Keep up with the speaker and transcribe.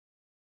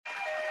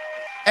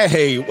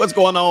Hey, what's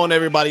going on,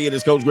 everybody? It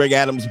is Coach Greg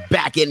Adams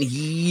back in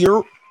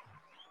here.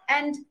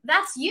 And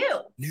that's you.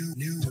 New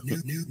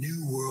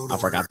world. I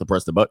forgot to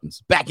press the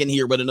buttons. Back in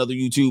here with another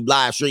YouTube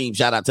live stream.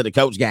 Shout out to the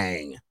Coach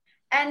Gang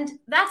And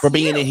that's for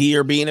being you. in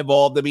here, being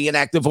involved, and being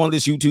active on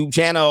this YouTube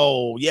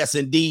channel. Yes,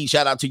 indeed.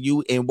 Shout out to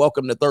you and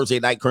welcome to Thursday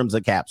Night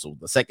Crimson Capsule,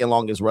 the second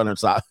longest running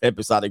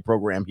episodic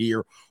program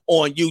here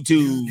on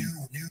YouTube.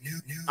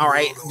 All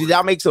right. Did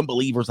I make some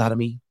believers out of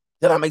me?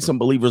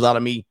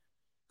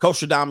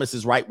 Coach Adamas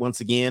is right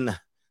once again.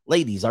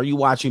 Ladies, are you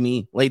watching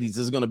me? Ladies,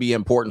 this is going to be an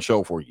important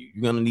show for you.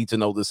 You're going to need to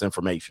know this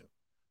information.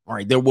 All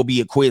right, there will be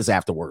a quiz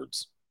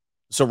afterwards,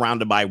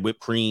 surrounded by whipped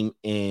cream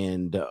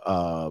and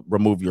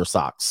remove your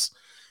socks.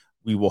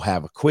 We will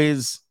have a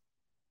quiz,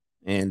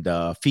 and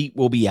feet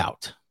will be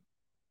out,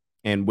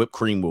 and whipped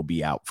cream will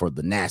be out for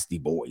the nasty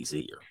boys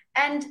here.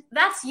 And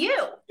that's you.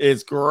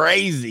 It's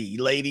crazy,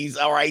 ladies.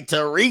 All right,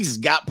 Therese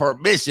got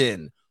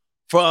permission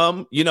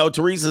from,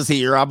 Teresa's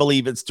here. I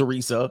believe it's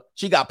Teresa.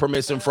 She got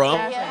permission from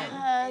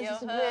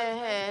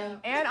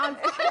And on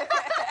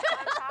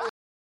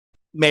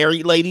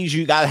married ladies.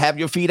 You got to have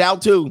your feet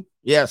out too.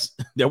 Yes,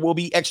 there will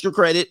be extra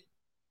credit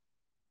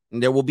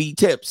and there will be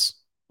tips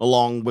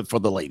along with for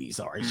the ladies.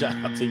 All right, shout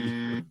out to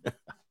you.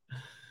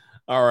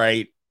 All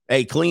right.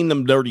 Hey, clean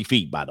them dirty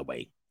feet, by the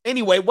way.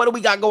 Anyway, what do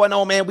we got going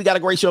on, man? We got a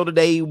great show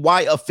today.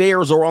 Why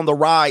affairs are on the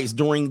rise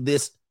during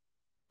this,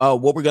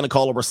 what we're going to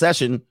call a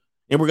recession.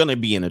 And we're going to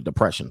be in a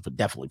depression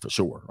for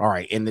sure. All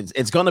right. And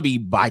it's going to be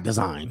by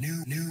design.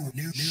 New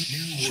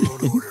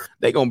world order.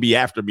 They're going to be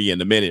after me in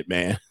a minute,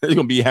 man. They're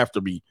going to be after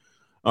me.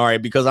 All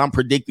right. Because I'm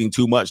predicting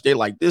too much. They're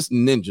like, this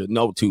ninja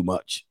know too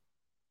much.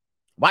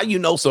 Why you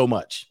know so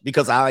much?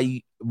 Because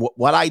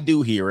what I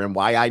do here and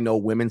why I know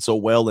women so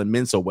well and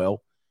men so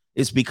well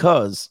is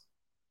because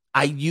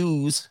I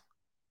use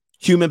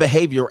human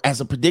behavior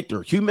as a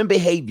predictor.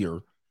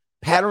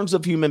 Patterns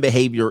of human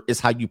behavior is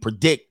how you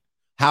predict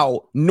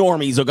how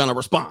normies are going to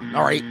respond.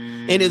 All right.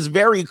 And it's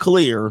very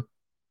clear.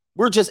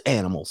 We're just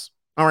animals.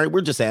 All right.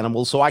 We're just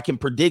animals. So I can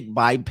predict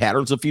by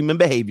patterns of human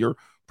behavior,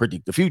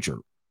 predict the future,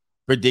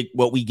 predict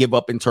what we give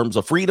up in terms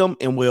of freedom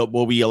and will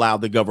we allow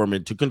the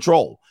government to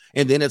control.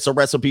 And then it's a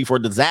recipe for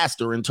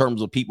disaster in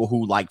terms of people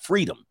who like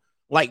freedom.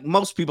 Like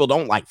most people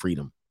don't like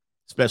freedom,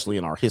 especially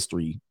in our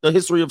history, the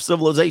history of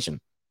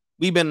civilization.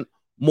 We've been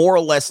more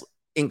or less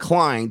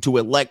inclined to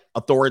elect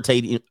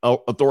authoritative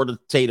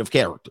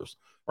characters.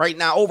 Right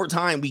now, over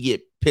time, we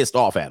get pissed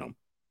off at them.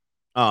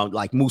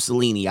 Like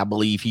Mussolini, I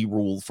believe he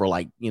ruled for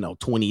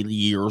 20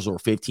 years or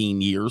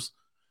 15 years.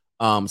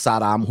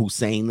 Saddam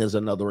Hussein is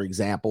another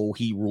example.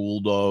 He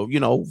ruled,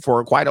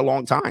 for quite a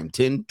long time,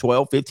 10,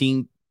 12,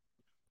 15,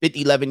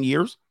 50, 11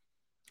 years.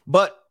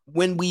 But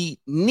when we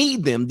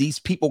need them, these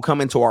people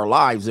come into our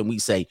lives and we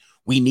say,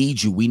 we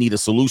need you. We need a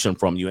solution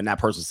from you. And that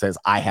person says,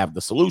 I have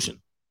the solution.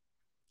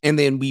 And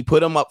then we put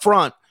them up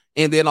front.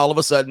 And then all of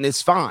a sudden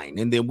it's fine.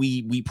 And then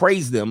we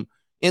praise them.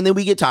 And then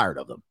we get tired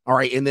of them. All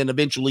right. And then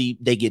eventually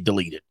they get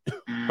deleted.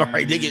 All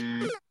right. They get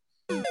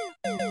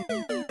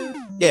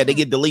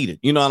deleted.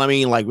 You know what I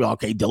mean? Like, well,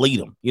 okay, delete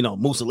them.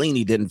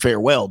 Mussolini didn't fare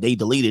well. They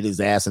deleted his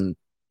ass and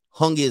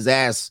hung his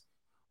ass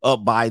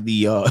up by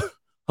the,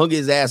 hung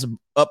his ass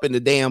up in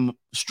the damn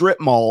strip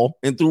mall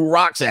and threw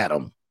rocks at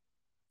him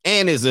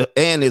and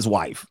his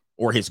wife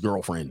or his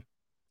girlfriend.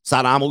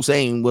 Saddam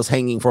Hussein was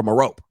hanging from a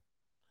rope.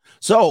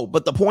 So,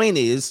 but the point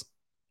is,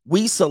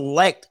 we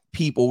select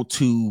people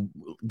to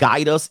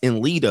guide us and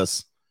lead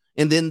us,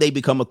 and then they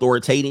become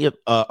authoritative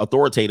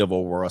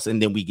over us,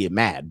 and then we get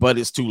mad. But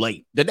it's too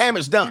late. The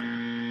damage is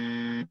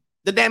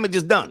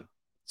done.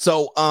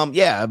 So,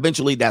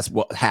 eventually that's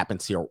what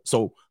happens here.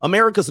 So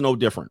America's no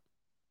different.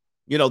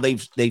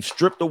 They've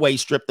stripped away.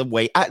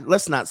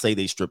 Let's not say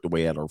they stripped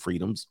away at our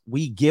freedoms.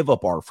 We give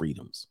up our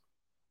freedoms,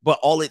 but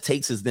all it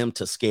takes is them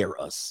to scare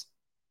us.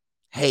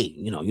 Hey,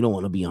 you don't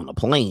want to be on a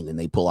plane, and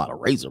they pull out a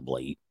razor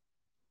blade.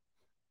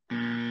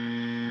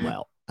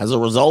 Well, as a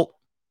result,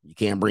 you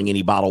can't bring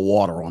any bottled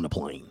water on the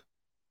plane.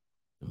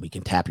 And we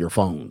can tap your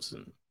phones,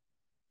 and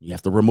you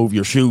have to remove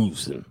your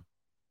shoes, and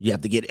you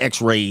have to get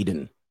x-rayed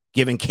and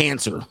given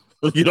cancer.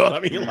 You know what I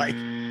mean? Like,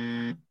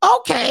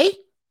 okay,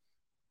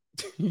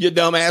 your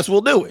dumb ass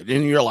will do it.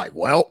 And you're like,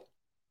 well,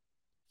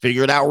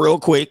 figure it out real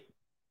quick.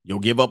 You'll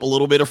give up a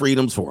little bit of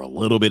freedoms for a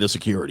little bit of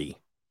security.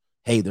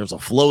 Hey, there's a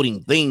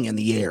floating thing in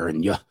the air,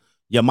 and you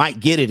might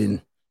get it.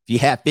 And if you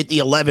have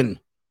 50-11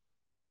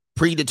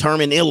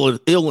 predetermined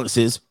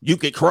illnesses, you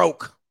could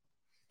croak.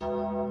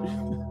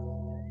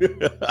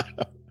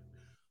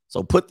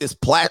 So put this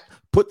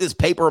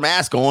paper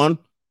mask on.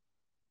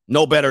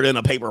 No better than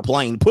a paper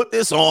plane. Put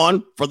this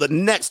on for the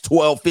next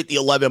 12, 50,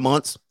 11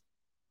 months.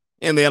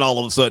 And then all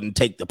of a sudden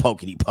take the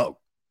pokety poke.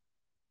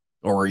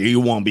 Or you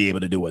won't be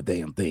able to do a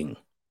damn thing.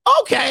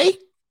 Okay.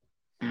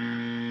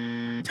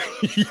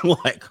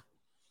 Like,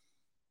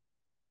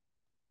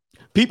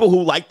 people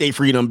who like their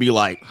freedom be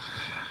like,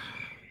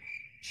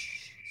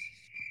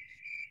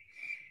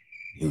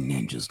 you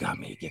ninjas got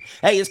me again.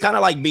 Hey, it's kind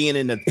of like being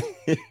in the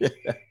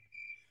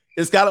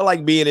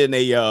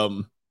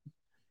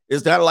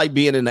It's not like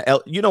being in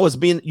you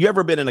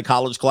ever been in a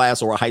college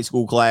class or a high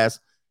school class?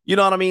 You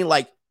know what I mean?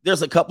 Like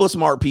there's a couple of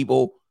smart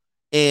people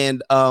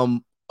and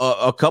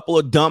a couple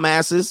of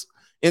dumbasses,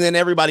 and then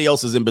everybody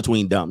else is in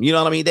between dumb. You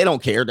know what I mean? They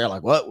don't care. They're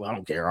like, what? Well, I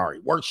don't care. All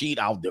right, worksheet,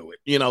 I'll do it.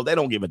 You know, they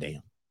don't give a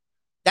damn.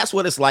 That's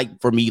what it's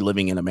like for me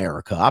living in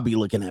America. I'll be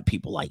looking at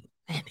people like,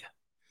 man.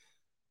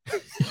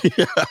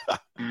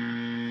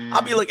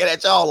 I'll be looking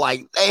at y'all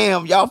like,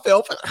 damn, y'all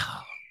fell for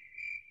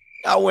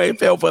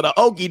the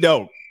okie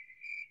doke.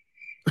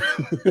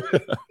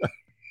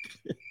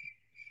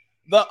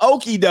 The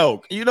okie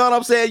doke. You know what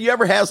I'm saying? You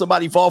ever have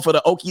somebody fall for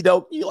the okie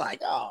doke? You're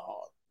like,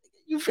 oh,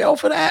 you fell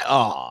for that?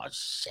 Oh,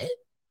 shit.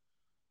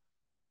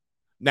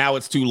 Now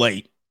it's too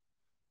late.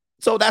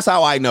 So that's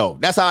how I know.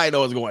 That's how I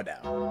know it's going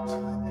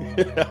down.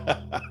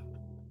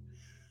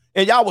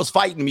 And y'all was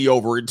fighting me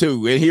over it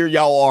too. And here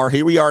y'all are.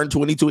 Here we are in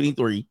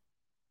 2023.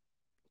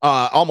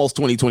 Almost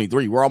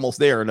 2023. We're almost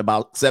there in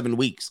about 7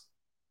 weeks.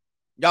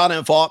 Y'all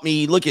done fought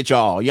me. Look at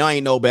y'all. Y'all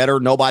ain't no better.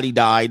 Nobody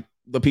died.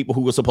 The people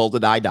who were supposed to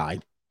die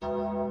died.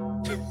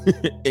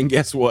 And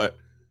guess what?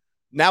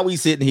 Now we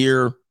sitting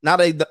here. Now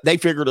they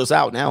figured us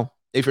out now.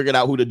 They figured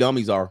out who the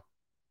dummies are.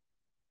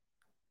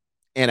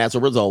 And as a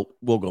result,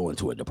 we'll go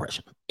into a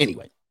depression.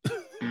 Anyway.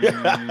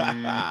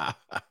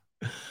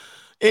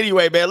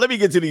 Anyway, man, let me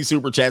get to these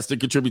super chats to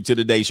contribute to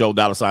today's show.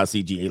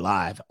 $CGA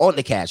Live on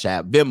the Cash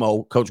App,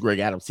 Venmo, Coach Greg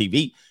Adams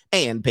TV,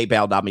 and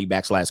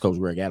PayPal.me/Coach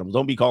Greg Adams.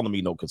 Don't be calling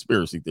me no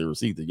conspiracy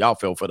theorist either. Y'all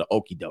fell for the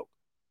okie doke.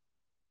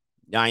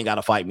 Y'all ain't got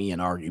to fight me and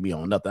argue me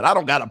on nothing. I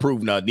don't got to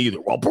prove nothing either.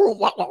 Well, prove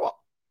what?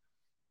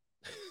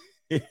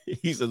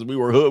 He says we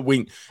were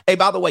hoodwinked. Hey,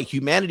 by the way,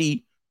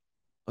 humanity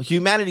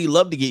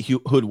love to get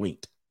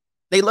hoodwinked.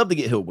 They love to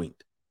get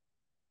hoodwinked.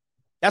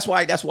 That's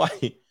why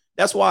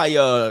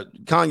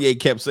Kanye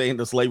kept saying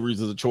that slavery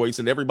is a choice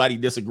and everybody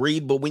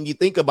disagreed. But when you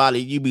think about it,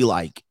 you be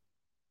like,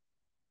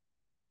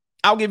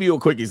 I'll give you a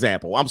quick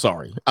example. I'm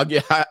sorry.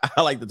 I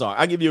like to talk.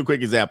 I'll give you a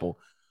quick example.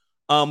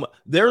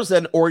 There's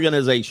an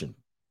organization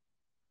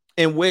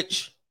in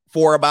which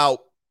for about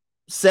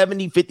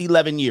 70, 50,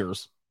 11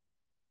 years,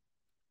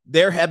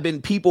 there have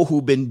been people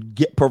who've been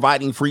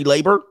providing free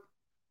labor.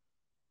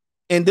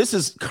 And this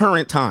is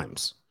current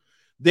times.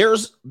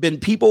 There's been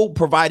people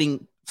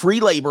providing free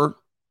labor.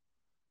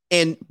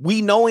 And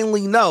we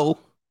knowingly know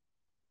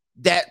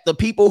that the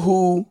people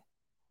who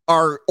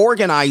are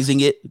organizing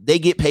it, they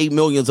get paid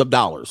millions of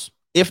dollars,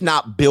 if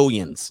not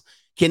billions.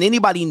 Can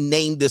anybody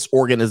name this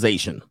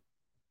organization?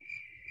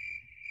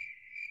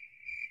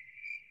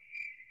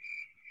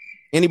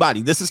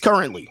 Anybody? This is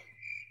currently.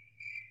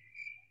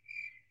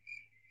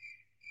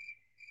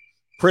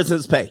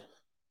 Prisons pay.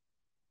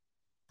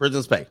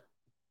 Prisons pay.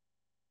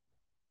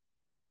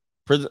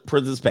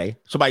 Prisons pay.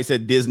 Somebody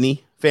said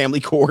Disney, Family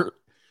Court.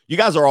 You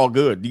guys are all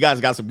good. You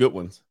guys got some good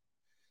ones.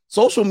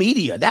 Social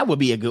media, that would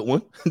be a good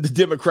one. The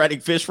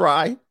Democratic fish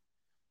fry.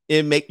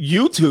 And make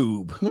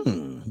YouTube.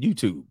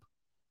 YouTube.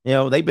 You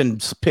know, they've been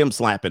pimp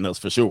slapping us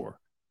for sure.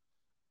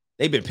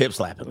 They've been pimp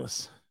slapping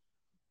us.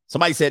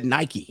 Somebody said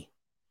Nike.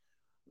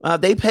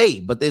 They pay,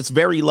 but it's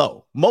very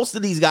low. Most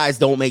of these guys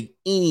don't make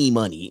any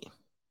money.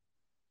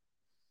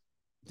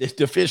 It's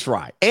the fish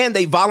fry. And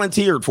they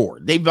volunteered for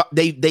it.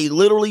 They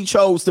literally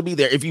chose to be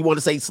there. If you want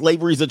to say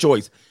slavery is a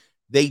choice,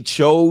 they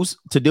chose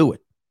to do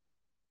it.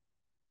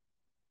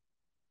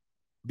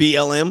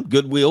 BLM,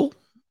 Goodwill.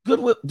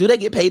 Do they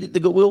get paid at the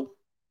Goodwill?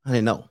 I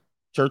didn't know.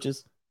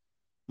 Churches.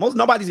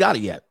 Nobody's got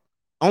it yet.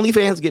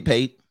 OnlyFans get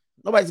paid.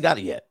 Nobody's got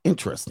it yet.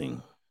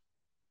 Interesting.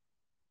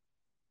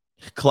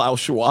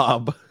 Klaus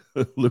Schwab.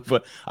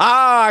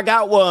 I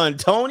got one.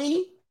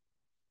 Tony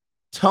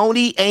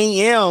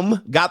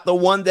AM got the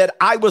one that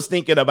I was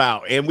thinking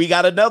about. And we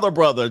got another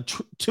brother,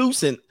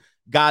 Tucson,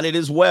 got it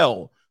as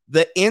well.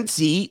 The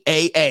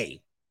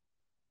NCAA.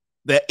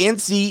 The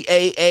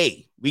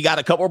NCAA. We got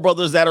a couple of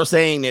brothers that are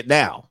saying it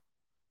now.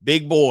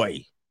 Big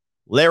Boy,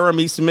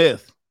 Laramie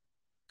Smith,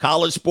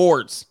 college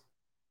sports.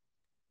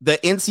 The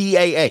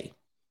NCAA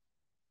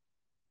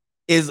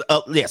is,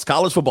 yes,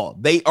 college football.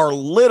 They are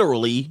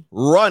literally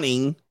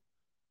running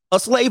a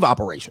slave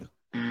operation.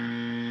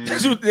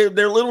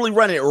 They're literally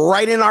running it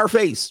right in our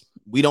face.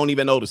 We don't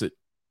even notice it.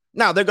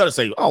 Now they're going to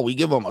say, oh, we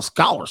give them a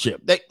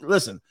scholarship.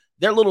 Listen,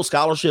 their little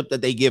scholarship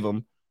that they give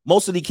them,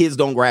 most of the kids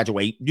don't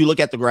graduate. You look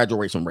at the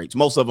graduation rates.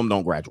 Most of them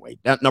don't graduate.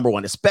 That, number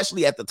one,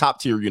 especially at the top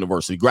tier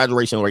university,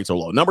 graduation rates are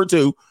low. Number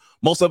two,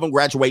 most of them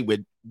graduate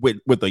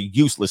with a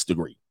useless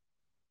degree.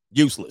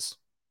 Useless.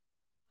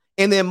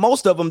 And then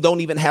most of them don't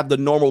even have the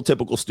normal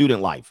typical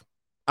student life.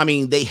 I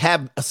mean, they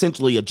have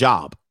essentially a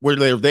job where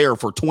they're there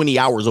for 20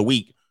 hours a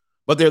week,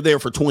 but they're there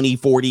for 20,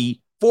 40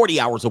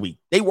 hours a week.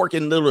 They work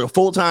in literally a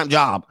full-time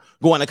job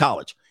going to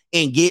college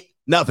and get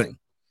nothing.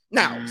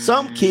 Now,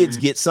 some kids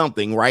get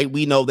something, right?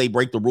 We know they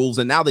break the rules,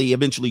 and now they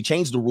eventually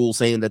change the rules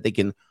saying that they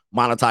can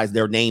monetize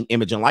their name,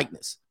 image, and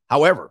likeness.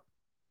 However,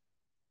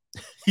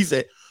 he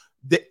said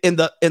in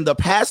the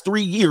past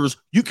 3 years,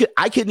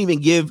 I couldn't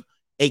even give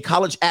a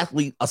college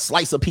athlete a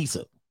slice of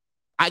pizza.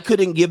 I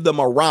couldn't give them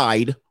a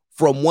ride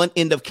from one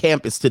end of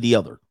campus to the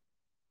other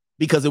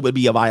because it would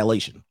be a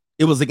violation.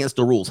 It was against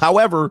the rules.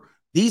 However,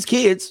 these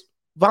kids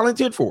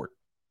volunteered for it.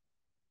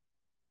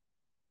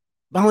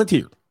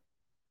 Volunteered.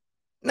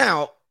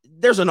 Now,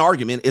 there's an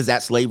argument, is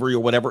that slavery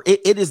or whatever?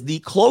 It is the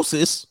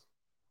closest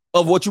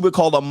of what you would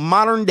call a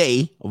modern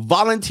day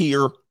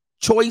volunteer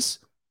choice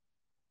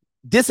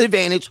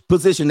disadvantaged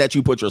position that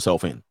you put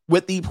yourself in,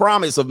 with the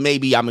promise of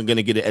maybe I'm going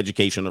to get an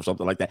education or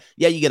something like that.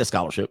 Yeah, you get a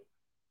scholarship.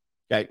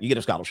 Okay, you get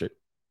a scholarship.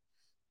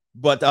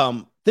 But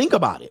think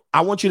about it.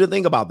 I want you to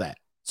think about that.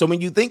 So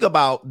when you think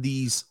about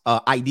these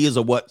ideas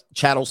of what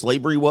chattel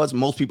slavery was,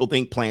 most people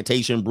think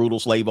plantation, brutal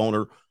slave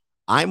owner.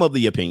 I'm of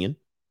the opinion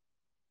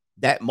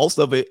that most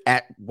of it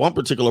at one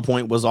particular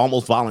point was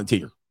almost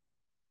volunteer.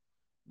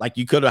 Like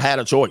you could have had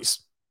a choice.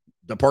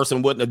 The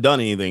person wouldn't have done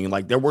anything.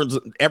 Like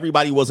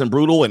everybody wasn't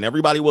brutal and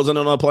everybody wasn't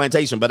on a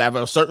plantation. But after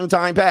a certain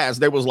time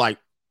passed, there was like,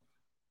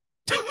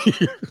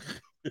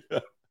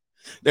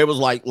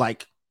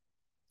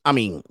 I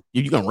mean,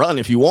 you can run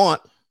if you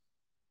want.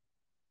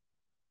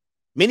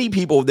 Many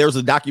people, there's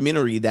a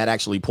documentary that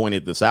actually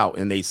pointed this out,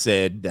 and they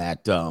said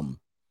that the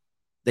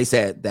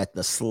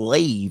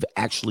slave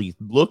actually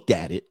looked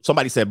at it.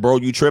 Somebody said, "Bro,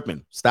 you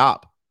tripping?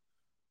 Stop.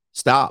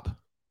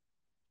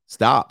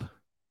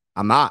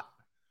 I'm not."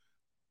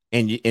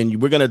 And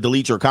we're gonna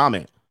delete your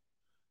comment.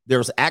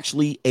 There's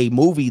actually a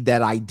movie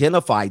that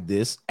identified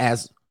this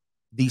as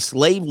the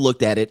slave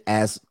looked at it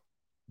as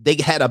they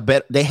had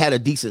a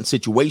decent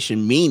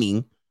situation,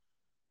 meaning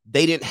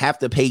they didn't have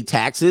to pay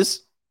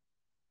taxes.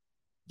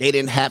 They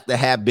didn't have to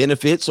have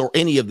benefits or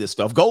any of this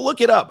stuff. Go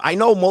look it up. I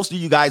know most of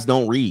you guys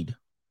don't read.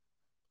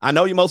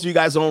 Most of you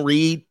guys don't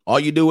read. All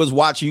you do is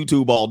watch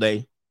YouTube all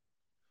day.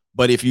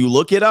 But if you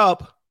look it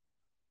up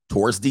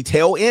towards the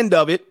tail end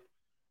of it,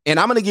 and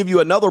I'm going to give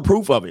you another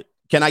proof of it.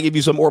 Can I give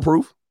you some more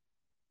proof?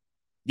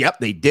 Yep,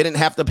 they didn't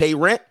have to pay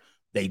rent.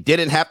 They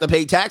didn't have to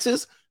pay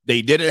taxes.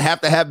 They didn't have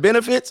to have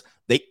benefits.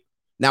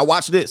 Now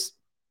watch this.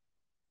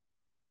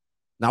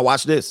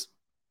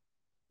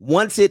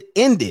 Once it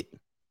ended,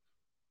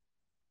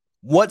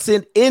 what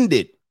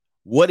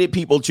did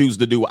people choose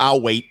to do? I'll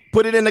wait.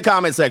 Put it in the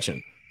comment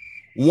section.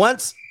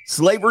 Once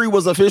slavery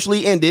was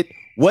officially ended,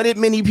 what did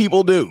many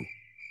people do?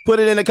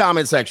 Put it in the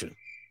comment section.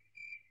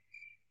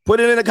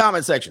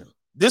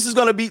 This is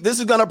going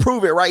to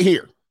prove it right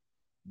here.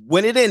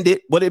 When it ended,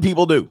 what did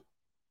people do?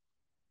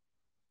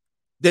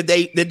 Did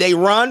they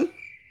run?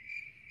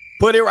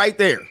 Put it right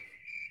there.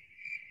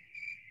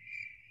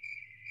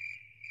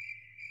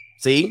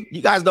 See,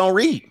 you guys don't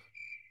read.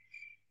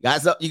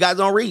 You guys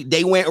don't read.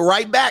 They went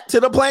right back to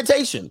the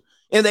plantation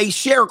and they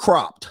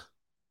sharecropped.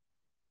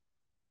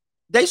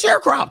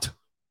 The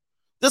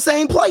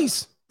same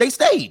place. They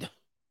stayed.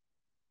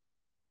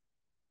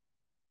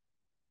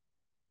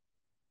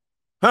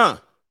 Huh?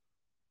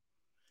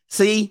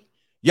 See,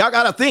 y'all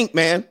got to think,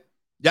 man.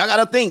 Y'all got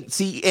to think.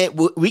 See,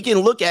 we can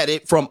look at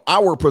it from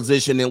our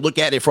position and look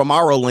at it from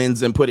our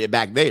lens and put it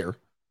back there.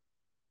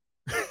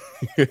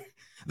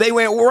 They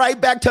went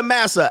right back to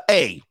Massa.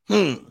 Hey,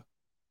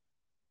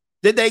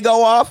 Did they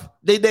go off?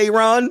 Did they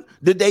run?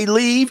 Did they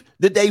leave?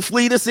 Did they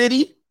flee the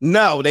city?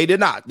 No, they did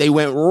not. They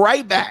went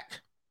right back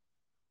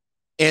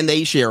and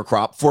they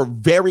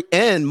sharecropped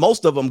and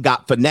most of them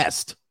got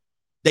finessed.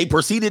 They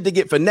proceeded to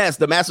get finessed.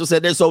 The master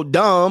said they're so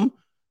dumb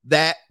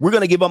that we're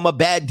going to give them a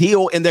bad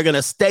deal and they're going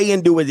to stay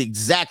and do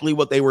exactly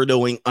what they were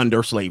doing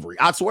under slavery.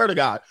 I swear to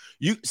God,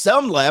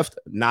 some left,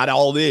 not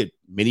all did.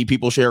 Many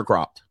people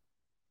sharecropped.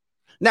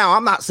 Now,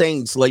 I'm not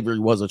saying slavery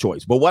was a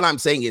choice, but what I'm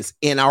saying is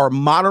in our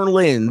modern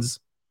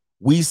lens,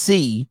 we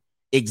see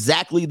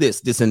exactly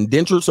this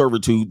indentured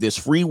servitude, this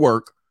free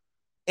work,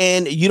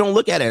 and you don't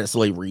look at it as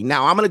slavery.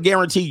 Now, I'm going to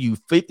guarantee you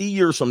 50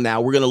 years from now,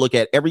 we're going to look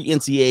at every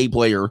NCAA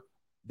player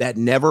that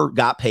never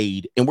got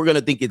paid, and we're going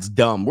to think it's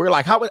dumb. We're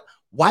like,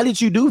 why did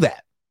you do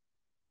that?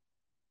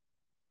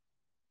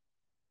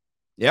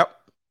 Yep.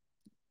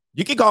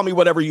 You can call me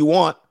whatever you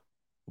want,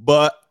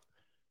 but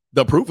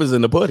the proof is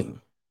in the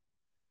pudding.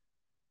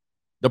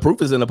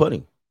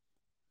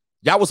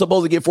 Y'all was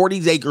supposed to get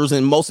 40 acres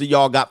and most of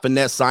y'all got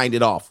finesse, signed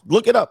it off.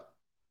 Look it up.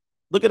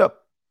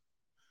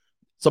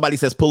 Somebody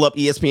says, pull up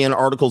ESPN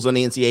articles on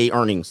the NCAA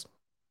earnings.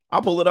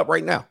 I'll pull it up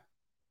right now.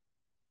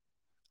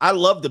 I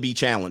love to be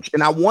challenged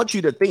and I want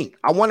you to think.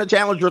 I want to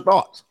challenge your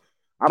thoughts.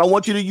 I don't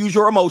want you to use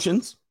your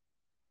emotions.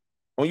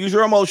 Don't use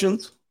your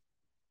emotions.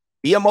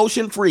 Be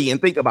emotion free and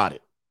think about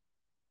it.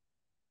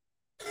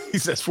 He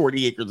says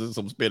 40 acres and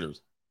some spitters.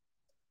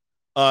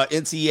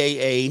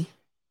 NCAA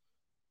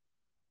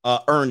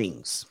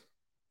earnings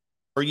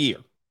per year.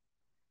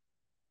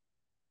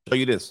 Show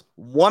you this.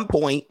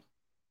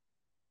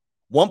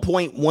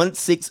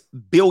 $1.16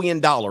 billion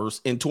in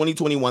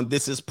 2021.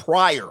 This is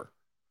prior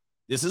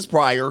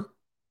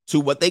to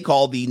what they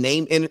call the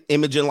name,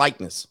 image, and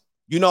likeness.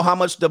 You know how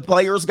much the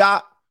players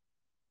got?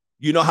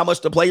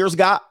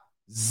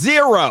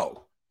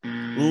 Zero.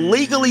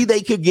 Legally,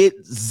 they could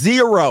get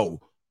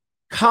zero.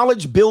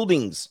 College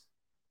buildings,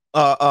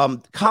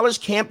 college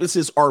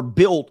campuses are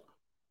built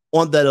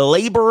on the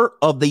labor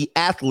of the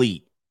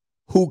athlete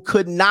who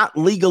could not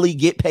legally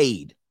get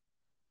paid.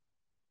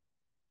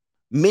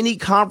 Many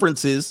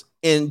conferences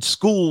and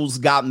schools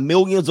got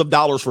millions of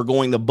dollars for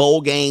going to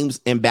bowl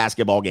games and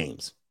basketball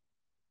games.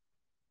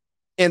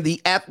 And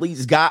the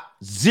athletes got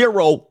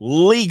zero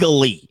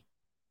legally.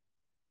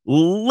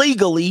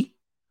 Legally,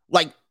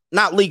 like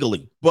not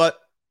legally, but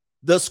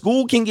the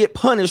school can get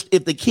punished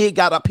if the kid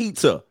got a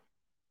pizza.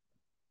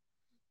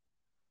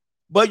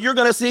 But you're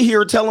going to sit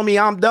here telling me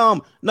I'm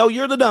dumb. No,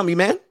 you're the dummy,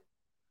 man.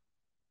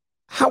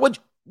 What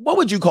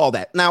would you call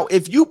that? Now,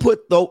 if you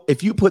put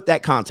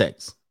that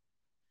context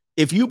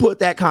and you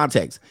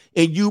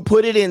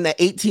put it in the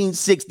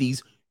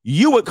 1860s,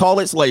 you would call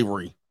it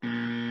slavery.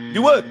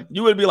 You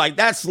would be like,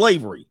 that's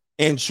slavery.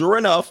 And sure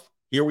enough,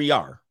 here we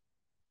are.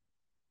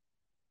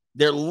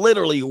 They're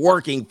literally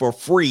working for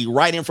free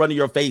right in front of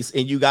your face,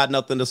 and you got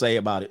nothing to say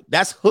about it.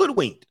 That's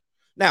hoodwinked.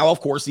 Now, of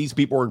course, these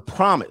people are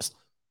promised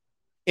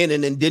in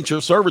an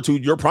indentured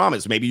servitude. You're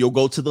promised. Maybe you'll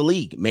go to the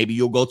league. Maybe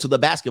you'll go to the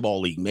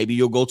basketball league. Maybe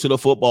you'll go to the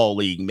football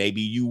league.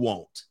 Maybe you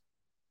won't.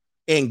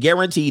 And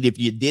guaranteed, if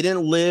you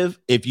didn't leave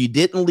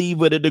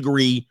with a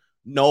degree,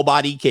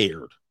 nobody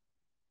cared.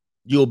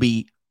 You'll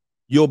be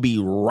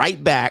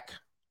right back.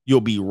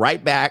 You'll be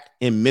right back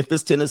in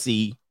Memphis,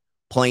 Tennessee,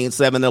 playing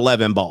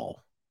 7-Eleven ball.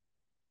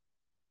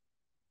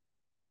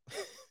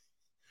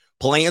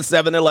 Playing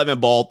 7-Eleven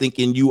ball,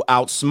 thinking you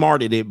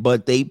outsmarted it,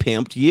 but they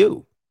pimped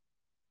you.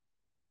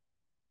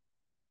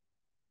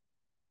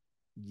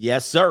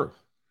 Yes, sir.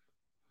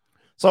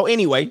 So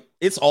anyway,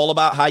 it's all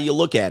about how you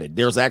look at it.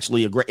 There's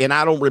actually and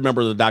I don't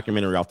remember the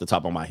documentary off the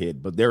top of my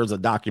head, but there's a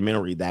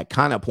documentary that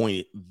kind of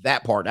pointed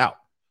that part out.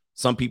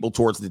 Some people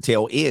towards the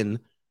tail end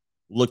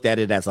looked at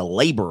it as a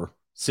labor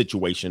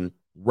situation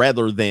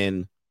rather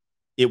than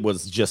it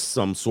was just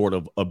some sort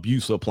of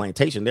abusive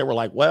plantation. They were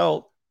like,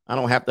 well, I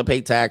don't have to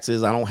pay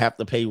taxes. I don't have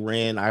to pay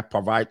rent. I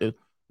provide the.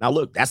 Now,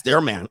 look, that's their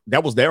man.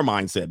 That was their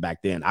mindset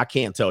back then. I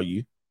can't tell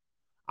you.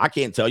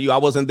 I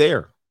wasn't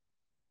there.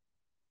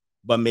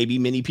 But maybe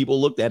many people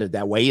looked at it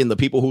that way. And the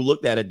people who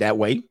looked at it that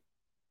way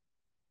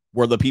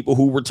were the people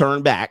who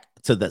returned back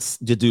to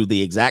do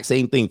the exact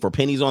same thing for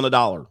pennies on the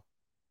dollar.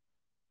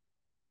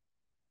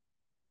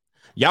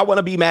 Y'all want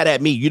to be mad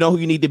at me? You know who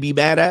you need to be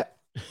mad at?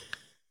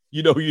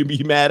 You know who you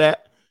be mad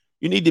at?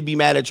 You need to be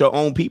mad at your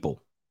own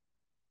people.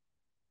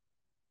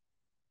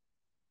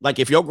 Like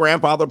if your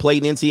grandfather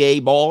played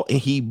NCAA ball and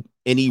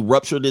he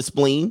ruptured his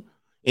spleen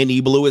and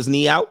he blew his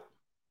knee out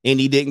and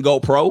he didn't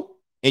go pro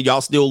and y'all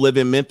still live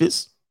in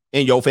Memphis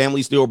and your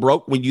family still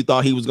broke when you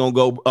thought he was going to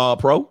go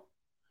pro,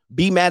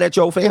 be mad at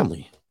your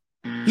family.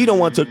 He don't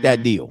want to took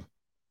that deal.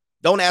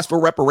 Don't ask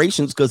for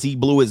reparations because he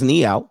blew his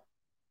knee out.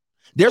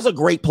 There's a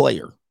great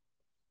player.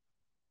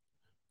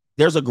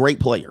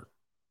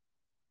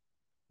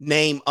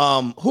 Name,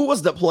 who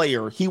was the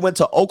player? He went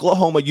to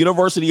Oklahoma,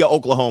 University of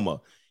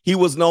Oklahoma. He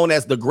was known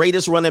as the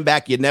greatest running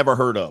back you never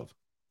heard of.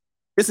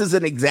 This is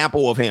an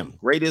example of him.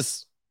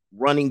 Greatest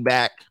running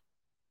back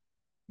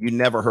you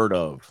never heard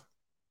of.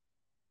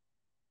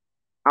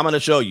 I'm going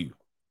to show you.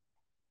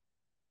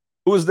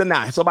 Who is the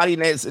guy? Somebody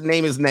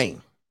name his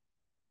name.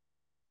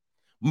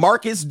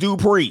 Marcus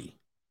Dupree.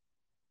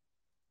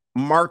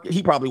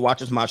 He probably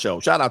watches my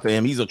show. Shout out to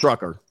him. He's a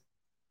trucker.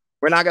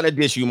 We're not going to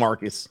dish you,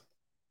 Marcus.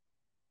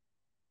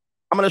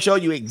 I'm going to show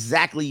you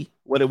exactly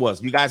what it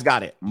was. You guys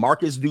got it.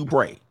 Marcus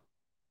Dupree.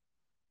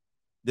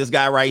 This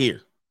guy right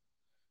here.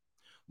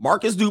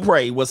 Marcus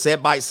Dupree was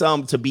said by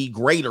some to be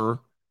greater,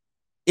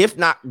 if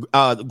not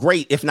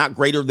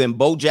greater than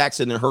Bo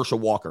Jackson and Herschel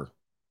Walker.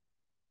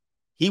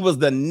 He was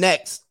the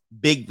next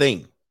big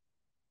thing.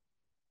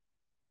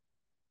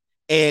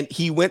 And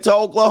he went to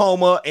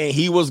Oklahoma and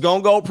he was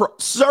going to go pro,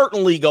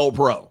 certainly go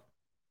pro.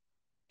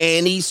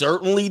 And he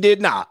certainly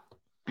did not.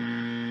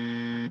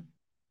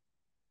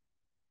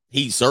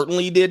 He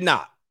certainly did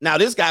not. Now,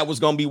 this guy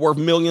was going to be worth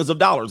millions of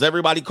dollars.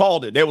 Everybody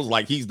called it. They was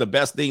like, he's the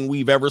best thing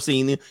we've ever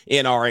seen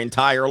in our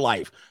entire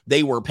life.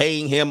 They were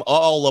paying him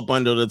all up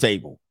under the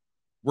table.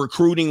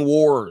 Recruiting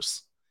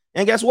wars.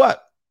 And guess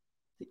what?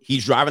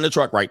 He's driving a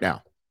truck right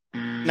now.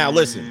 Now,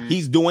 listen,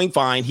 he's doing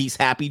fine. He's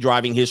happy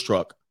driving his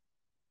truck.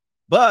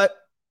 But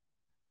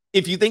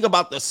if you think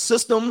about the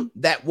system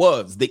that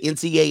was the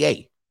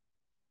NCAA,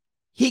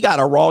 he got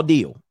a raw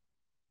deal.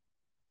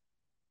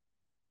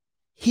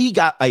 He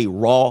got a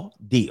raw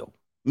deal,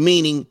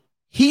 meaning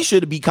he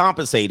should be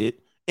compensated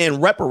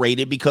and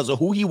reparated because of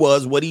who he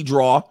was, what he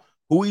draw,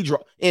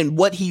 and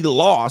what he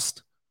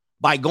lost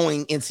by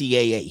going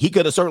NCAA. He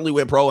could have certainly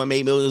went pro and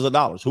made millions of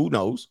dollars. Who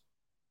knows?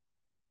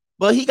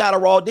 But he got a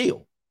raw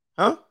deal.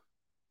 Huh?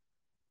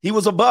 He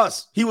was a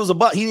bust. He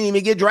didn't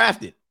even get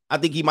drafted. I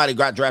think he might have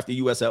got drafted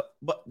USL,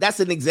 but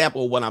that's an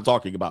example of what I'm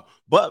talking about.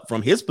 But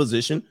from his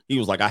position, he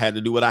was like, I had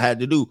to do what I had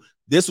to do.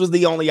 This was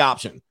the only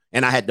option.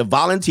 And I had to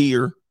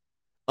volunteer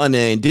on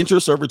an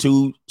indentured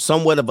servitude,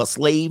 somewhat of a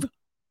slave.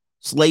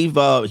 He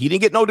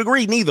didn't get no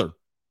degree neither.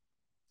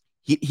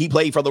 He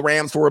played for the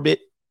Rams for a bit.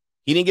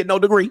 He didn't get no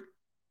degree.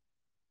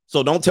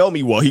 So don't tell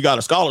me, well, he got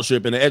a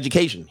scholarship and an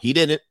education. He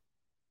didn't.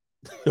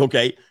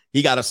 Okay.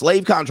 He got a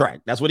slave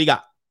contract. That's what he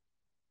got.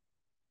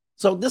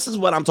 So this is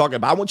what I'm talking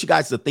about. I want you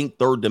guys to think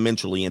third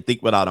dimensionally and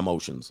think without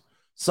emotions.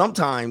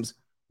 Sometimes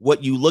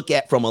what you look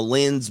at from a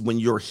lens when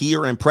you're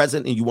here and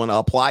present and you want to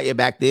apply it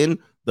back then,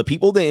 the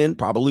people then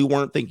probably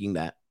weren't thinking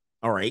that.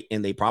 All right.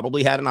 And they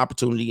probably had an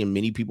opportunity, and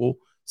many people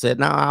said,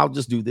 nah, I'll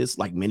just do this.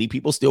 Like many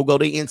people still go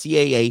to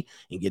NCAA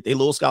and get their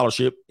little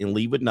scholarship and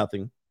leave with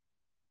nothing.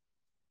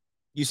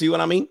 You see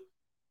what I mean?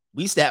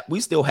 We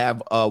still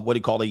have what do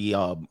you call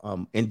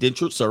the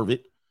indentured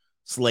servant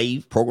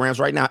slave programs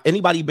right now.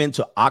 Anybody been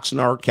to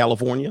Oxnard,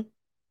 California?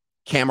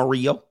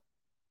 Camarillo?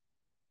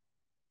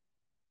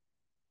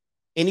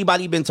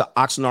 Anybody been to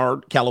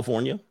Oxnard,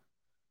 California?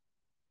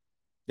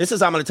 This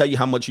is, I'm going to tell you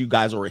how much you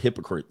guys are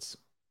hypocrites.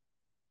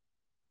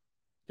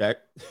 Okay.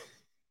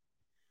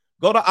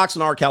 Go to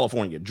Oxnard,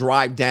 California.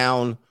 Drive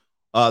down.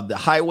 The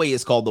highway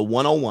is called the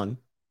 101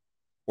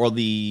 or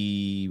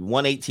the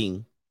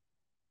 118.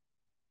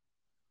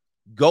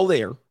 Go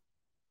there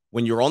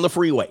when you're on the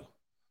freeway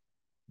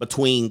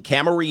between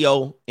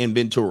Camarillo and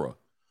Ventura.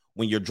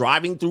 When you're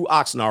driving through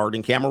Oxnard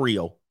and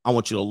Camarillo, I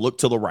want you to look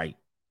to the right.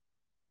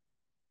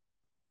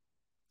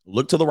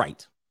 Look to the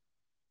right.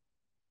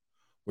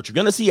 What you're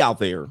going to see out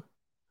there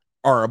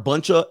are a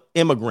bunch of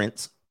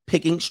immigrants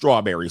picking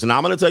strawberries. And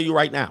I'm going to tell you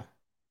right now,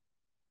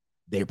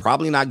 they're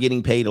probably not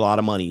getting paid a lot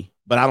of money,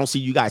 but I don't see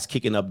you guys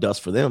kicking up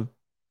dust for them.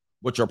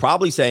 What you're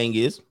probably saying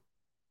is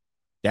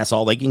that's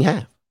all they can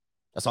have.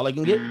 That's all they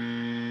can get.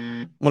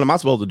 What am I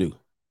supposed to do?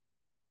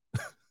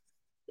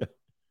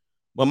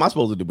 What am I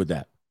supposed to do with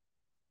that?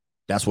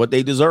 That's what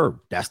they deserve.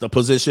 That's the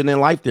position in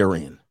life they're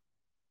in.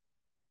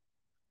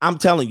 I'm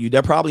telling you,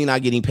 they're probably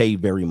not getting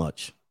paid very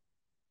much.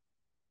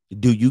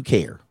 Do you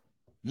care?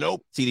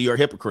 Nope. See, you're a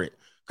hypocrite.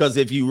 Because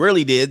if you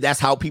really did, that's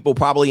how people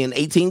probably in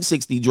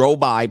 1860 drove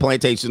by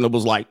plantation. It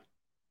was like,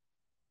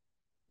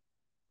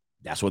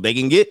 that's what they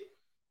can get.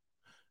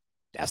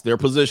 That's their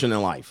position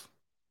in life.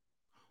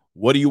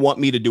 What do you want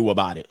me to do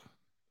about it?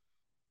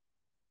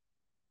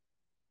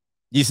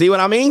 You see what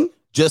I mean?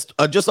 Just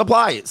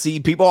apply it. See,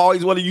 people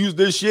always want to use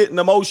this shit and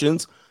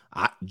emotions.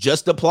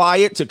 Just apply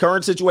it to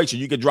current situation.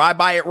 You could drive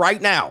by it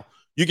right now.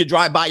 You could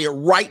drive by it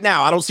right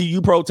now. I don't see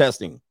you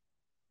protesting.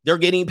 They're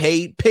getting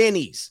paid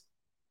pennies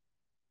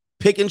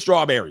picking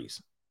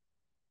strawberries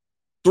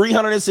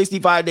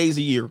 365 days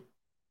a year,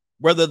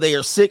 whether they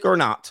are sick or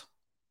not.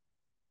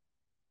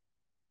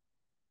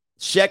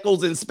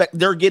 Shekels and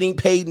they're getting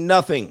paid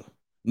nothing.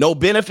 No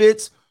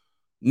benefits,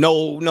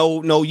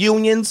 no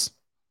unions,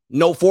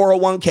 no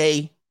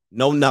 401k,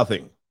 no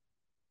nothing.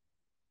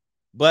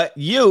 But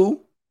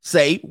you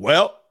say,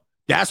 well,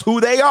 that's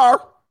who they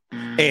are,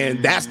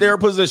 and that's their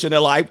position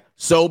in life,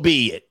 so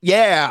be it.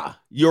 Yeah,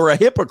 you're a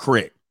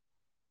hypocrite.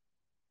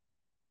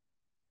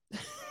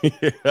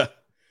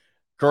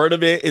 Current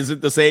event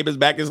isn't the same as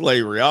back in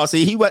slavery. Oh,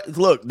 see,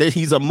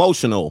 he's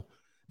emotional.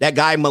 That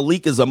guy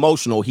Malik is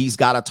emotional. He's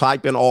got to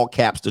type in all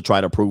caps to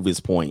try to prove his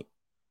point.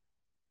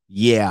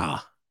 Yeah.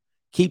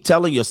 Keep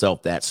telling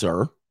yourself that,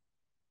 sir.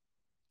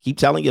 Keep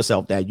telling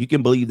yourself that. You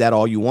can believe that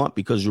all you want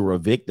because you're a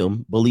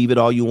victim. Believe it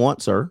all you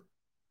want, sir.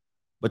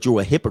 But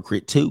you're a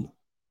hypocrite too.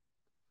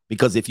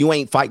 Because if you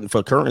ain't fighting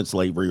for current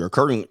slavery or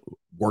current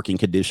working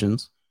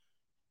conditions,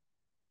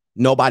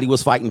 nobody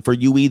was fighting for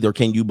you either.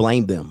 Can you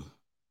blame them?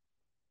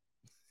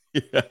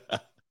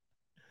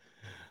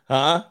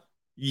 Huh?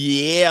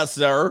 Yeah,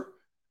 sir.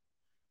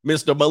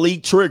 Mr.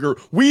 Malik Trigger,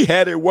 we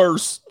had it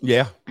worse.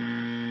 Yeah.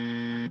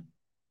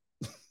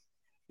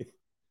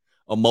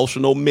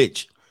 Emotional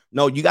Mitch.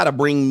 No, you got to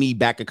bring me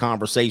back a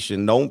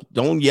conversation.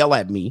 Don't yell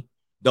at me.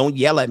 Don't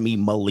yell at me,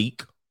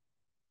 Malik.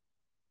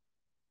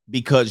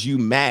 Because you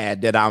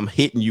mad that I'm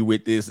hitting you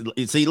with this.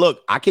 See,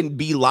 look, I can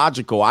be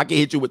logical. I can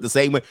hit you with the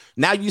same way.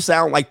 Now you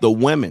sound like the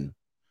women.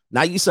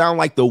 Now you sound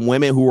like the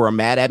women who are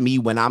mad at me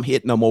when I'm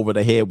hitting them over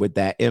the head with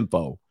that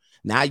info.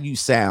 Now you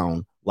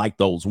sound like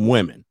those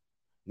women.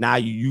 Now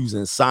you're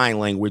using sign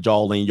language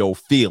all in your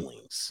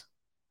feelings.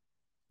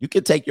 You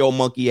can take your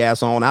monkey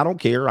ass on. I don't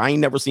care. I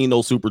ain't never seen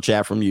no super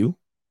chat from you.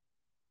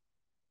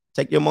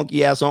 Take your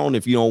monkey ass on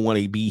if you don't want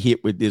to be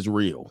hit with this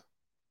real.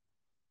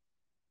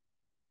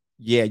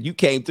 Yeah, you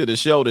came to the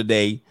show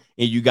today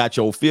and you got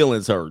your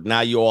feelings hurt.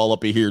 Now you're all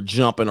up in here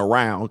jumping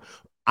around.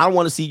 I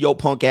want to see your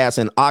punk ass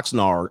in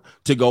Oxnard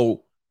to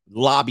go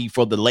lobby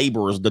for the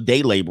laborers, the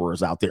day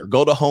laborers out there.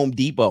 Go to Home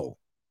Depot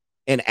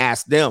and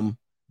ask them,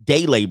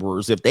 day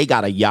laborers, if they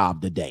got a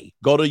job today.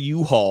 Go to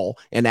U-Haul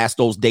and ask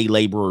those day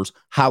laborers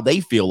how they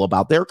feel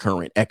about their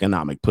current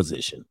economic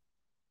position.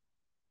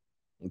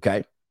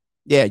 Okay?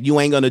 Yeah, you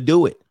ain't going to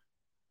do it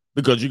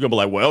because you're going to be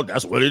like, well,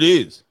 that's what it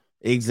is.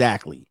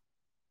 Exactly.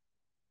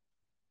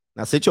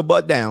 Now sit your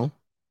butt down.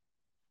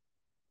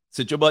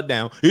 Sit your butt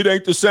down. It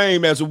ain't the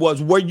same as it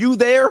was. Were you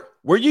there?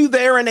 Were you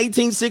there in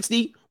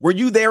 1860? Were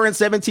you there in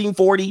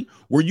 1740?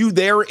 Were you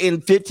there in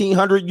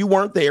 1500? You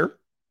weren't there.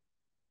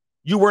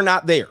 You were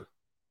not there.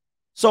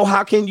 So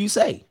how can you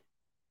say?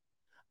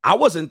 I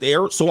wasn't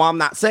there, so I'm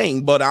not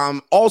saying, but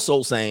I'm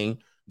also saying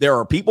there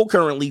are people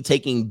currently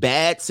taking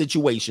bad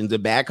situations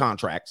and bad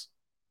contracts.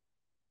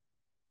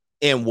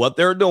 And what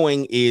they're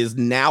doing is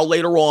now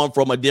later on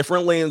from a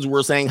different lens,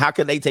 we're saying, how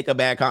can they take a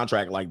bad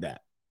contract like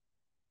that?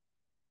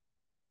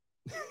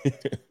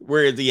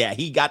 Where is he at?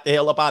 He got the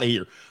hell up out of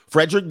here.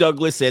 Frederick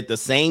Douglass said the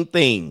same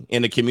thing,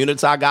 and the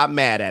community got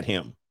mad at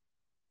him.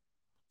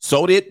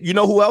 So did, you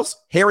know who else?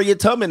 Harriet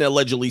Tubman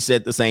allegedly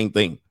said the same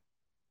thing.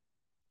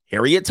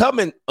 Harriet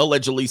Tubman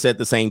allegedly said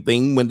the same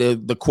thing when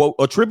the quote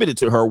attributed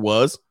to her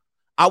was,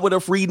 I would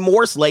have freed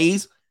more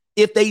slaves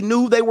if they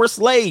knew they were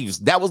slaves.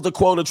 That was the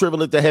quote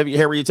attributed to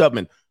Harriet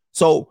Tubman.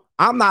 So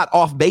I'm not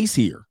off base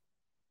here.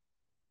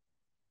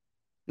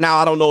 Now,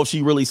 I don't know if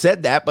she really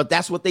said that, but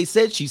that's what they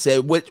said. She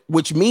said,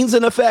 which means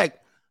in effect,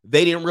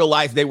 they didn't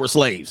realize they were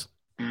slaves.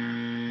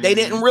 They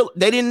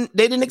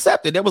didn't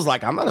accept it. It was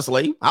like, I'm not a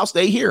slave. I'll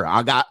stay here.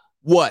 I got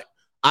what?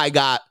 I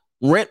got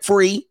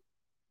rent-free,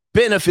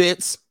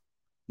 benefits,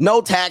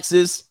 no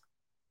taxes.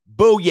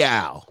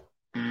 Booyah.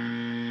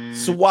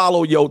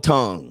 Swallow your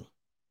tongue.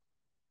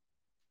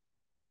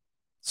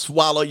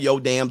 Swallow your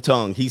damn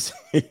tongue. He's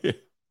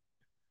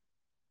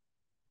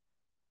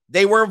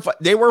They were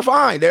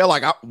fine. They're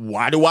like,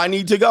 why do I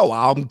need to go?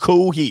 I'm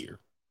cool here.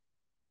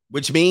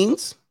 Which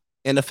means,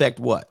 in effect,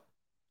 what?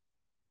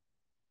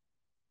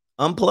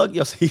 Unplug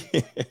your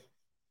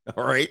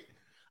All right.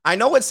 I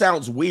know it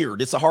sounds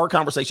weird. It's a hard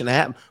conversation to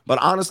have, but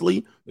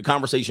honestly, the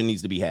conversation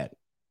needs to be had.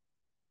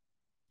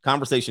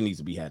 Conversation needs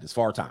to be had. It's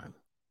far time.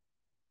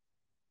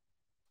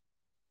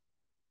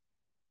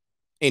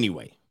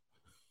 Anyway,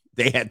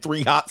 they had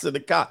 3 hots in the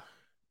car.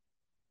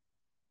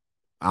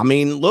 I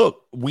mean,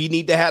 look, we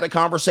need to have a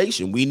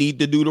conversation. We need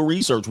to do the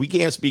research. We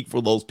can't speak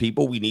for those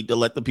people. We need to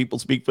let the people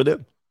speak for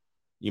them.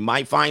 You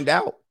might find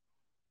out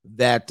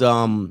that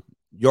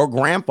your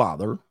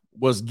grandfather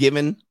was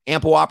given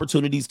ample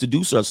opportunities to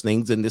do such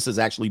things, and this has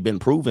actually been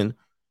proven,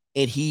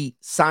 and he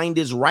signed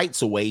his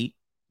rights away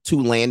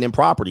to land and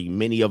property.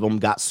 Many of them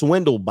got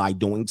swindled by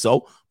doing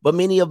so, but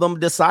many of them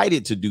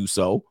decided to do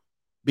so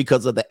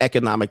because of the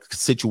economic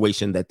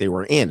situation that they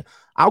were in.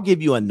 I'll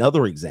give you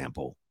another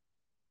example.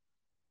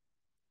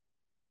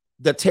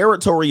 The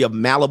territory of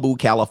Malibu,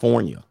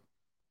 California,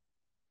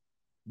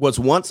 was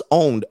once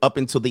owned up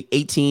until the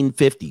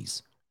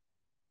 1850s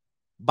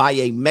by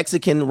a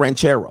Mexican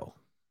ranchero.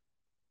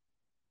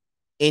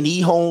 And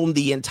he owned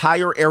the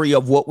entire area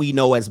of what we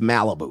know as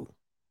Malibu.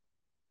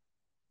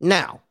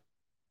 Now,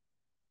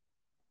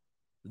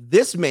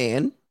 this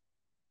man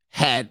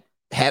had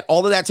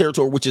all of that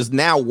territory, which is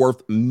now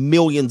worth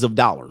millions of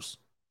dollars.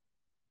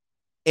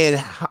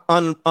 And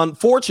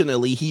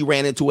unfortunately, he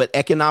ran into an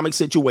economic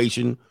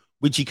situation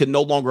which he could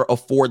no longer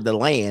afford the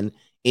land,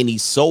 and he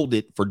sold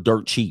it for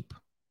dirt cheap.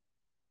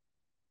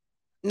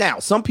 Now,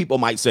 some people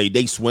might say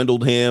they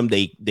swindled him,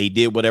 they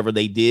did whatever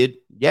they did.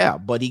 Yeah,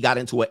 but he got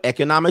into an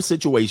economic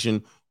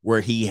situation where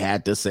he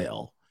had to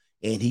sell,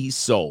 and he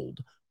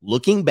sold.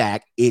 Looking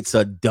back, it's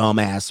a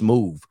dumbass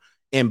move.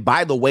 And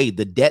by the way,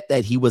 the debt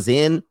that he was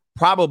in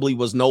probably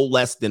was no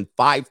less than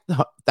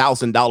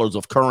 $5,000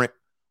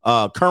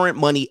 of current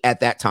money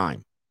at that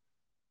time.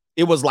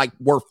 It was like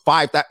worth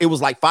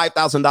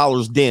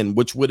 $5,000 then,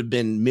 which would have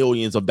been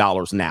millions of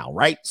dollars now,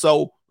 right?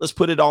 So let's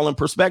put it all in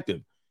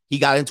perspective. He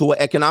got into an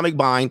economic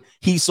bind.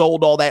 He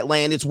sold all that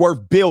land. It's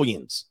worth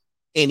billions,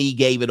 and he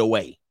gave it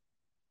away.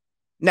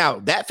 Now,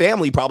 that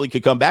family probably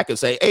could come back and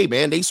say, hey,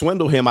 man, they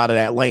swindled him out of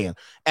that land.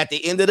 At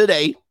the end of the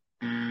day,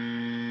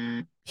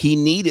 he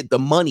needed the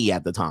money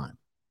at the time.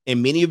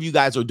 And many of you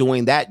guys are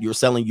doing that. You're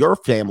selling your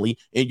family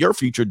and your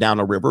future down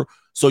the river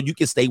so you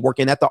can stay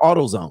working at the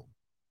AutoZone.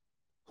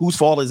 Whose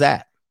fault is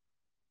that?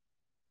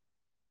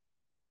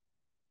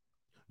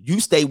 You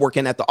stay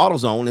working at the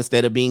AutoZone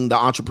instead of being the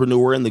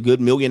entrepreneur and the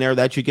good millionaire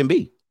that you can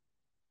be,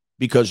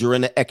 because you're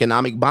in an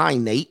economic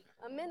bind, Nate.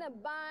 I'm in a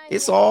bind.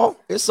 It's all.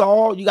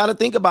 You got to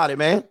think about it,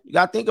 man. You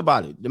got to think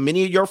about it. The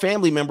many of your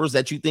family members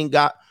that you think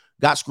got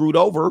screwed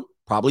over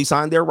probably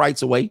signed their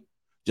rights away,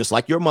 just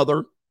like your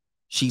mother.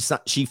 She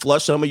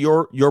flushed some of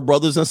your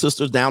brothers and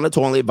sisters down the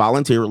toilet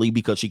voluntarily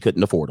because she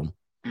couldn't afford them.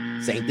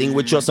 Same thing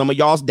with some of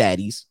y'all's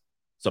daddies.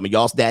 Some of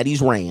y'all's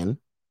daddies ran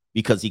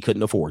because he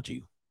couldn't afford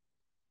you.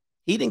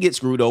 He didn't get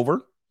screwed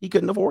over. He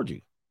couldn't afford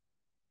you.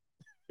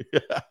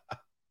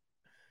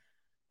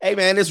 Hey,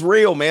 man, it's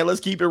real, man.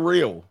 Let's keep it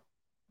real.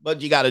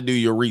 But you got to do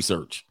your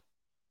research.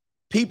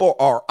 People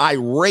are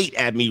irate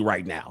at me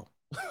right now.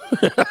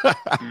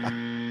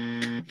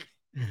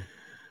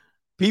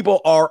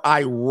 People are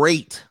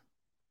irate.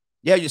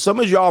 Yeah, some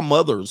of y'all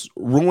mothers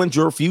ruined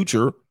your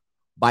future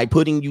by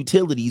putting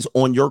utilities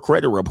on your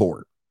credit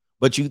report.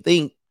 But you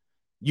think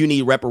you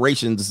need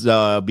reparations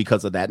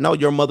because of that. No,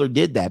 your mother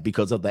did that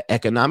because of the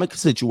economic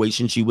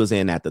situation she was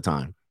in at the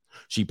time.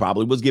 She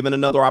probably was given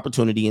another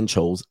opportunity and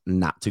chose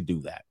not to do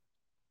that.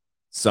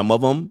 Some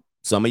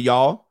of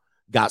y'all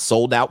got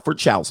sold out for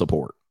child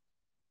support.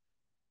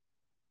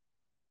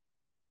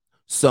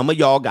 Some of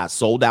y'all got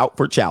sold out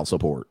for child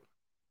support.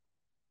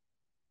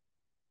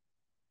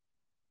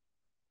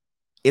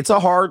 It's a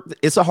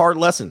hard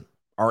lesson.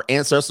 Our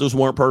ancestors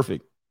weren't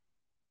perfect.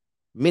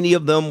 Many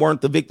of them weren't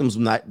the victims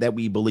that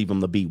we believe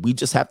them to be. We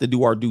just have to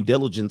do our due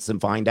diligence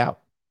and find out.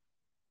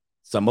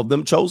 Some of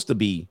them chose to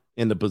be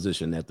in the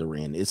position that they're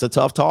in. It's a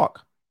tough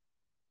talk.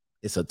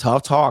 It's a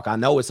tough talk. I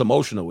know it's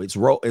emotional. It's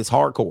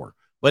hardcore,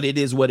 but it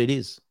is what it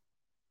is.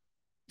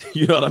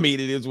 You know what I mean?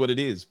 It is what it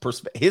is.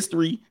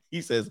 History,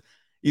 he says,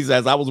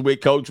 I was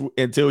with Coach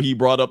until he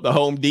brought up the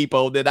Home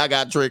Depot. Then I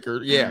got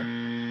triggered.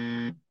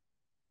 Yeah.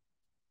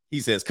 He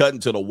says, cutting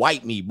to the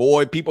white meat.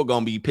 Boy, people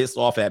going to be pissed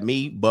off at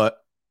me,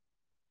 but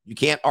you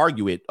can't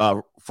argue it.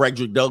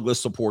 Frederick Douglass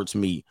supports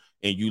me,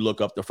 and you look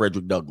up to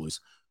Frederick Douglass.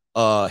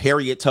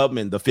 Harriet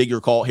Tubman, the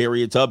figure called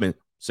Harriet Tubman,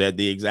 said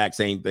the exact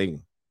same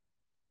thing.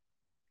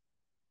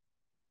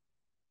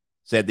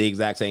 Said the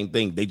exact same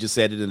thing. They just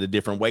said it in a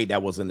different way.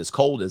 That wasn't as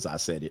cold as I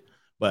said it.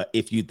 But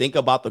if you think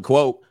about the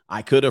quote,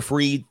 I could have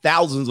freed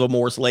thousands of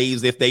more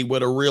slaves if they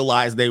would have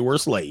realized they were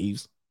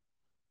slaves.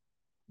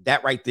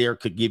 That right there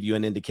could give you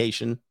an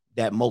indication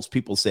that most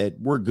people said,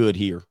 we're good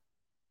here.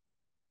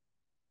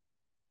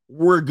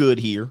 We're good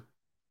here.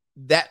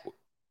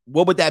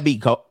 What would that be?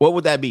 What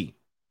would that be?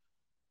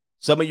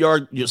 Some of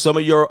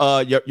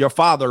your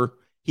father,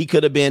 he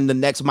could have been the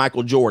next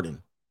Michael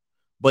Jordan,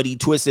 but he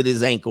twisted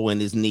his ankle and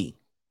his knee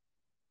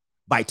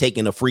by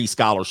taking a free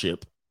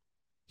scholarship.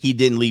 He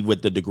didn't leave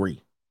with the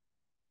degree.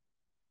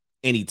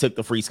 And he took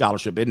the free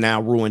scholarship and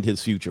now ruined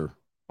his future.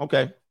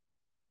 Okay.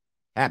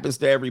 Happens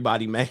to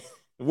everybody, man.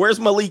 Where's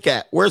Malik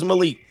at? Where's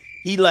Malik?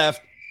 He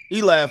left.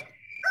 He left.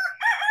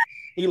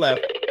 He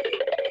left.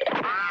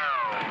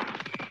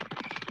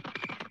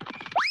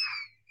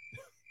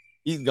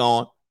 He's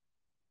gone.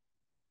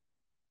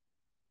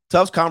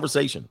 Tough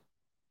conversation.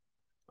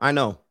 I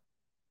know.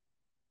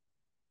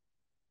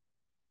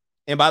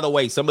 And by the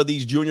way, some of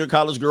these junior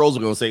college girls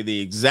are going to say the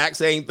exact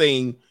same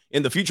thing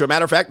in the future.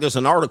 Matter of fact, there's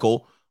an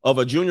article of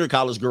a junior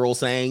college girl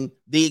saying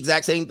the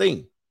exact same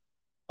thing.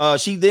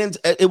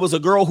 It was a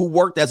girl who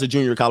worked as a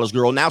junior college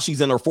girl. Now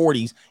she's in her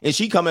 40s, and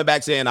she coming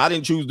back saying, I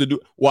didn't choose to do,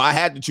 well, I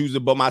had to choose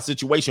it, but my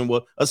situation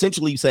was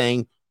essentially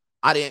saying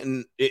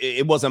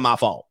it wasn't my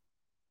fault.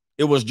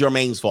 It was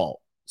Jermaine's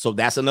fault. So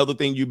that's another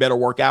thing you better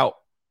work out,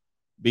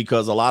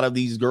 because a lot of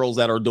these girls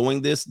that are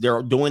doing this,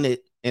 they're doing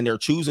it and they're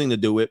choosing to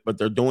do it, but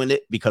they're doing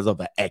it because of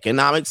the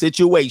economic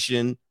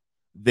situation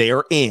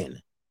they're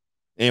in.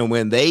 And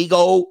when they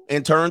go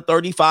and turn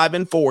 35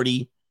 and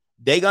 40,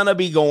 they're going to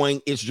be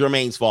going, it's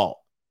Jermaine's fault.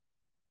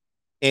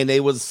 And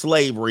it was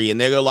slavery. And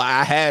they're like,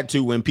 I had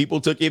to, when people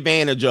took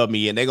advantage of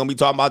me. And they're going to be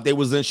talking about they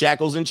was in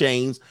shackles and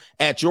chains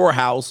at your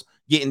house,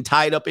 getting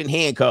tied up in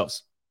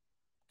handcuffs.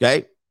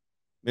 Okay.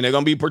 And they're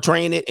going to be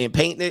portraying it and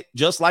painting it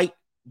just like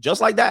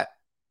that.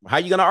 How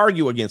you going to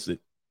argue against it?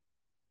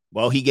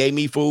 Well, he gave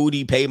me food.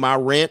 He paid my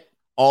rent,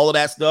 all of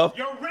that stuff.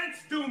 Your rent's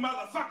due,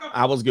 motherfucker.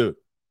 I was good.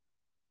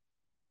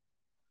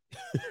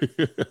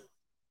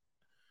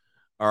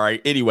 All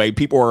right. Anyway,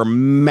 people are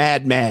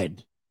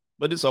mad,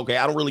 but it's okay.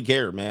 I don't really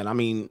care, man. I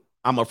mean,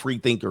 I'm a free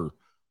thinker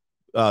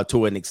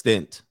to an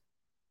extent.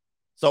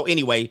 So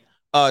anyway,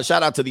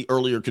 shout out to the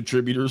earlier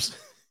contributors.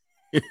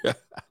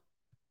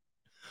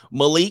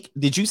 Malik,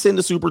 did you send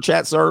a super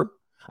chat, sir?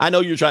 I know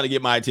you're trying to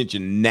get my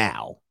attention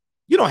now.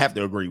 You don't have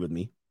to agree with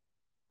me.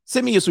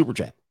 Send me a super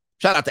chat.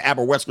 Shout out to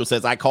Aber Wesker,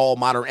 says, I call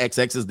modern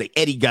XXs the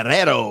Eddie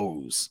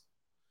Guerreros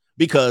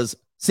because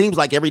seems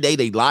like every day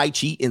they lie,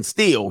 cheat, and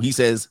steal. He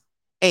says,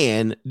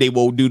 and they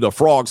will do the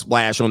frog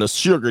splash on a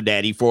sugar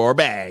daddy for a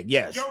bag.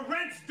 Yes. Your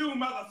rent's due,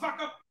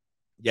 motherfucker.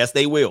 Yes,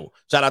 they will.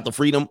 Shout out to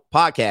Freedom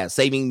Podcast,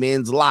 saving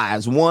men's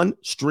lives one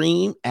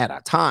stream at a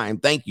time.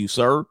 Thank you,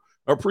 sir.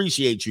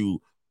 Appreciate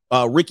you.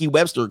 Ricky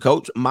Webster,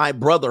 coach, my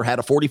brother had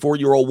a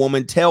 44-year-old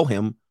woman tell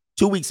him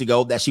 2 weeks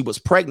ago that she was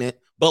pregnant,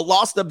 but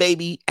lost the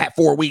baby at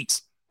 4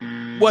 weeks.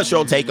 What's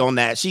your take on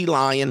that? She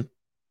lying.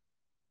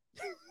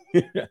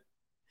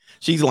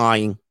 She's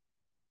lying.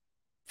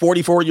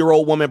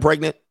 44-year-old woman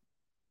pregnant.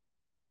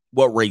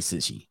 What race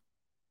is she?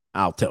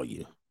 I'll tell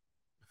you.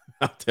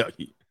 I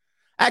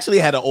actually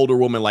had an older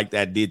woman like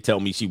that did tell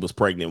me she was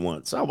pregnant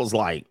once. I was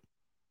like,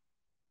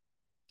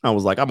 I'm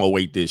going to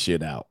wait this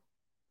shit out.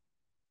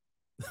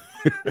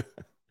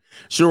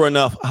 Sure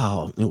enough,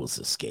 it was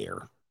a scare.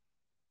 I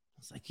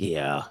was like,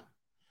 yeah.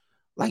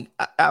 Like,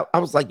 I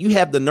was like, you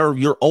have the nerve.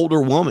 You're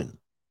older woman.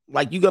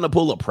 Like, you going to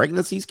pull a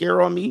pregnancy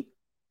scare on me?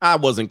 I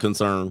wasn't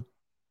concerned.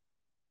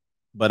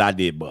 But I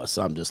did bust.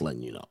 So I'm just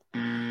letting you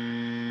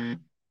know.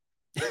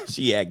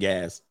 She had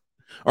gas.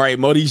 All right,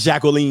 Modi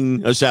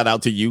Jacqueline, a shout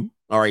out to you.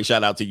 All right,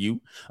 shout out to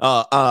you.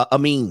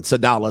 Amin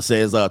Sadala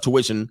says,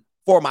 tuition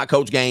for my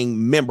Coach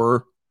Gang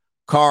member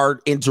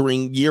card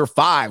entering year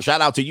 5.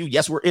 Shout out to you.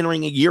 Yes, we're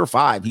entering a year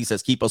 5. He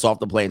says, keep us off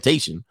the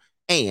plantation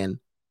and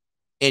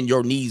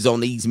your knees on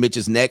these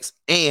Mitch's necks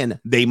and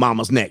they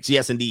mama's necks.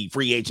 Yes, indeed.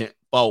 Free agent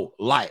for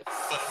life.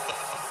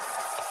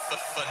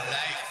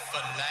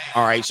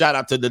 All right. Shout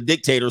out to the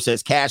dictator,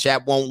 says Cash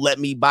App won't let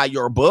me buy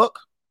your book.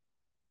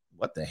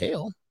 What the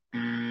hell?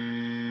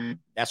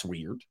 That's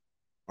weird.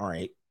 All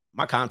right.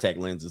 My contact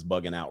lens is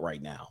bugging out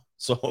right now.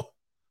 So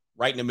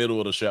right in the middle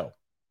of the show.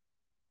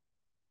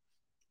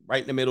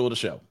 Right in the middle of the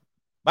show.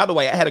 By the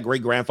way, I had a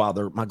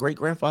great-grandfather. My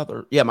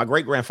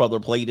great-grandfather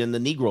played in the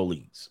Negro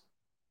Leagues.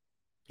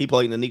 He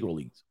played in the Negro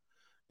Leagues.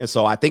 And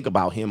so I think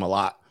about him a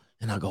lot.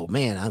 And I go,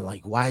 man, I'm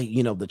like, why,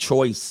 the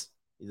choice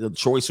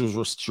was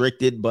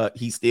restricted, but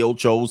he still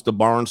chose to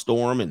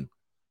barnstorm and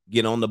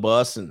get on the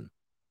bus and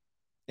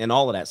and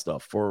all of that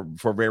stuff for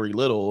very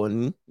little.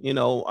 And, you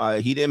know,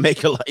 he didn't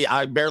make a lot.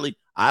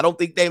 I don't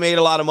think they made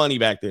a lot of money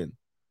back then,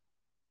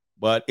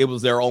 but it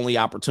was their only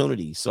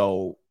opportunity.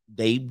 So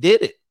they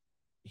did it.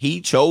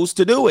 He chose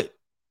to do it.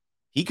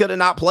 He could have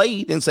not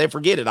played and said,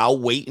 forget it. I'll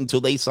wait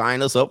until they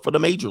sign us up for the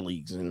major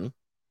leagues.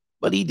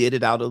 But he did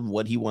it out of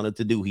what he wanted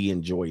to do. He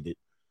enjoyed it.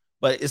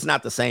 But it's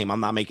not the same. I'm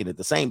not making it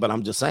the same, but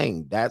I'm just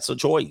saying that's a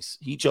choice.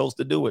 He chose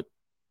to do it.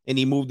 And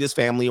he moved his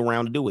family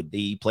around to do it.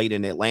 He played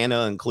in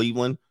Atlanta and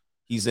Cleveland.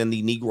 He's in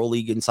the Negro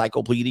League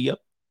Encyclopedia.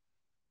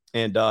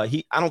 And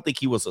I don't think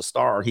he was a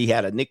star. He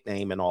had a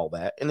nickname and all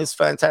that. And it's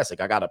fantastic.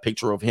 I got a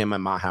picture of him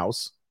in my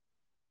house.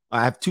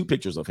 I have 2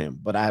 pictures of him,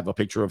 but I have a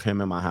picture of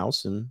him in my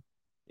house, and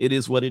it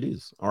is what it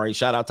is. All right.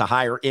 Shout out to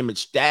Higher Image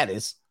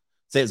Status.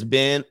 Says,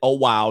 been a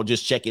while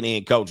just checking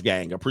in, Coach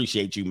Gang.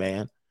 Appreciate you,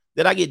 man.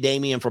 Did I get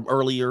Damien from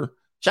earlier?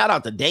 Shout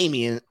out to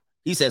Damien.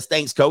 He says,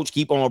 thanks, Coach.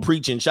 Keep on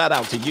preaching. Shout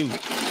out to you.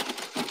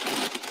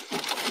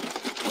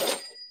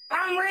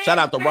 Shout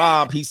out to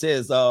Rob. He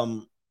says,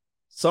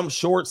 some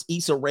shorts,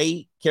 Issa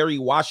Rae, Kerry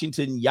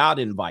Washington yacht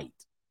invite.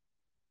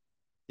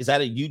 Is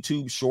that a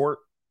YouTube short?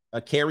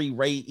 A Kerry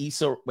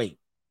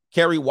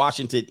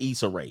Washington,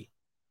 Issa Rae.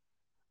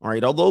 All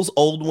right. Are those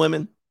old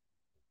women?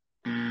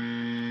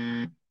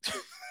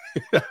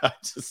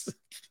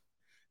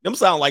 Them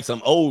sound like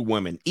some old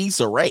women.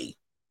 Issa Rae.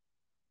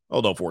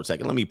 Hold on for a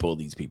second. Let me pull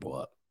these people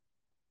up.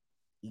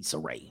 Issa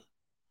Rae.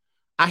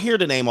 I hear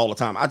the name all the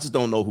time. I just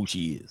don't know who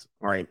she is.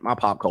 All right. My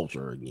pop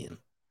culture again.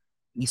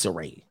 Issa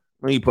Rae.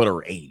 Let me put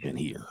her age in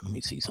here. Let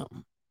me see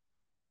something.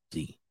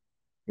 See.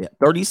 Yeah.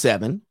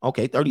 37.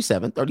 Okay.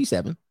 37.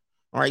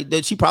 All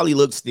right. She probably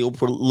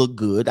look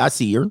good. I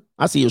see her.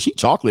 She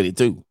chocolated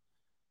too.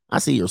 I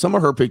see her. Some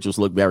of her pictures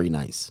look very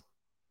nice.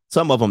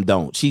 Some of them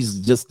don't. She's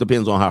just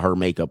depends on how her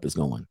makeup is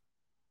going.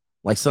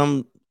 Like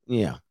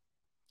yeah.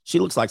 She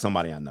looks like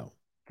somebody I know.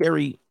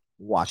 Kerry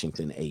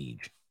Washington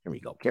age. Here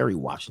we go. Kerry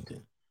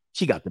Washington.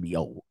 She got to be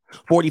old.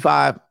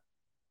 45.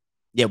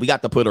 Yeah, we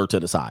got to put her to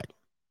the side.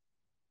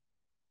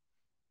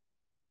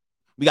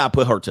 We got to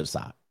put her to the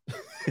side.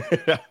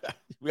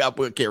 We got to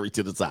put Kerry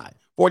to the side.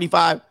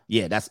 45.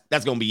 Yeah, that's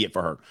going to be it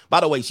for her. By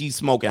the way, she's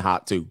smoking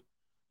hot too.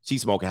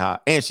 She's smoking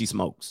hot and she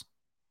smokes.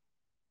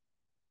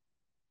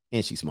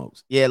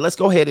 Yeah, let's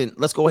go ahead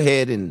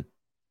and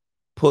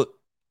put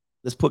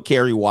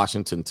Kerry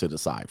Washington to the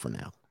side for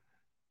now.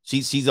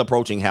 She's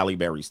approaching Halle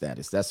Berry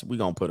status. We're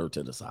gonna put her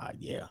to the side.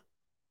 Yeah.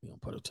 We're gonna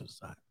put her to the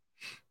side.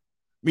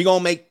 We're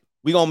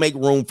gonna make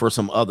room for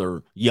some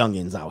other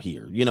youngins out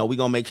here. You know, we're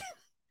gonna make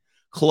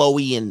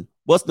Chloe and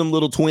what's them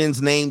little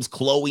twins' names?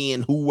 Chloe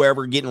and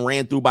whoever getting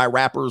ran through by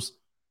rappers.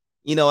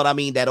 You know what I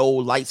mean? That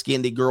old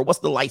light-skinned girl. What's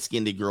the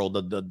light-skinned girl?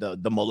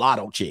 The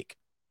mulatto chick.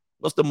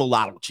 What's the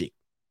mulatto chick?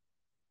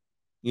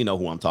 You know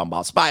who I'm talking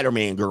about.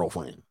 Spider-Man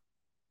girlfriend.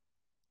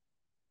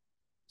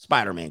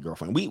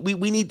 We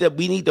need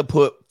to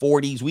put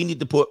 40s. We need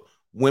to put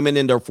women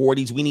in their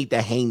 40s. We need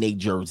to hang their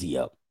jersey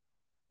up.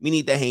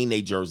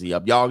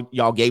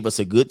 Y'all gave us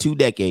a good 2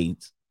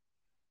 decades.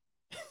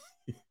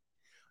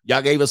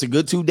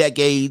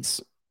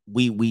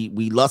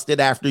 We lusted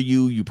after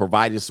you. You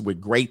provided us with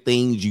great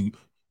things.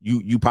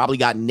 You probably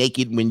got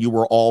naked when you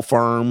were all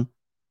firm.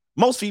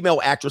 Most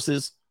female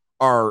actresses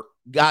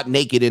got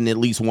naked in at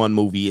least one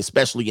movie,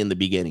 especially in the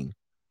beginning.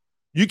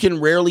 You can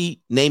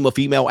rarely name a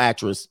female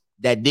actress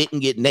that didn't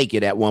get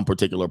naked at one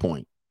particular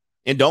point.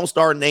 And don't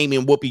start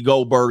naming Whoopi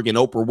Goldberg and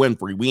Oprah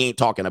Winfrey. We ain't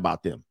talking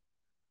about them.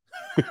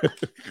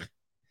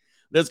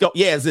 Let's go.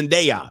 Yeah,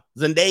 Zendaya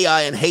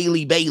and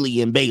Haley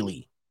Bailey and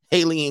Bailey.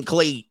 Haley and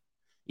Clay.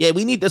 Yeah,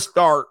 we need to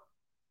start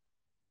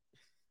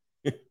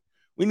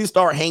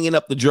hanging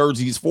up the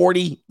jerseys.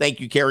 40.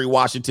 Thank you, Kerry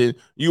Washington.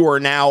 You are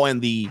now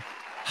in the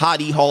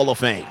Hottie Hall of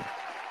Fame.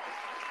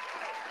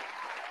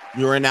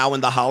 You are now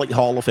in the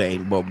Hall of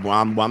Fame, but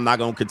I'm not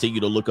going to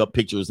continue to look up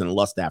pictures and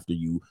lust after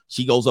you.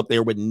 She goes up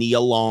there with Nia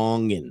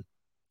Long and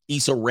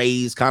Issa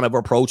Rae's kind of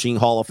approaching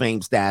Hall of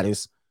Fame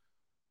status.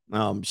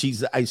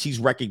 She's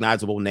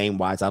recognizable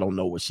name-wise. I don't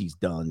know what she's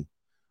done.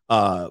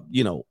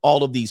 You know,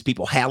 all of these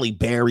people. Halle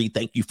Berry,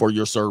 thank you for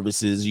your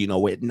services. You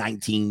know, at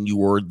 19, you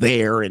were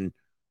there and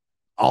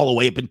all the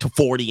way up into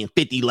 40 and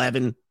 50,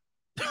 11.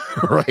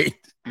 Right?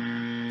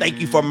 Thank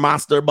you for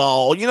Monster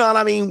Ball. You know what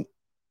I mean?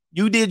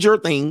 You did your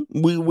thing.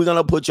 We're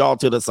gonna put y'all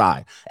to the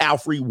side.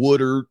 Alfre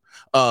Woodard.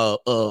 What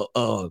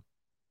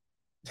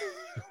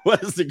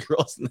is the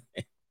girl's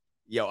name?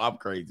 Yo, I'm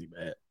crazy,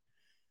 man.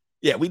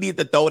 Yeah, we need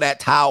to throw that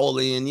towel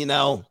in, you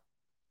know.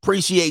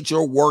 Appreciate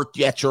your work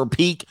at your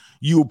peak.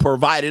 You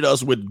provided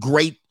us with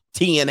great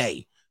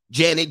TNA.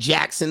 Janet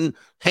Jackson,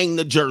 hang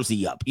the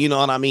jersey up. You know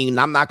what I mean?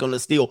 I'm not gonna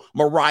steal.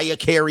 Mariah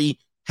Carey,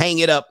 hang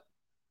it up.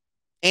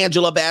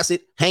 Angela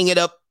Bassett, hang it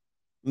up.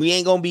 We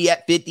ain't gonna be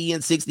at 50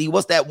 and 60.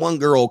 What's that one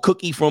girl?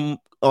 Cookie from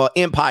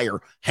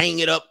Empire. Hang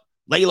it up.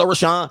 Layla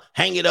Rashawn,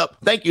 hang it up.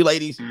 Thank you,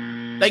 ladies.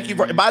 Thank you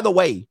for. By the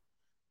way,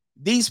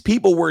 these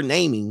people we're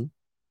naming,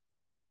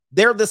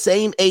 they're the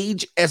same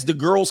age as the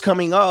girls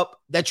coming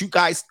up that you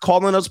guys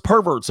calling us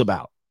perverts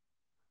about.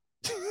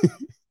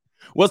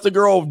 What's the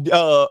girl?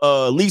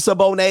 Lisa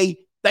Bonet.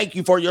 Thank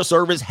you for your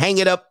service. Hang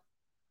it up.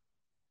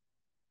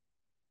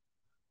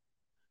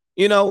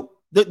 You know,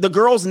 the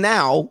girls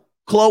now,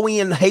 Chloe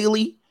and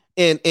Haley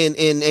and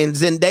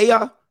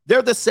Zendaya,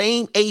 they're the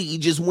same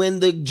age as when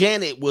the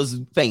Janet was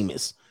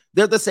famous.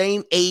 They're the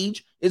same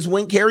age as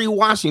when Kerry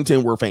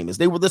Washington were famous.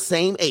 They were the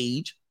same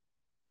age.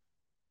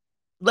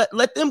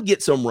 Let them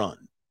get some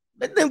run.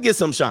 Let them get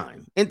some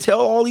shine and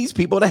tell all these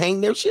people to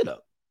hang their shit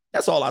up.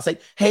 That's all I say.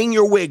 Hang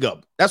your wig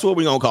up. That's what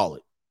we're going to call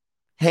it.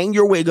 Hang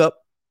your wig up.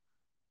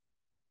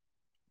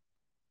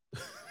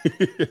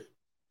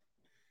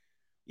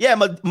 Yeah,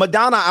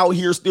 Madonna out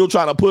here still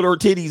trying to put her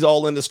titties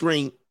all in the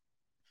screen.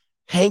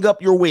 Hang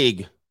up your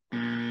wig.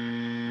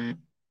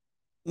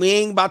 We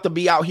ain't about to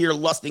be out here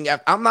lusting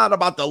after. I'm not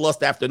about to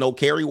lust after no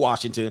Kerry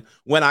Washington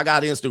when I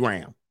got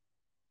Instagram.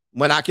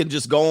 When I can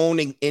just go on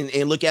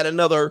and look at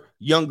another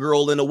young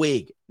girl in a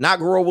wig. Not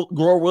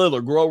Glorilla.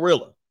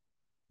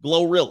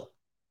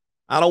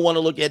 I don't want to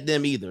look at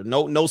them either.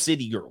 No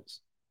city girls.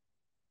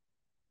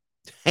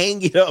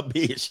 Hang it up,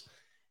 bitch.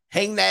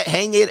 Hang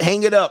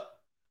it up.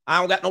 I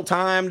don't got no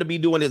time to be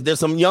doing this. There's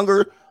some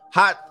younger,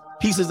 hot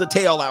pieces of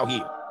tail out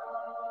here.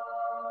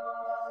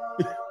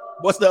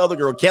 What's the other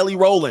girl? Kelly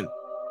Rowland.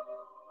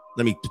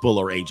 Let me pull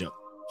her age up.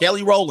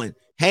 Kelly Rowland.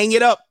 Hang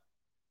it up.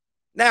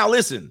 Now,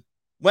 listen.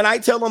 When I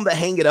tell them to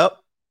hang it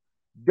up,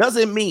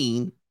 doesn't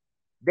mean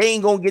they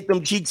ain't going to get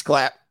them cheeks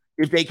clapped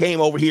if they came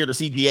over here to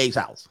CGA's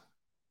house.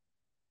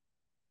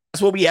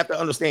 That's what we have to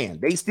understand.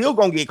 They still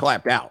going to get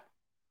clapped out.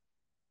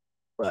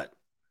 But...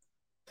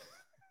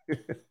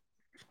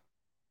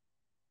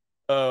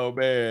 oh,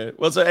 man.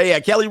 What's up? Hey,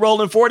 Kelly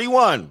Rowland,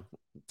 41.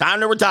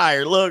 Time to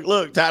retire.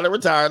 Look, time to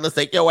retire. Let's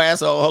take your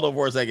ass on. Hold on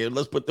for a second.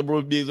 Let's put the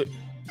music.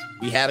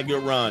 We had a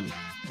good run.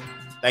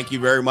 Thank you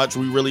very much.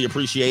 We really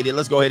appreciate it.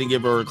 Let's go ahead and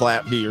give her a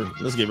clap here.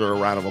 Let's give her a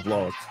round of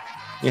applause.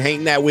 You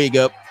hang that wig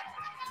up.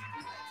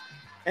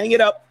 Hang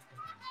it up.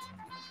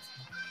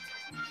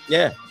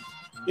 Yeah.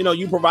 You know,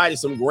 you provided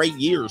some great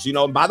years. You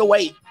know, by the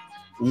way,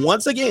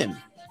 once again,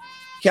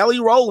 Kelly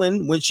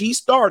Rowland, when she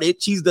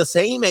started, she's the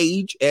same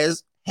age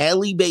as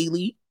Haley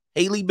Bailey,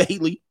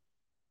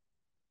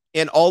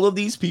 and all of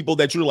these people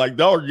that you're like,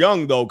 they're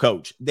young though,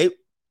 coach.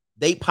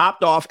 They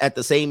popped off at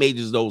the same age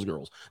as those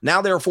girls.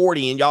 Now they're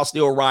 40 and y'all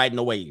still riding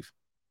the wave.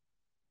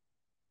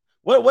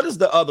 What is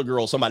the other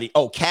girl?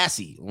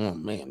 Cassie. Oh,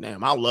 man,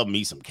 damn. I love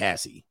me some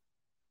Cassie.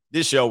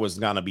 This show is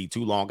going to be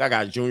too long. I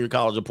got a junior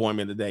college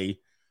appointment today.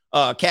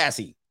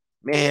 Cassie.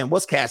 Man,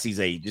 what's Cassie's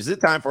age? Is it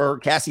time for her,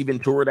 Cassie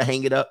Ventura, to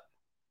hang it up?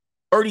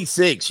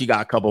 36. She got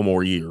a couple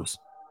more years.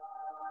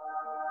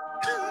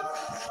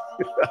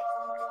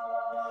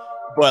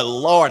 But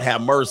Lord have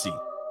mercy.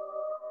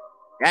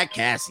 That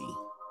Cassie.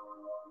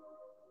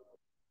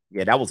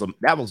 Yeah, that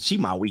was she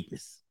my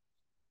weakness.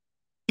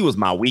 She was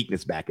my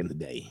weakness back in the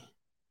day.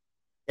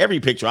 Every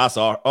picture I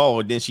saw,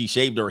 and then she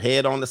shaved her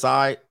head on the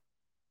side.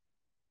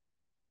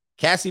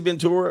 Cassie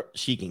Ventura,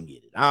 she can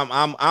get it.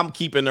 I'm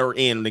keeping her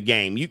in the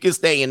game. You can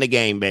stay in the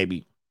game,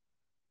 baby.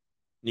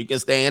 You can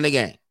stay in the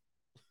game.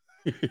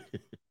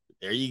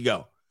 There you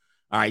go.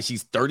 All right,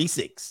 she's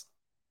 36.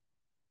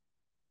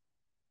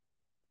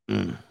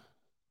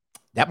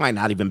 That might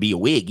not even be a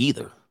wig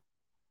either.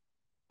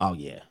 Oh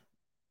yeah.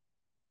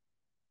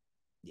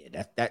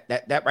 Yeah,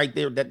 that right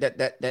there.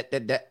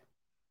 That.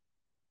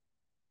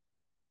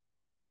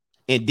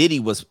 And Diddy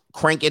was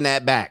cranking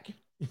that back.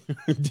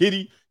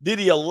 Diddy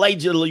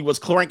allegedly was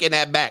cranking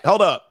that back.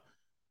 Hold up.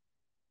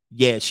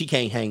 Yeah, she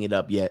can't hang it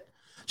up yet.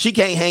 She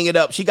can't hang it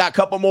up. She got a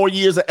couple more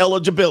years of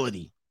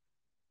eligibility.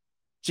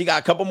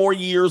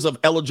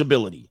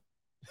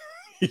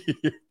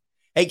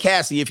 Hey,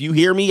 Cassie, if you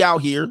hear me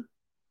out here,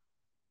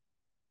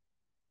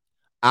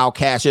 I'll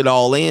cash it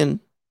all in.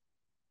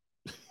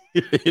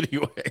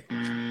 Anyway.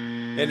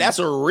 And that's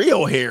a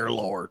real hair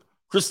lord.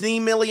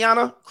 Christine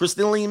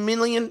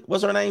Milian,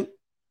 what's her name?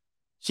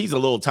 She's a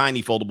little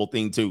tiny foldable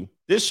thing too.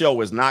 This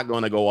show is not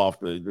going to go off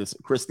this.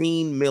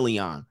 Christine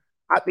Milian.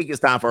 I think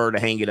it's time for her to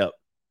hang it up.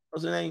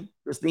 What's her name?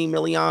 Christine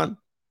Milian.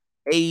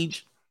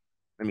 Age.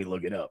 Let me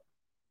look it up.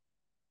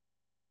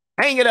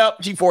 Hang it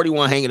up. She's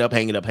 41. Hang it up.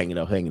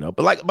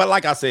 But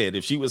like I said,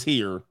 if she was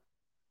here,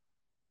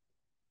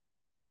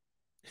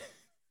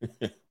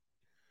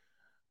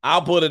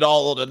 I'll put it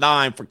all on the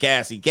 9 for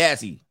Cassie.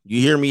 Cassie,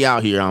 you hear me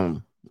out here?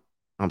 I'm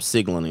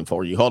signaling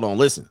for you. Hold on,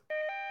 listen.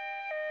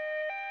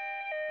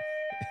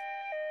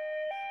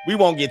 We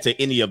won't get to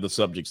any of the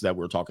subjects that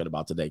we're talking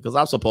about today because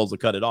I'm supposed to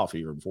cut it off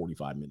here in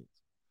 45 minutes.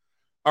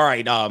 All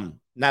right. Now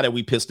that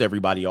we pissed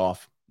everybody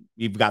off,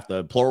 we've got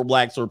the plural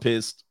blacks are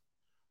pissed.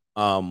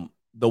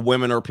 The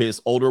women are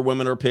pissed. Older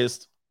women are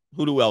pissed.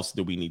 Who else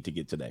do we need to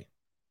get today?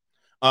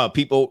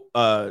 People,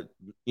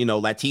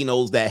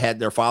 Latinos that had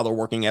their father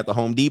working at the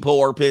Home Depot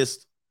are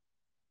pissed.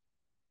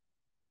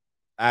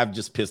 I've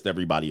just pissed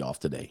everybody off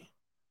today.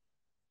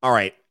 All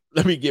right,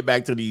 let me get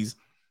back to these.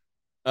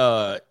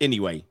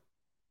 Anyway,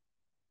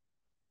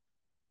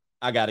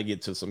 I got to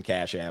get to some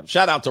Cash App.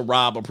 Shout out to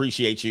Rob.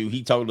 Appreciate you.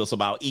 He told us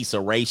about Issa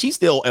Rae. She's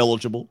still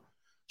eligible.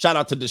 Shout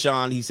out to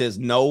Deshaun. He says,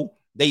 no,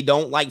 They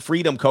don't like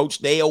freedom, coach.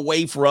 Stay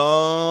away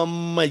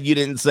from, you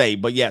didn't say,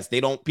 but yes, they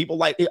don't. People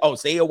like,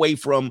 stay away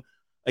from,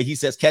 he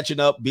says, catching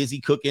up,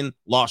 busy cooking,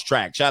 lost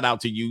track. Shout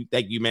out to you.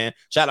 Thank you, man.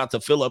 Shout out to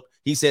Philip.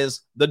 He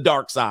says, the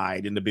dark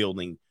side in the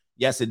building.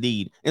 Yes,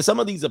 indeed. And some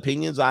of these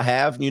opinions I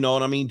have, you know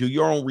what I mean? Do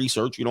your own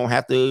research. You don't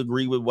have to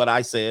agree with what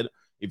I said.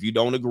 If you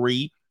don't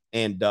agree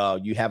and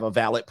you have a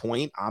valid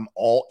point, I'm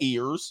all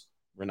ears.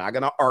 We're not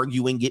going to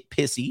argue and get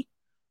pissy.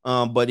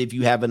 But if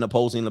you have an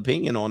opposing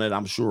opinion on it,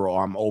 I'm sure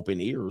I'm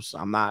open ears.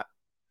 I'm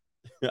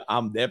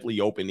definitely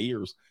open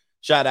ears.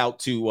 Shout out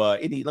to,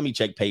 let me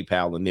check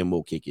PayPal and then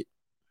we'll kick it.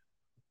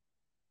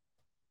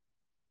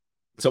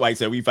 Somebody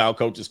said we found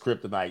Coach's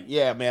kryptonite.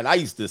 Yeah, man. I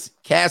used to,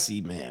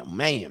 Cassie,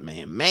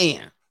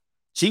 man.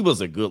 She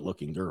was a good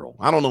looking girl.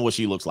 I don't know what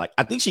she looks like.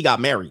 I think she got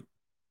married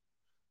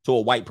to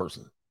a white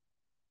person,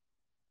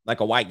 like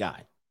a white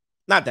guy.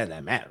 Not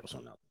that matters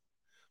or nothing.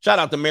 Shout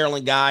out to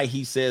Maryland guy.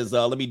 He says,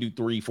 let me do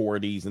 3-4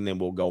 of these and then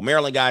we'll go.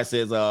 Maryland guy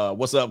says,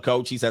 what's up,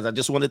 coach? He says, I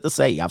just wanted to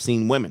say, I've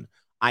seen women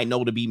I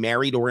know to be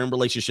married or in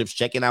relationships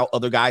checking out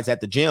other guys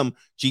at the gym.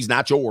 She's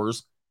not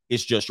yours.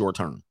 It's just your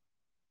turn.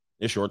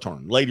 It's your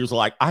turn. Ladies are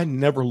like, I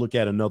never look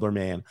at another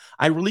man.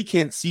 I really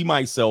can't see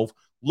myself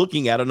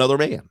looking at another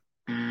man.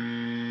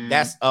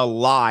 That's a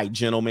lie,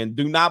 gentlemen.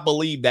 Do not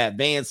believe that.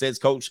 Van says,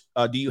 coach,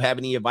 do you have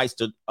any advice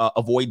to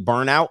avoid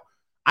burnout?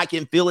 I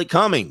can feel it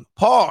coming.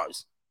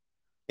 Pause.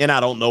 And I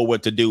don't know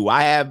what to do.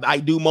 I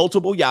do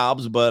multiple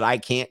jobs, but I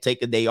can't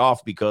take a day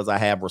off because I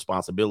have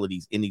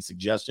responsibilities. Any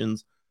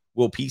suggestions?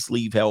 Will peace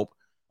leave help?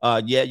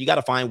 Yeah, you got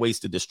to find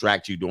ways to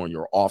distract you during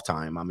your off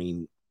time. I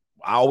mean,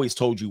 I always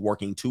told you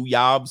working 2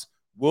 jobs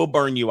will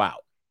burn you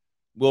out.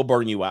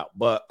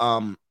 But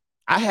I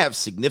have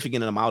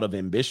significant amount of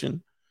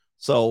ambition.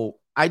 So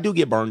I do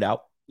get burned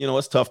out. You know,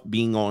 it's tough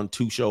being on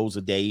 2 shows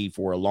a day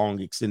for a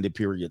long extended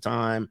period of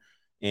time.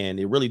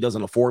 And it really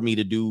doesn't afford me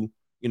to do,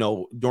 you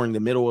know, during the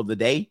middle of the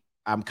day.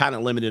 I'm kind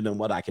of limited in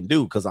what I can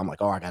do because I'm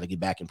like, I got to get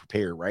back and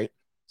prepare, right?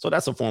 So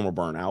that's a form of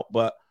burnout,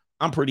 but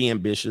I'm pretty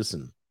ambitious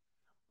and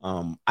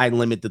I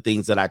limit the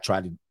things that I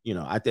try to, you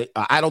know, I think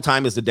idle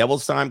time is the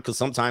devil's time because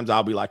sometimes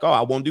I'll be like,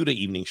 I won't do the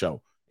evening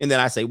show. And then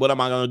I say, what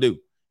am I going to do?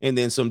 And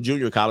then some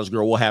junior college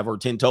girl will have her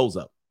 10 toes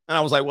up. And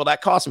I was like, well,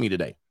 that cost me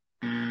today.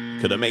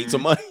 Could have made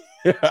some money.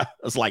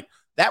 It's like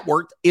that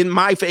worked in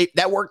my favor.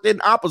 That worked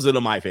in opposite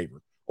of my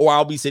favor. Or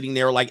I'll be sitting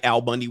there like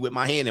Al Bundy with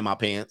my hand in my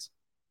pants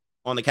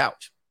on the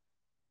couch.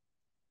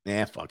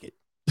 Fuck it.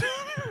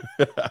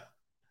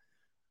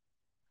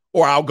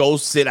 Or I'll go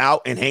sit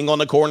out and hang on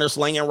the corner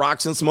slinging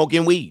rocks and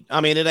smoking weed.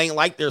 I mean, it ain't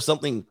like there's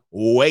something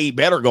way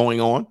better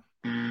going on.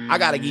 I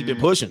got to keep it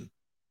pushing.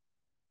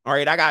 All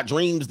right, I got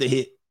dreams to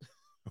hit.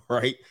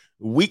 Right?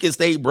 We can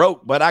stay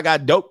broke, but I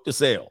got dope to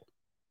sell.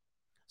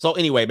 So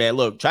anyway, man,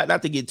 look, try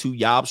not to get 2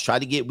 jobs.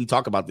 We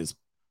talk about this.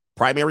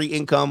 Primary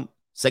income,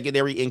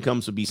 secondary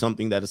income should be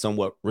something that is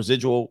somewhat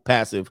residual,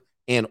 passive,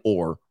 and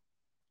or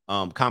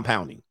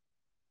compounding.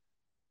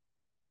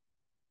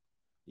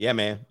 Yeah,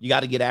 man, you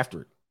got to get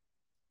after it.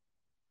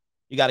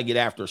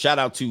 Shout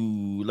out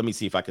to, let me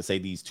see if I can say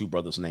these 2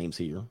 brothers' names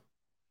here.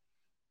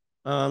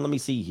 Let me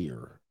see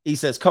here. He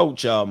says,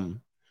 coach,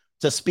 to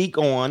speak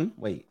on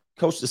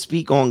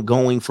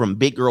going from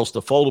big girls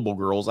to foldable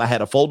girls. I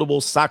had a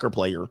foldable soccer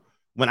player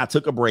when I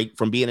took a break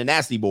from being a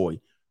nasty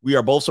boy. We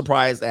are both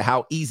surprised at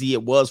how easy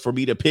it was for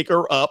me to pick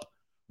her up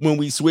when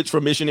we switched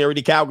from missionary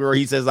to cowgirl.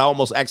 He says, I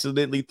almost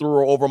accidentally threw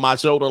her over my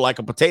shoulder like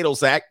a potato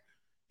sack.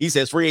 He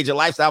says, free agent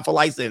lifestyle for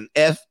life and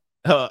FL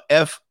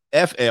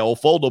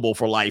foldable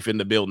for life in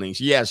the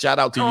buildings. Yeah, shout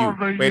out to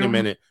you. Wait a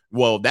minute.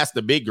 Well, that's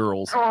the big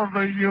girls.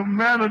 The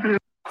humanity.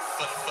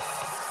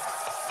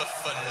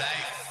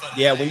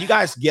 Yeah, when you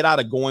guys get out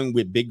of going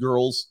with big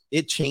girls,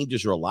 it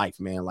changes your life,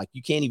 man. Like,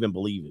 you can't even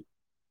believe it.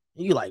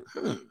 And you're like,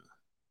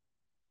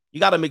 you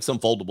got to mix some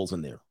foldables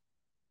in there.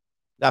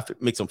 Got to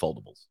mix some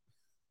foldables.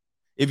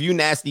 If you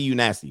nasty, you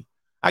nasty.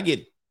 I get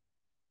it.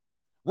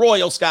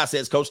 Royal Scott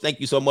says, coach, thank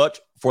you so much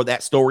for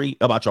that story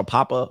about your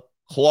papa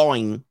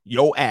clawing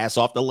your ass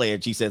off the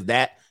ledge. He says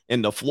that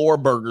and the floor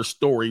burger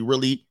story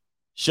really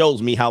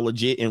shows me how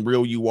legit and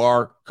real you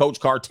are. Coach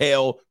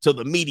Cartel to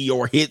the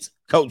meteor hits.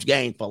 Coach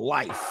Gang for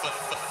life.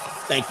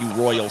 Thank you,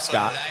 Royal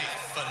Scott.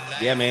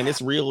 Yeah, man,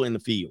 it's real in the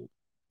field.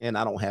 And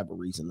I don't have a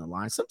reason to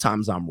lie.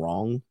 Sometimes I'm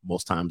wrong.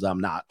 Most times I'm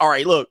not. All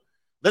right, look,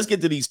 let's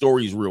get to these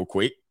stories real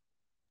quick.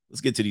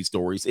 Let's get to these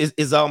stories.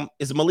 Is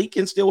Malik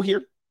still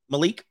here?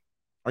 Malik,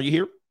 are you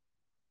here?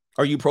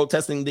 Are you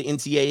protesting the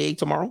NCAA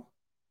tomorrow?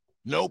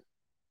 Nope.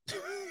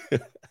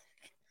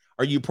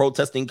 Are you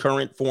protesting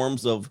current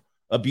forms of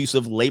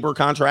abusive labor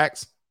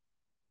contracts?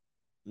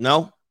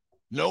 No?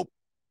 Nope.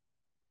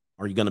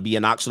 Are you going to be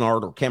in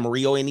Oxnard or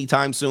Camarillo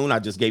anytime soon? I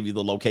just gave you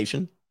the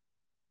location.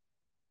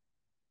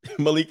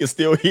 Malik is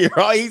still here.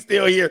 Oh, he's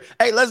still here.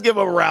 Hey, let's give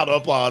him a round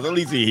of applause. At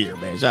least he's here,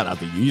 man. Shout out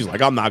to you. He's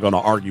like, I'm not going to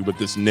argue with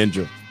this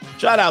ninja.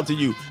 Shout out to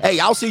you. Hey,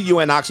 I'll see you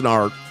in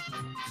Oxnard.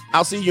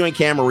 I'll see you in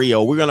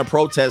Camarillo. We're going to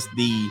protest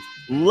the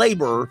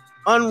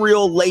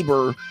unreal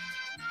labor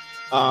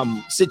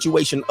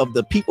situation of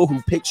the people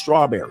who pick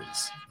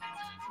strawberries.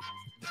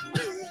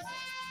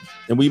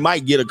 And we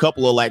might get a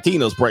couple of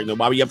Latinos pregnant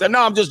while we up there.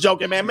 No, I'm just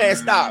joking, man. Man,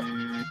 stop.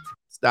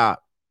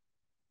 Stop.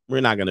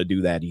 We're not going to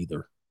do that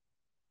either.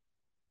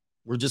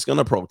 We're just going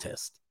to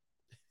protest.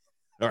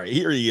 All right,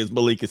 here he is.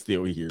 Malik is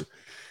still here.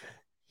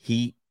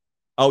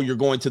 You're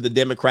going to the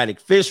Democratic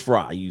fish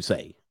fry, you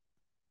say.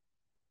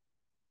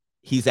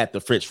 He's at the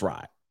fish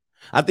fry.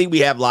 I think we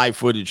have live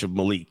footage of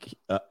Malik.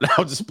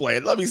 I'm just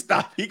playing. Let me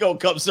stop. He going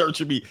to come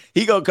searching me.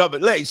 He going to come.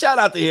 Hey, shout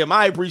out to him.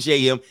 I appreciate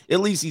him.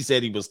 At least he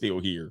said he was still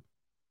here.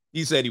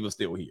 He said he was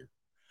still here.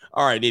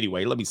 All right,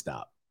 anyway, let me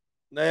stop.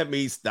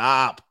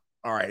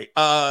 All right.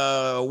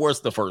 Where's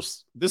the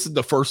first? This is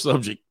the first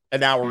subject,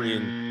 an hour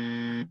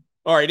in.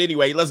 All right,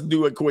 anyway, let's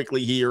do it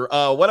quickly here.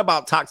 What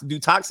about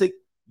toxic?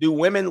 Do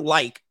women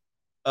like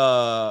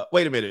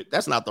wait a minute,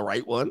 that's not the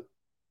right one.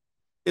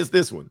 It's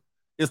this one.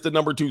 It's the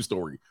number 2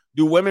 story.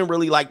 Do women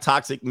really like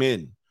toxic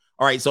men?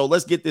 All right, so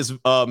let's get this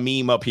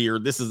meme up here.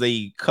 This is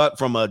a cut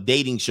from a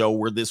dating show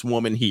where this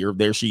woman here,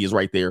 there she is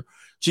right there.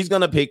 She's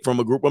going to pick from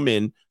a group of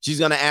men. She's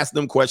going to ask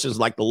them questions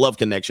like the love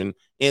connection.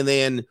 And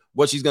then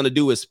what she's going to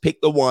do is pick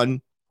the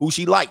one who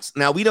she likes.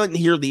 Now, we don't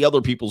hear the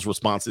other people's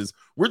responses.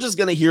 We're just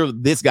going to hear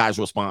this guy's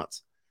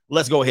response.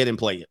 Let's go ahead and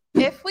play it.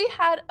 If we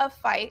had a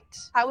fight,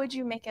 how would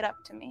you make it up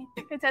to me?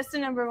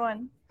 Contestant number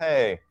 1.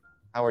 Hey,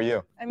 how are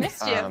you? I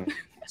missed you.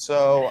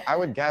 So I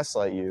would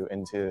gaslight you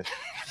into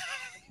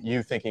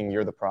you thinking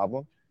you're the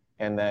problem,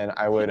 and then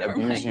I would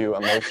abuse you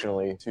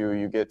emotionally till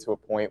you get to a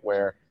point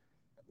where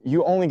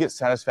you only get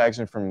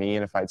satisfaction from me,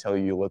 and if I tell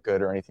you you look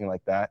good or anything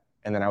like that,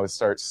 and then I would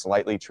start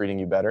slightly treating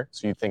you better,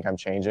 so you'd think I'm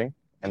changing,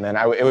 and then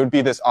it would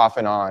be this off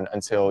and on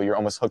until you're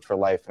almost hooked for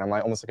life, and I'm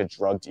like almost like a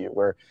drug to you,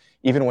 where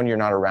even when you're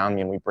not around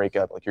me and we break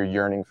up, like you're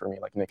yearning for me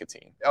like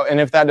nicotine. Oh,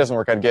 and if that doesn't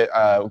work, I'd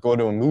go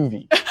to a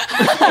movie.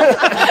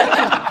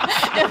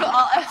 If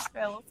all else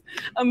fails,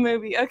 a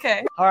movie.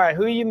 Okay. All right,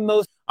 who are you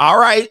most? All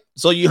right,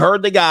 so you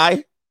heard the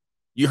guy.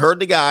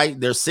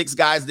 There's 6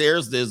 guys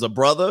there. There's a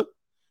brother.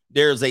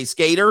 There's a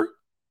skater.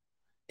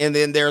 And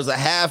then there's a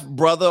half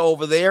brother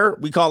over there.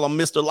 We call him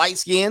Mr.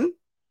 Lightskin.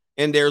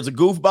 And there's a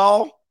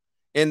goofball.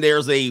 And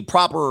there's a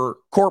proper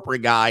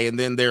corporate guy. And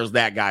then there's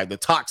that guy, the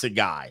toxic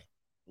guy.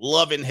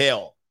 Loving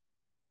hell.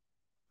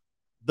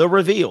 The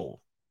reveal.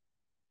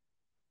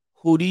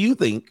 Who do you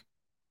think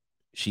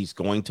she's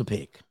going to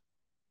pick?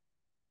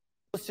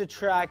 Most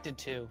attracted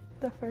to?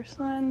 The first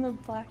one, the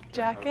black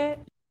jacket.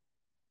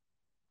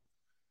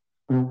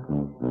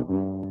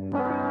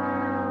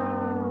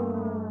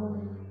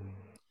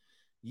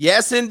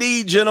 Yes,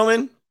 indeed,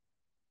 gentlemen.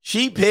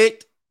 She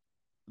picked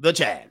the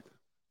Chad.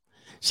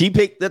 She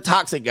picked the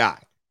toxic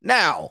guy.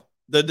 Now,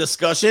 the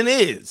discussion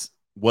is,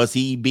 was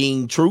he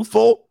being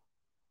truthful?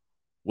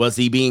 Was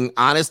he being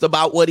honest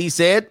about what he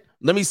said?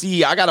 Let me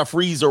see. I got a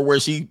freezer where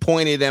she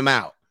pointed him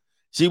out.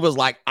 She was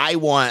like, I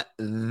want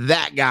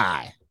that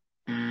guy.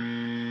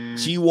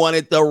 She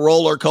wanted the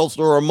roller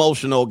coaster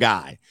emotional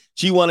guy.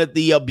 She wanted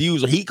the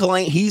abuser.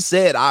 He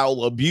said,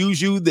 I'll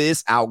abuse you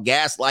this, I'll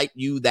gaslight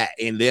you that,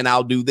 and then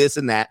I'll do this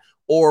and that,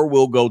 or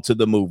we'll go to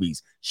the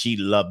movies. She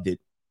loved it.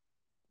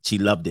 She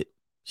loved it.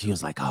 She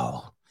was like,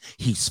 oh,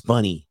 he's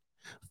funny.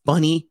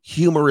 Funny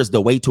humor is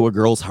the way to a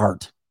girl's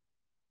heart.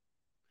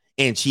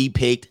 And she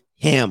picked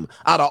him.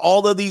 Out of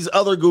all of these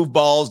other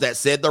goofballs that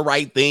said the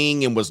right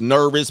thing and was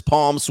nervous,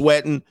 palm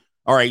sweating,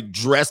 all right,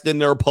 dressed in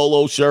their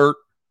polo shirt,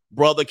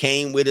 brother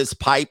came with his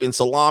pipe and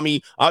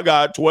salami. I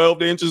got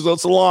 12 inches of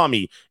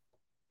salami.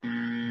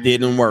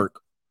 Didn't work.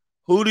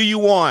 Who do you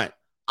want?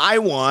 I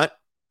want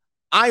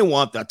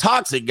the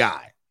toxic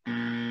guy.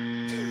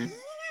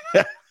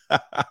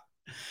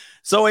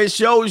 So it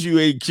shows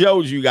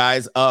you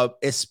guys,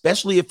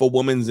 especially if a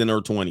woman's in her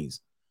 20s.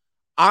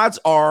 Odds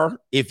are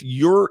if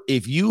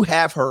you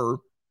have her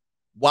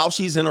while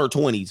she's in her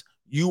 20s,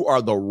 you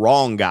are the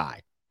wrong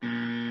guy.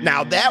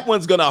 Now that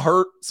one's going to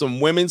hurt some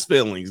women's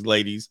feelings,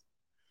 ladies.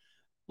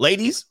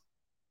 Ladies,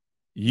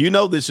 you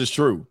know this is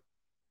true.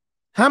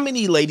 How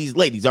many ladies,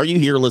 are you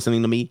here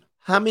listening to me?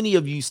 How many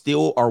of you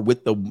still are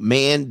with the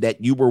man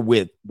that you were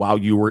with while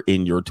you were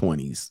in your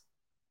 20s?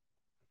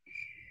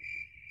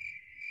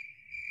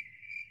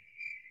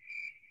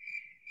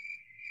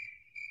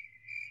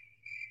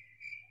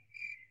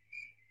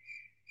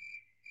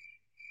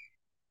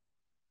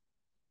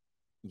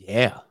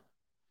 Yeah.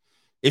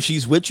 If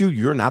she's with you,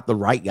 you're not the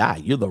right guy.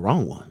 You're the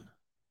wrong one.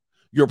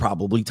 You're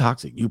probably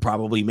toxic. You're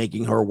probably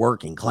making her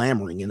work and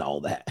clamoring and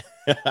all that.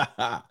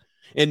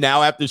 And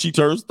now after she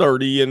turns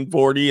 30 and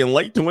 40 and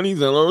late 20s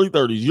and early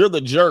 30s, you're the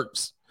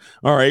jerks.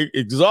 All right.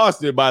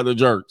 Exhausted by the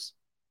jerks.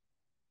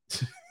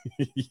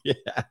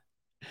 Yeah.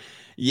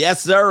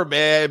 Yes, sir,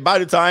 man. By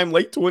the time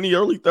late 20,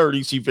 early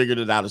 30s, she figured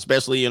it out,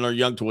 especially in her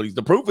young 20s.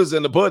 The proof is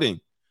in the pudding.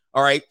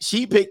 All right.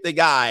 She picked the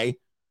guy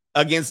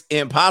against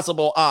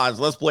impossible odds.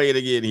 Let's play it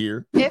again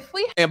here.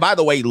 And by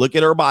the way, look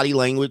at her body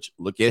language.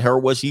 Look at her,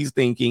 what she's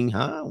thinking.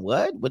 Huh?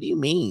 What do you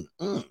mean?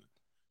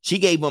 She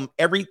gave him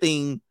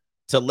everything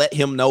to let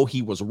him know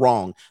he was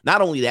wrong.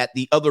 Not only that,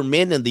 the other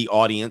men in the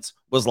audience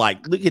was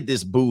like, look at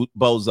this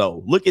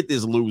bozo. Look at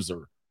this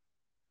loser.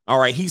 All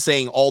right. He's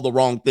saying all the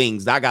wrong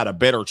things. I got a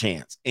better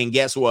chance. And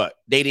guess what?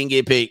 They didn't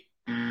get picked.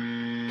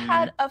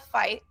 had a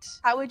fight,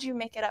 how would you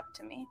make it up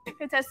to me?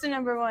 Contestant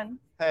number 1.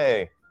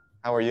 Hey,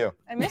 how are you?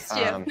 I missed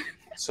you.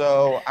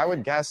 So I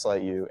would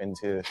gaslight you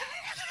into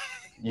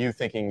you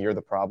thinking you're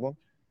the problem,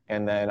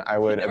 and then I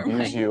would Never abuse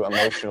mind. you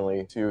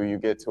emotionally till you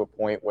get to a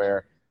point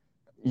where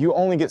you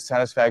only get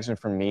satisfaction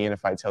from me, and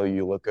if I tell you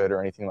you look good or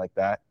anything like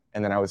that,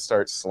 and then I would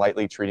start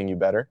slightly treating you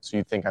better, so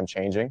you'd think I'm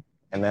changing,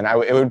 and then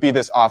it would be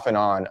this off and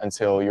on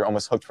until you're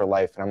almost hooked for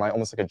life, and I'm like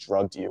almost like a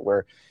drug to you,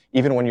 where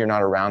even when you're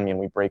not around me and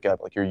we break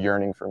up, like you're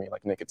yearning for me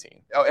like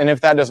nicotine. Oh, and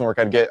if that doesn't work,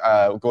 I'd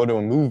go to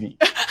a movie.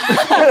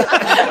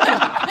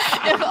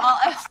 If all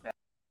else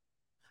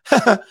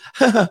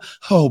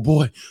Oh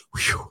boy.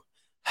 Whew.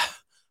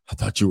 I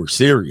thought you were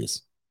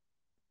serious.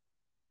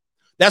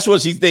 That's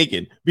what she's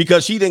thinking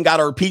because she didn't got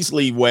her peace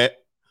leave wet.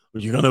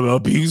 You're going to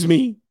abuse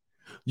me?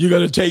 You're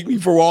going to take me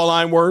for all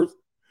I'm worth?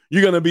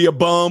 You're going to be a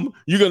bum?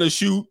 You're going to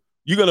shoot?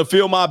 You're going to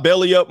fill my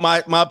belly up,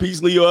 my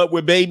peace leave up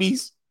with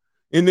babies?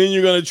 And then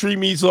you're going to treat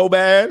me so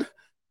bad?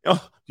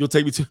 Oh, you'll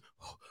take me to,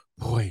 oh,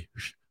 boy.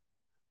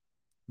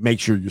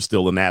 Make sure you're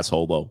still an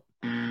asshole, though.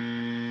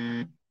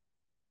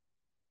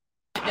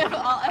 If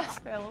all else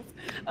fails,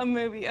 a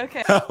movie.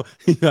 Okay.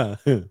 Yeah,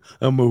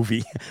 a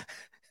movie.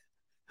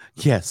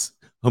 Yes,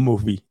 a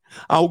movie.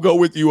 I'll go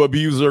with you,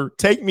 abuser.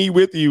 Take me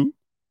with you.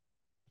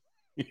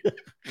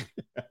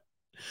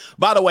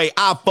 By the way,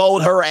 I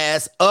fold her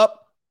ass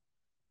up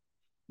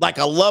like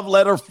a love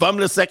letter from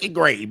the 2nd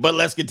grade. But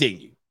let's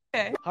continue.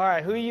 Okay. All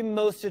right, who are you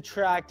most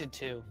attracted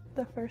to?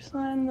 The first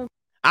one, the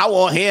I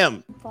want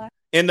him black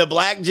in the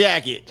black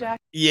jacket. jacket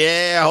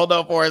Yeah, hold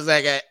on for a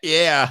second.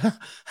 Yeah.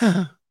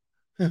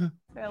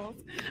 fails,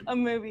 a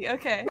movie.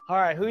 Okay. All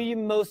right, who are you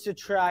most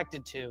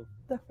attracted to?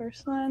 The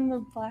first one,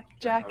 the black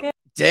jacket.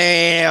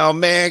 Damn,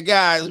 man,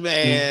 guys,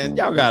 man.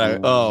 Y'all gotta,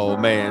 oh,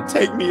 man.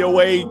 Take me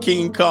away,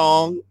 King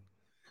Kong.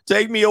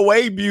 Take me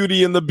away,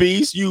 Beauty and the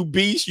Beast. You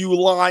beast, you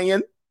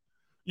lion.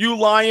 You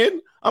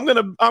lion. I'm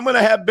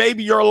gonna have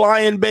your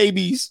lion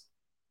babies.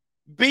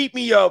 Beat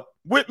me up,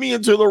 whip me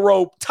into the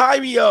rope, tie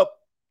me up,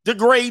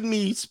 degrade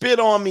me, spit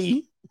on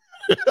me.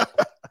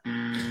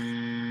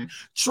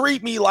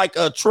 Treat me like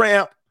a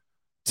tramp.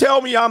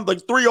 Tell me I'm the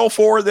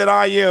 304 that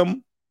I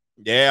am.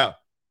 Yeah.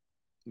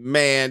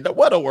 Man,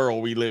 what a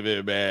world we live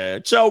in,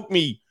 man. Choke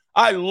me.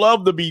 I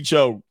love to be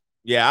choked.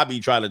 Yeah, I be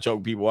trying to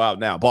choke people out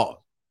now. Pause.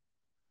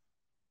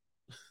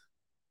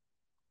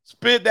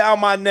 Spit down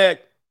my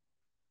neck.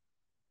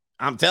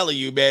 I'm telling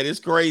you, man, it's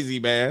crazy,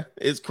 man.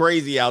 It's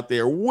crazy out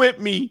there. Whip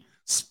me.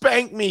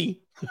 Spank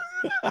me.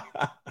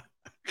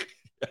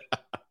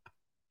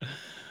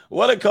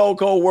 What a cold,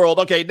 cold world.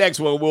 Okay, next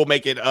one. We'll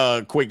make it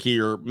quick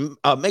here.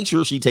 Make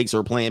sure she takes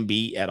her plan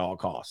B at all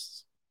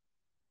costs.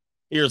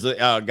 Here's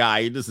a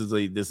guy. This is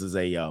a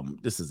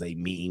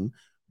meme,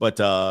 but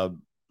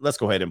let's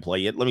go ahead and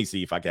play it. Let me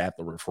see if I can have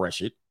to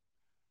refresh it.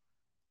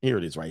 Here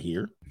it is right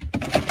here.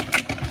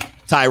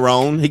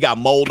 Tyrone, he got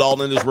mold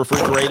all in his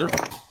refrigerator.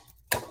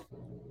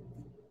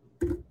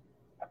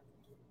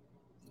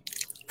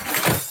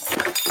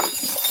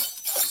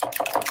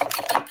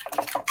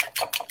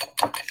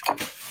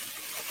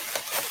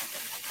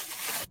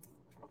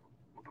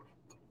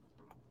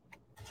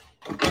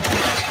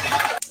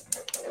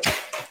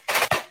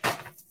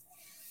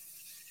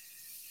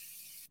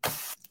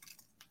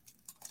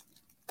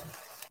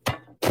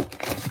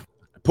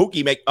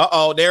 Pookie make,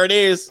 there it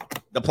is.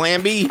 The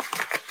plan B.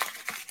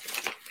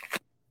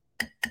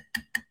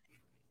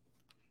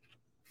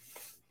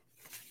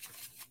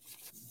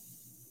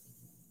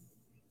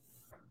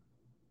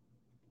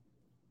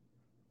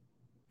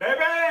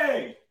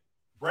 Baby,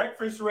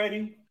 breakfast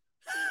ready.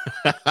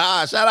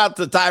 Shout out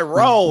to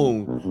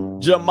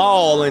Tyrone,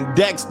 Jamal, and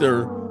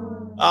Dexter.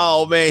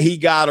 Oh, man, he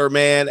got her,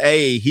 man.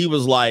 Hey, he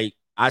was like,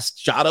 I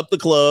shot up the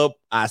club.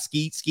 I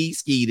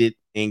skeeted.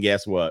 And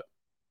guess what?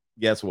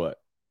 Guess what?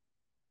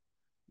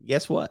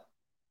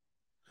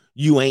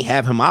 You ain't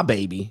having my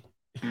baby.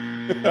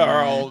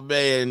 Oh,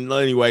 man.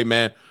 Anyway,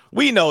 man,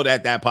 we know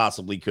that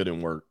possibly couldn't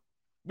work.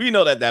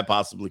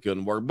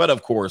 But,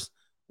 of course,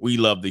 we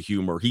love the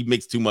humor. He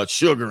mixed too much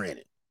sugar in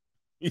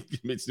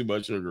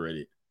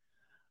it.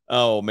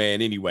 Oh,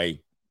 man.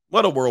 Anyway,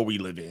 what a world we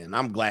live in.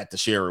 I'm glad to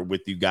share it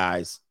with you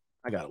guys.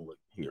 I got to look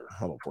here.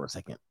 Hold on for a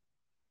second. Let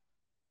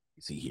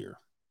me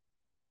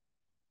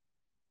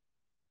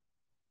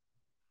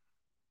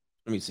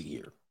see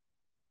here.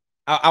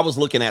 I was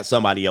looking at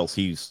somebody else.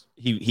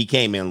 He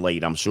came in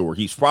late, I'm sure.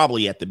 He's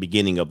probably at the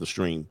beginning of the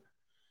stream.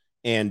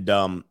 And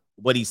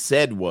what he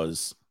said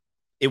was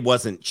it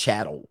wasn't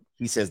chattel.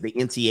 He says the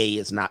NTA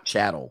is not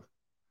chattel.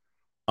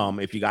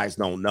 If you guys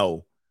don't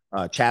know,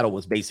 chattel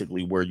was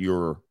basically where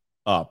your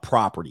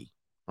property,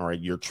 all right,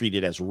 you're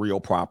treated as real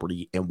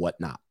property and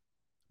whatnot.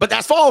 But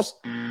that's false.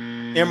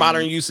 In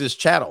modern usage,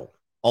 chattel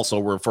also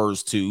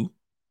refers to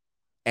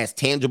as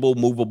tangible,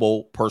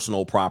 movable,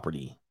 personal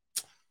property.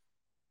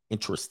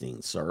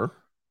 Interesting, sir.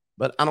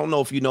 But I don't know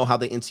if you know how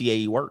the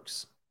NCAA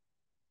works.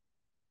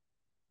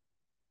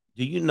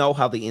 Do you know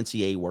how the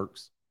NCAA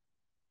works?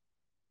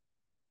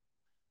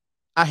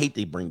 I hate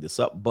they bring this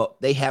up,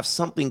 but they have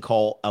something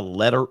called a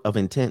letter of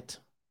intent.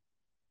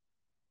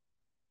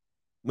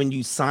 when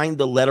you sign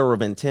the letter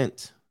of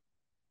intent,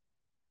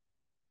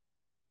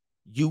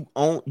 you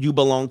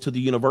belong to the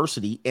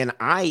university, and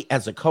I,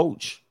 as a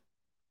coach,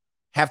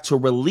 have to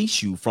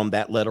release you from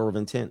that letter of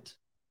intent.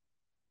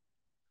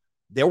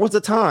 There was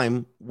a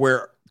time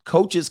where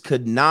coaches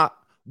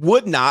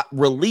would not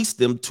release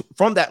them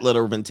from that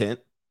letter of intent.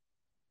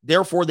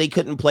 Therefore, they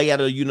couldn't play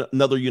at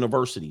another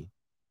university.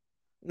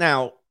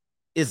 Now,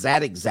 is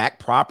that exact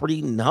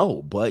property?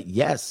 No, but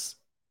yes.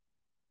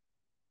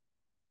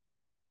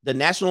 The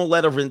national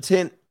letter of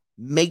intent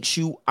makes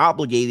you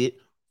obligated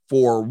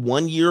for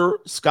 1 year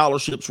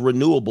scholarships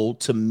renewable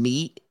to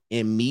me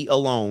and me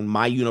alone,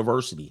 my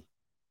university.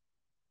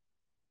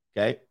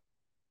 Okay.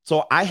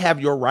 So I have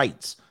your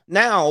rights.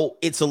 Now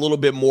it's a little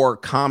bit more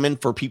common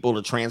for people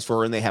to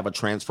transfer and they have a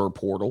transfer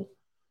portal.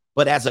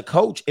 But as a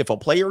coach, if a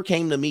player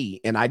came to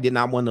me and I did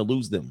not want to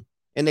lose them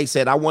and they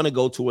said, I want to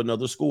go to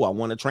another school, I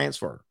want to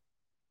transfer,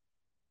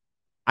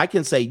 I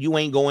can say, you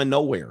ain't going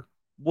nowhere.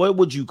 What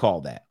would you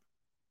call that?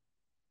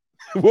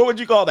 What would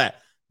you call that?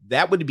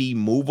 That would be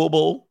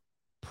movable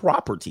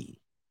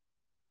property.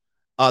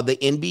 The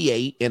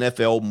NBA,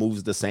 NFL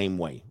moves the same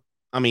way.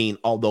 I mean,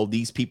 although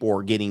these people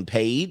are getting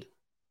paid,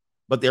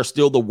 but they're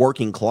still the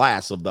working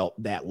class of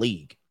that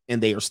league,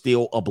 and they are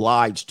still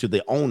obliged to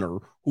the owner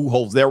who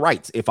holds their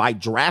rights. If I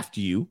draft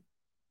you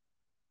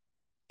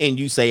and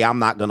you say I'm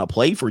not going to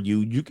play for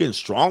you, you can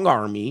strong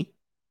arm me,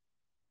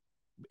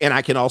 and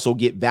I can also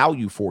get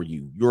value for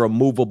you. You're a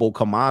movable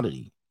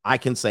commodity. I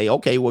can say,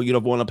 okay, well, you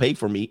don't want to pay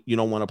for me. You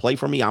don't want to play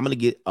for me. I'm going to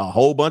get a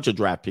whole bunch of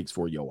draft picks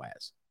for your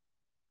ass.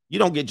 You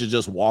don't get to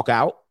just walk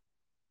out.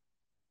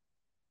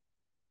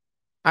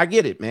 I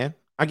get it, man.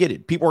 I get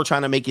it. People are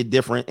trying to make it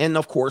different. And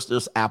of course,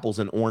 there's apples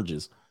and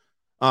oranges.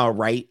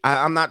 Right.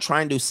 I'm not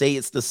trying to say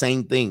it's the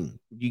same thing.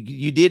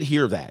 You did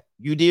hear that.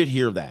 You did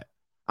hear that.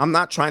 I'm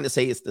not trying to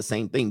say it's the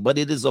same thing, but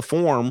it is a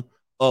form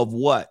of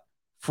what?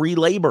 Free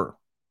labor.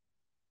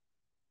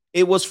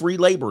 It was free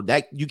labor.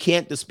 That you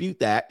can't dispute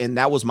that. And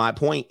that was my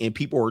point. And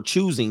people are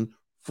choosing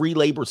free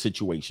labor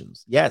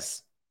situations.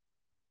 Yes.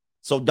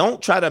 So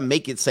don't try to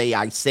make it say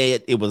I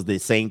said it was the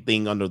same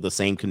thing under the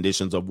same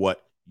conditions of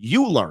what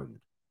you learned.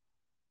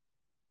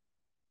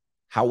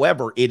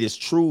 However, it is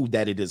true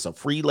that it is a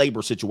free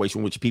labor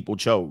situation which people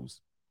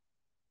chose.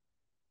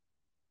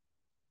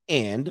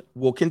 And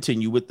we'll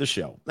continue with the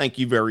show. Thank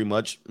you very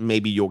much.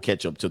 Maybe you'll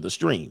catch up to the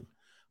stream.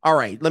 All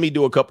right, let me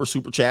do a couple of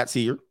super chats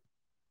here.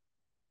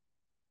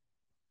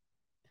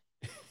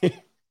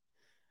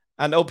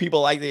 I know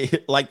people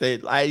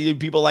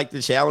people like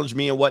to challenge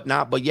me and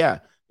whatnot, but yeah,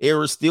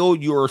 you're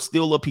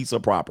still a piece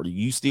of property.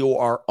 You still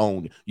are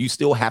owned. You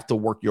still have to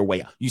work your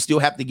way out. You still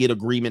have to get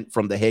agreement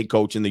from the head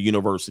coach in the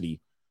university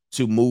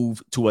to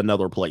move to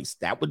another place.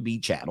 That would be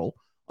chattel.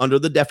 Under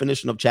the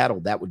definition of chattel,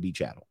 that would be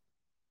chattel.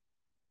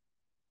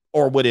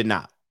 Or would it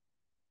not?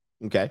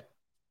 Okay.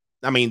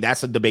 I mean,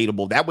 that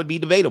would be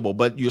debatable,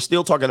 but you're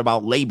still talking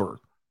about labor.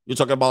 You're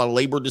talking about a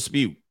labor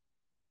dispute.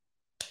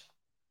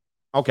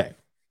 Okay.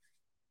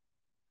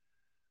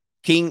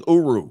 King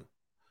Uru,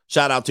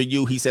 shout out to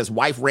you. He says,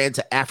 wife ran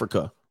to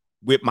Africa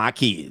with my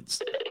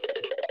kids.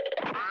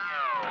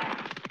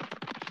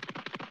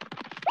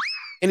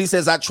 And he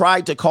says, I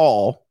tried to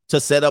call to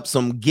set up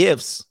some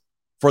gifts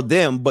for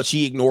them, but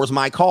she ignores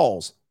my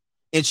calls.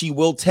 And she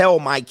will tell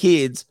my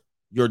kids,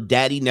 your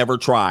daddy never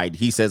tried.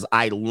 He says,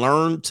 I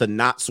learned to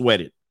not sweat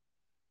it.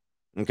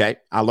 Okay.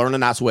 I learned to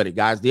not sweat it,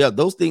 guys. Yeah,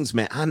 those things,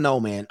 man. I know,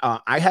 man.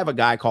 I have a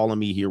guy calling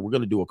me here. We're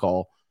going to do a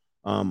call.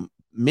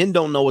 Men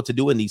don't know what to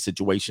do in these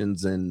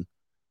situations. And,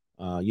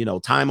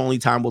 time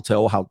will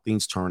tell how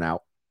things turn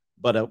out.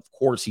 But of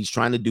course, he's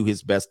trying to do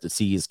his best to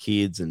see his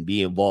kids and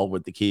be involved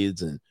with the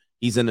kids. And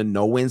he's in a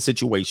no-win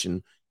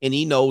situation. And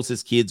he knows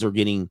his kids are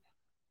getting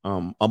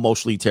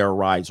emotionally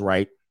terrorized,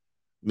 right?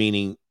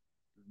 Meaning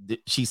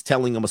she's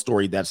telling him a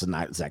story that's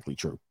not exactly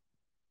true.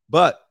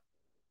 But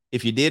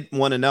if you did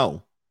want to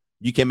know,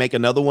 you can make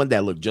another one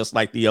that look just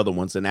like the other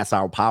ones, and that's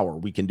our power.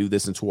 We can do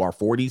this into our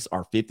 40s,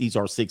 our 50s,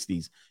 our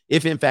 60s,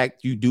 if in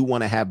fact you do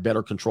want to have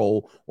better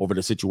control over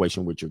the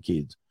situation with your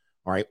kids.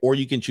 All right. Or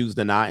you can choose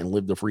to not and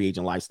live the free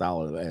agent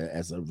lifestyle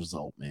as a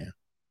result, man.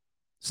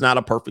 It's not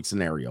a perfect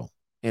scenario,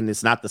 and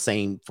it's not the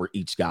same for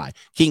each guy.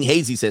 King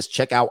Hazy says,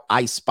 check out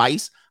Ice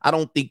Spice. I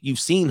don't think you've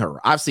seen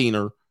her. I've seen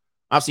her.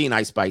 I've seen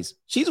Ice Spice.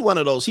 She's one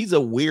of those. She's a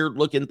weird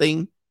looking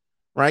thing,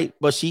 right?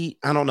 But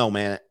I don't know,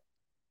 man.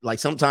 Like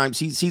sometimes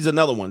she's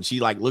another one. She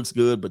like looks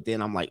good, but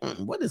then I'm like,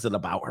 what is it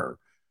about her?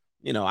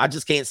 I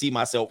just can't see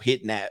myself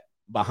hitting that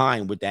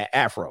behind with that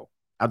afro.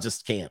 I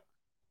just can't.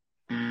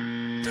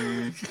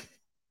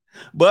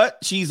 But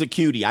she's a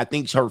cutie. I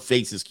think her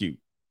face is cute.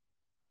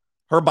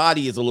 Her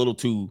body is a little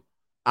too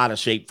out of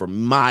shape for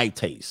my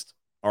taste.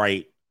 All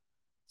right.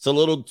 It's a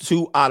little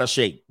too out of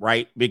shape,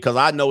 right? Because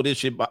I know this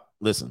shit.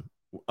 Listen,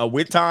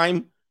 with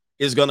time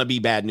is going to be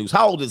bad news.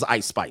 How old is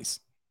Ice Spice?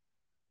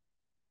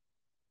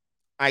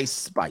 Ice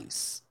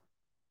Spice.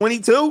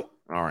 22? All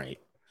right.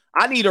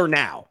 I need her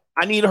now.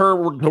 I need her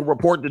to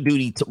report to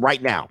duty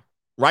right now.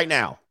 Right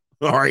now.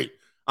 All right.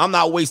 I'm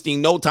not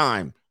wasting no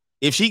time.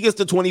 If she gets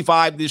to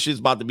 25, this shit's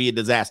about to be a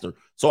disaster.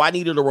 So I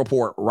needed a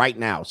report right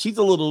now. She's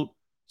a little,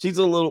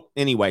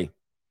 anyway.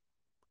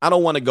 I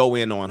don't want to go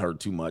in on her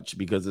too much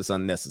because it's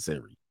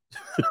unnecessary.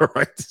 All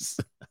right.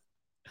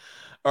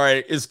 All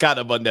right. It's kind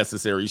of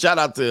unnecessary. Shout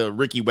out to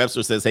Ricky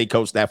Webster says, hey,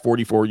 coach, that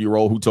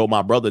 44-year-old who told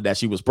my brother that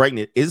she was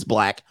pregnant is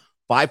black,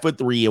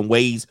 5'3", and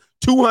weighs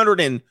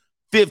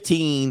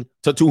 215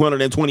 to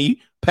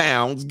 220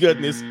 pounds.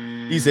 Goodness.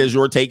 He says,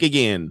 your take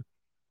again.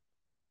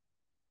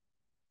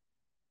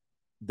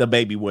 The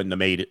baby wouldn't have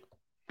made it.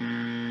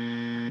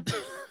 I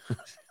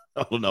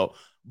don't know.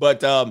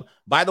 But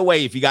by the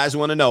way, if you guys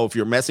want to know, if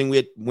you're messing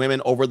with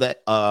women over the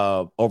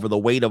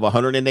weight of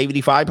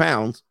 185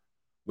 pounds,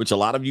 which a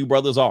lot of you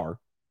brothers are,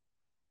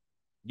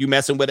 you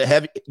messing with a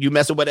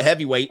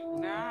heavyweight.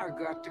 Now I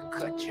got to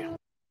cut you.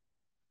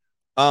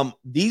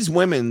 These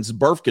women's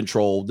birth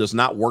control does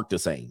not work the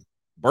same.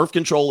 Birth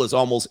control is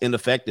almost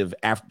ineffective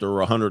after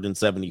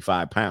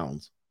 175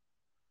 pounds.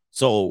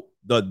 So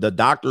the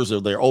doctors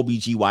or their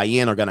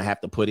OBGYN are going to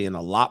have to put in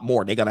a lot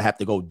more. They're going to have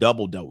to go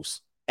double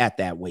dose at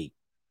that weight.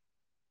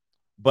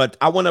 But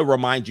I want to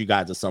remind you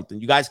guys of something.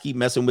 You guys keep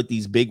messing with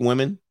these big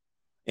women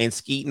and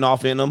skeeting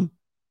off in them.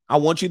 I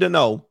want you to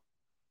know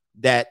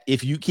that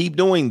if you keep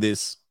doing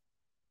this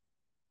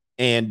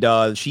and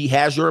she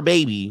has your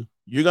baby,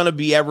 you're going to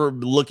be ever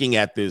looking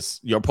at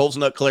this. Your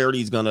post-nut clarity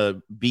is going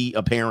to be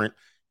apparent.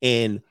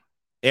 And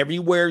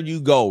everywhere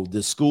you go,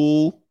 the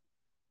school,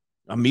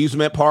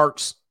 amusement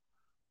parks,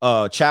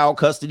 child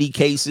custody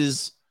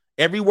cases,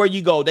 everywhere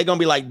you go, they're going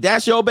to be like,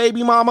 that's your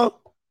baby mama?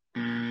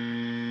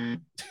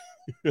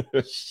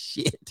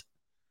 Shit.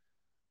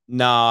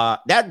 Nah,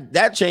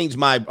 that changed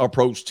my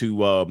approach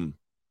to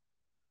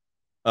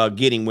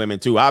getting women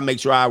too. I make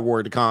sure I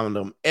wear the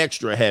condom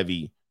extra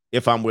heavy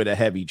if I'm with a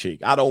heavy chick.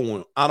 I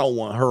don't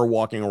want her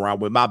walking around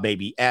with my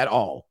baby at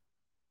all.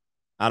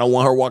 I don't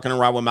want her walking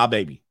around with my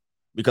baby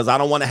because I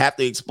don't want to have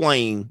to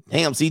explain,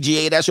 damn,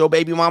 CGA, that's your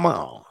baby mama?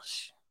 Oh,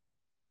 shit.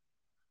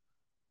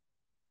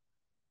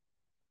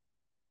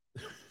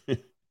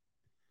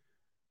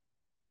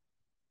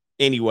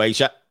 Anyway,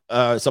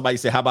 somebody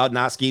said, how about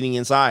not skeeting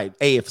inside?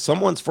 Hey, if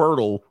someone's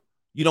fertile,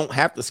 you don't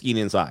have to skeet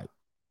inside.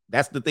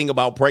 That's the thing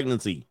about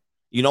pregnancy.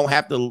 You don't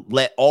have to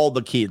let all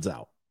the kids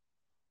out.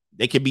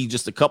 They could be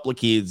just a couple of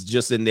kids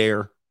just in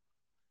there.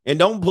 And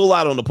don't pull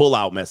out on the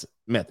pull-out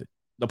method.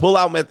 The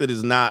pull-out method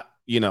is not,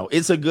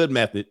 it's a good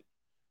method,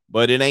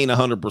 but it ain't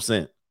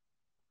 100%.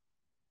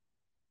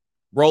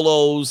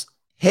 Rolo's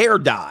hair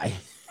dye.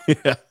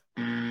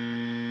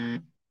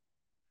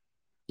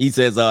 He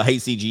says, hey,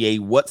 CGA,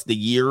 what's the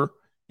year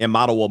and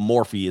model of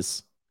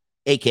Morpheus,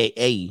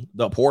 a.k.a.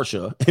 the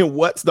Porsche, and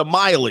what's the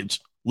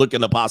mileage? Looking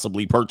to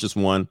possibly purchase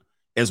one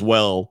as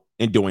well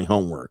and doing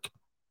homework.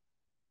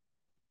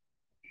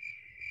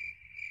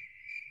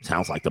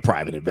 Sounds like the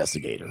private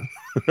investigator.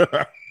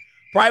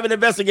 Private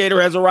investigator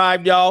has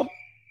arrived, y'all.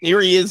 Here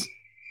he is.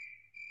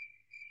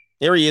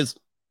 Here he is.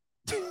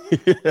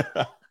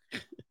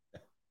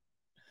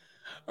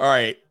 All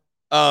right.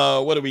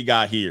 What do we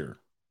got here?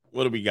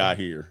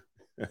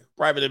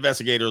 Private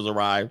investigators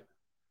arrived.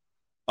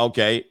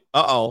 Okay.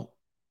 Uh-oh.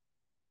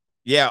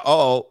 Yeah.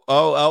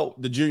 Oh,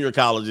 the junior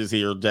college is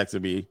here,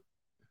 Jackson B.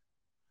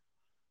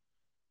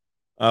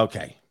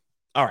 Okay.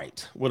 All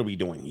right. What are we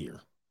doing here?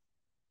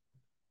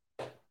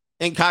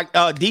 And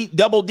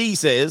Double D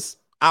says,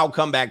 I'll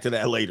come back to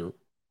that later.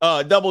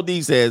 Double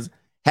D says,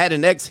 had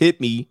an ex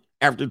hit me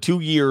after 2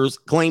 years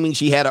claiming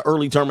she had an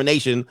early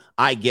termination.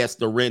 I guess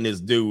the rent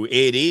is due.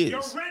 It is.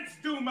 Your rent's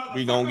due, motherfucker.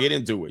 We're going to get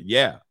into it.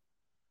 Yeah.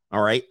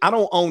 All right. I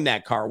don't own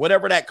that car.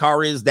 Whatever that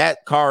car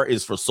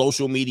is for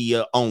social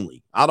media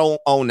only. I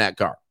don't own that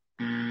car.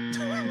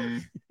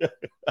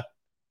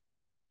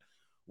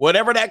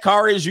 Whatever that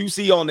car is you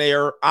see on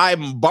there,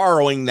 I'm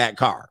borrowing that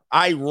car.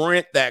 I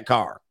rent that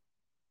car.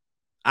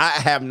 I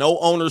have no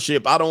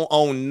ownership. I don't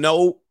own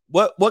no.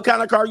 What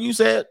kind of car you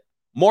said?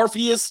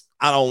 Morpheus?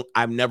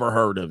 I've never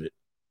heard of it.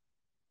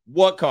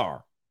 What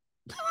car?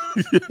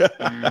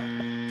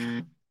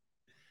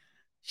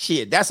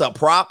 Shit, that's a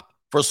prop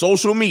for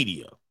social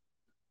media.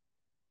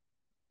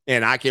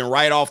 And I can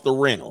write off the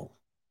rental.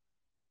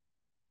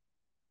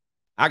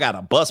 I got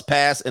a bus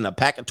pass and a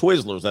pack of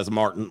Twizzlers, as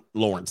Martin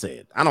Lawrence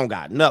said. I don't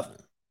got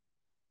nothing.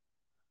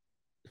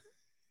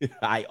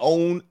 I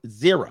own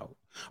zero.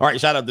 All right,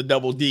 shout out to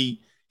Double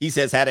D. He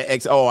says, had an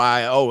ex.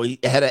 He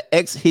had an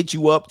ex hit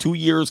you up 2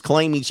 years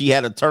claiming she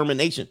had a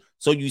termination.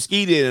 So you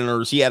skeeted in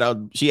her. She had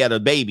a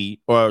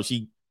baby, or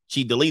she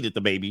deleted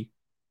the baby.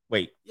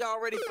 Wait.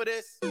 Y'all ready for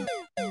this?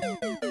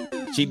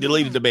 She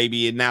deleted the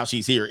baby and now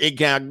she's here.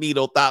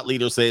 Incognito Thought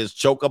Leader says,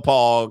 choke a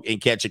pog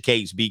and catch a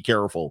case. Be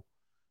careful.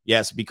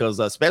 Yes, because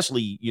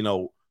especially,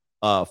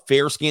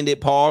 fair-skinned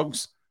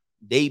pogs,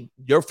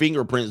 your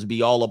fingerprints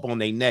be all up on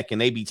their neck and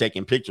they be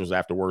taking pictures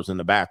afterwards in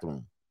the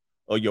bathroom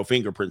or your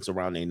fingerprints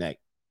around their neck,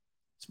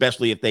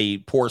 especially if they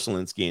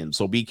porcelain skin.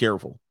 So be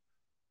careful.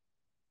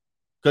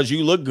 Because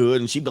you look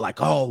good and she'd be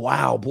like, oh,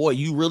 wow, boy,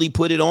 you really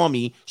put it on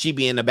me. She'd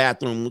be in the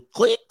bathroom.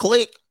 Click,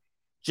 click,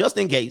 just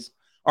in case.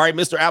 All right,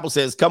 Mr. Apple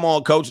says, come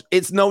on, coach.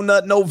 It's No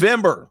Nut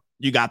November.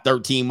 You got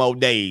 13 more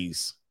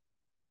days.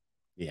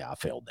 Yeah, I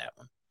failed that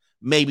one.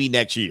 Maybe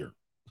next year.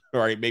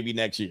 All right, maybe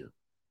next year.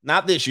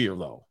 Not this year,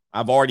 though.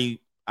 I've already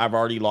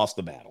lost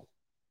the battle.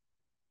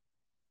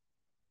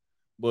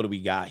 What do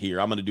we got here?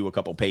 I'm going to do a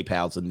couple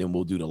PayPals and then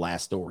we'll do the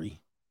last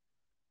story.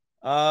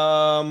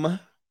 And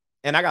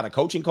I got a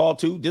coaching call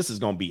too. This is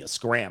going to be a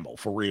scramble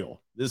for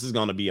real. This is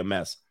going to be a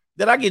mess.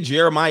 Did I get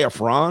Jeremiah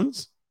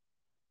Franz?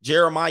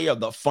 Jeremiah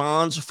the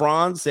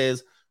Franz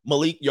says,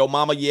 Malik, your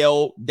mama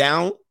yelled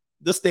down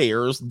the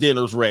stairs,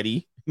 dinner's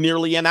ready,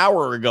 nearly an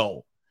hour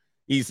ago.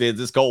 He says,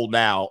 it's cold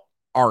now,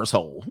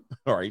 arsehole.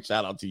 All right,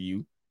 shout out to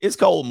you. It's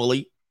cold,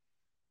 Malik.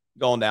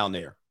 Going down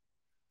there.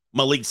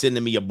 Malik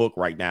sending me a book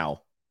right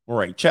now. All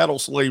right, chattel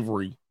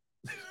slavery.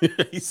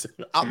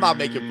 I'm not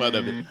making fun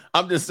of it.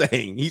 I'm just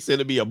saying, he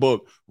sent me a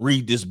book.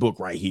 Read this book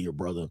right here,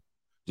 brother.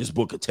 This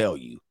book will tell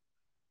you.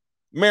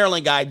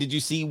 Maryland guy, did you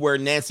see where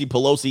Nancy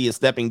Pelosi is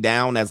stepping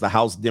down as the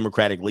House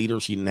Democratic leader?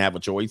 She didn't have a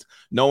choice.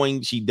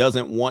 Knowing she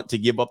doesn't want to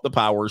give up the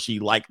power, she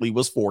likely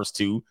was forced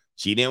to.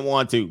 She didn't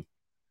want to.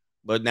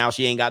 But now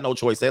she ain't got no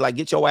choice. They like,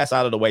 get your ass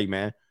out of the way,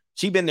 man.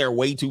 She been there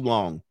way too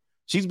long.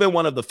 She's been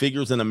one of the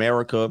figures in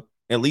America,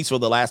 at least for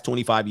the last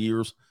 25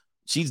 years.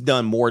 She's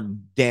done more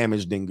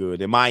damage than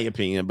good, in my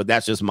opinion, but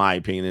that's just my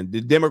opinion.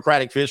 The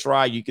Democratic fish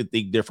fry, you could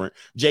think different.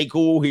 Jay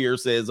Cool here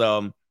says,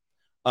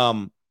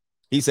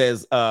 he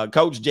says,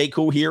 Coach Jay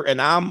Cool here,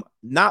 and I'm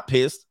not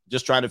pissed,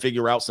 just trying to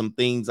figure out some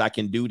things I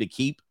can do to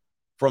keep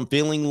from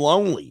feeling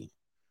lonely.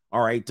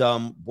 All right.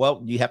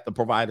 Well, you have to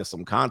provide us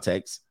some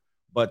context,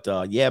 but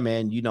yeah,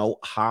 man, you know,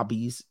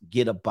 hobbies,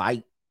 get a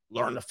bike,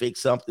 learn to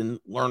fix something,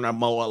 learn to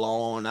mow a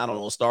lawn, I don't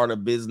know, start a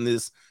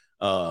business,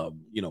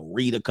 you know,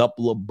 read a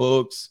couple of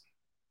books,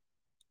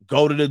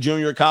 go to the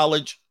junior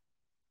college.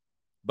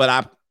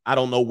 But I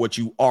don't know what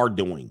you are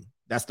doing.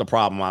 That's the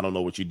problem. I don't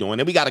know what you're doing.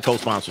 And we got a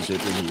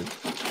co-sponsorship in here.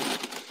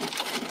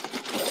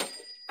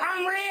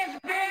 I'm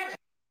rich, bitch.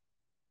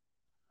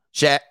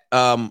 Shad,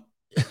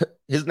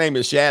 his name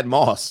is Shad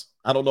Moss.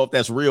 I don't know if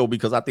that's real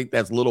because I think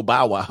that's Little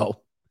Bow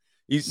Wow.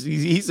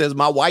 He says,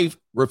 my wife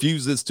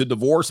refuses to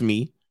divorce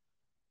me.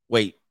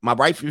 Wait, my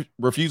wife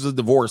refuses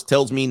divorce,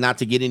 tells me not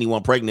to get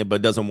anyone pregnant,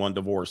 but doesn't want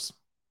divorce.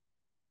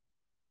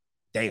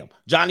 Damn.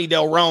 Johnny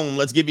Del Rome,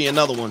 let's give you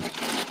another one.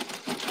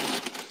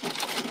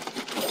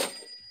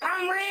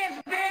 I'm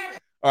rich, bitch.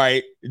 All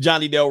right.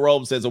 Johnny Del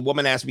Rome says, a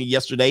woman asked me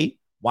yesterday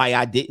why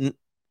I didn't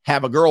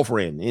have a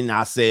girlfriend. And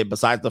I said,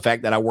 besides the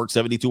fact that I work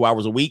 72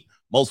 hours a week,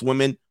 most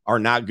women are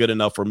not good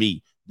enough for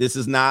me. This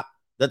is not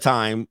the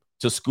time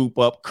to scoop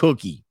up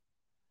cookie.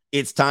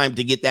 It's time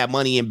to get that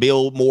money and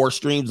build more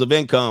streams of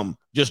income.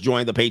 Just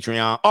join the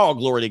Patreon. All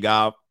glory to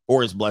God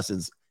for his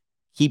blessings,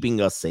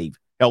 keeping us safe,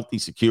 healthy,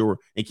 secure,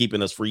 and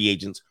keeping us free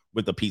agents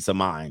with a peace of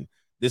mind.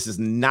 This is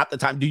not the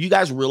time. Do you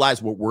guys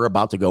realize what we're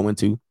about to go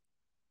into?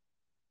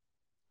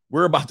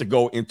 We're about to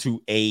go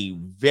into a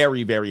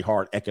very, very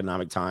hard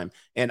economic time.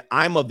 And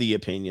I'm of the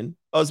opinion,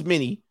 as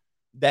many,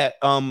 that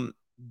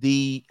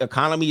the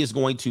economy is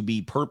going to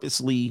be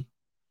purposely,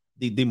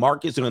 the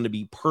markets are going to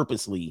be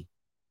purposely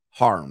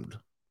harmed,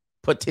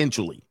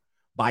 potentially,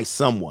 by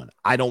someone.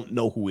 I don't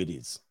know who it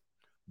is,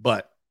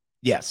 but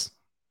yes.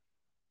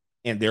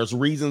 And there's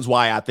reasons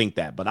why I think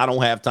that, but I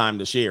don't have time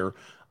to share.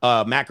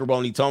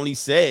 Macaroni Tony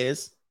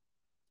says,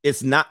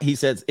 it's not, he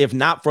says, if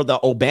not for the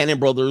O'Bannon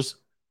brothers,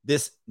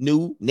 this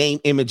new name,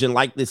 image, and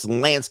like this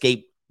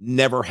landscape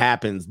never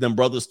happens. Them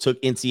brothers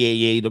took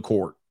NCAA to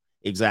court.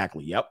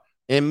 Exactly. Yep.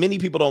 And many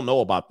people don't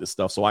know about this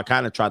stuff. So I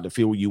kind of tried to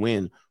fill you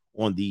in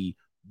on the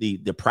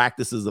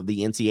practices of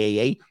the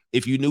NCAA.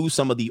 If you knew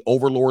some of the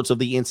overlords of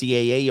the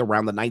NCAA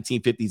around the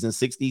 1950s and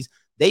 60s,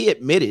 they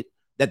admitted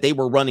that they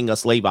were running a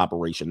slave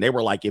operation. They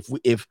were like,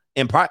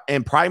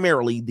 and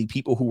primarily the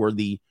people who were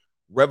the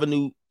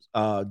revenue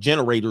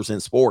generators in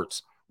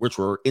sports, which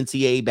were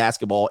NCAA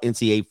basketball,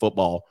 NCAA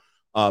football.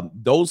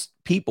 Those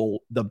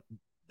people, the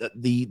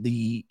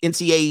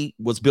NCAA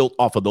was built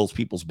off of those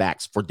people's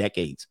backs for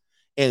decades.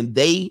 And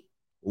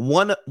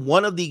one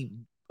of the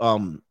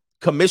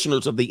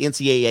commissioners of the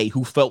NCAA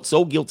who felt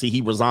so guilty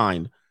he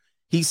resigned.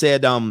 He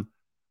said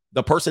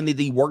the person that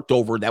he worked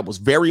over that was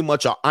very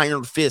much an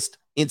iron fist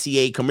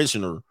NCAA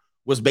commissioner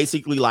was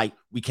basically like,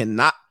 we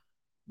cannot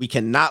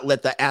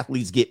let the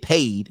athletes get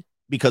paid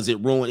because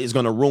it's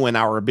going to ruin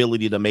our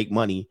ability to make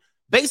money.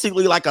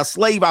 Basically like a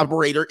slave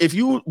operator. If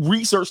you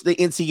research the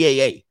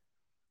NCAA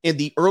and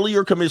the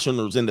earlier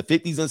commissioners in the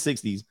 50s and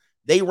 60s,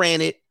 they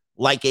ran it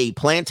like a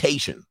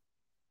plantation.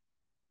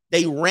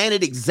 They ran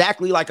it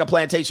exactly like a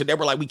plantation. They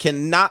were like, we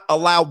cannot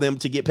allow them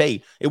to get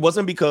paid. It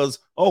wasn't because,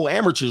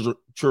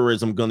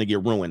 amateurism going to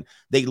get ruined.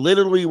 They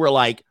literally were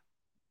like,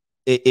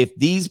 if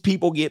these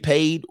people get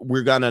paid,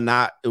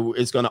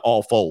 it's going to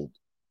all fold.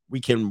 We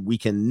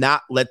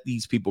cannot let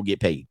these people get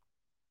paid.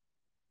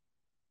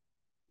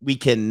 We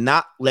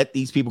cannot let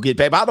these people get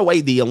paid. By the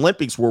way, the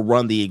Olympics were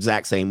run the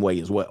exact same way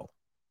as well.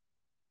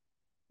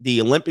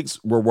 The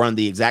Olympics were run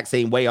the exact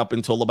same way up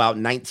until about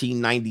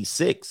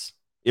 1996,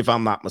 if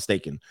I'm not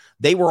mistaken.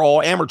 They were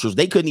all amateurs.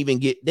 They couldn't even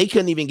get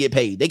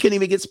paid. They couldn't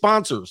even get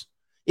sponsors.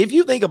 If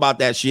you think about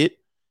that shit,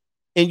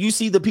 And you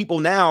see the people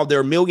now,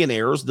 they're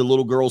millionaires, the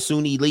little girl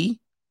Suni Lee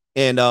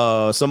and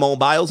Simone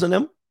Biles and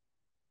them.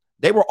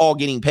 They were all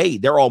getting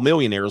paid. They're all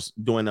millionaires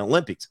during the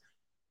Olympics.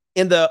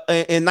 In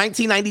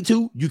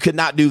 1992, you could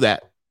not do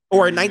that.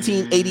 Or in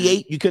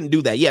 1988, you couldn't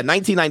do that. Yeah,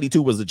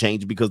 1992 was the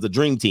change because the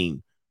Dream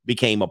Team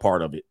became a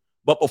part of it.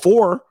 But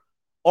before,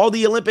 all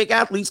the Olympic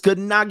athletes could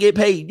not get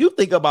paid. You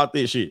think about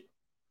this shit.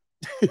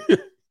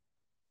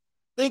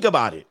 Think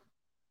about it.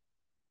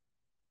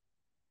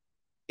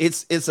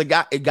 It's a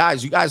guy,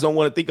 guys. You guys don't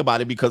want to think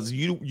about it because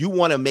you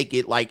want to make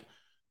it like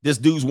this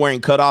dude's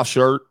wearing cutoff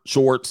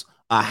shorts,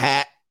 a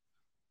hat,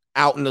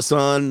 out in the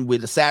sun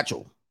with a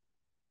satchel.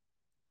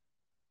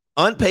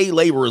 Unpaid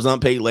labor is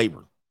unpaid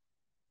labor.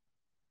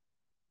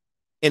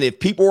 And if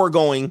people are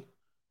going,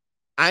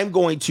 I'm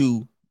going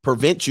to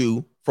prevent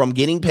you from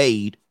getting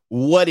paid.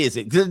 What is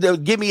it?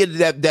 Give me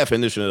a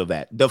definition of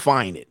that.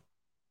 Define it.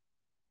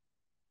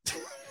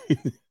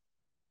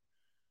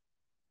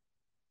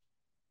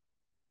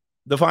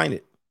 Define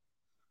it.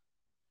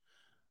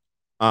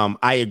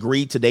 I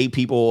agree today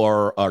people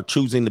are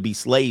choosing to be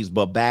slaves,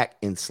 but back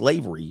in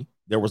slavery,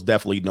 there was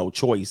definitely no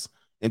choice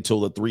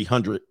until the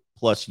 300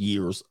 plus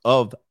years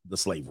of the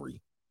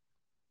slavery.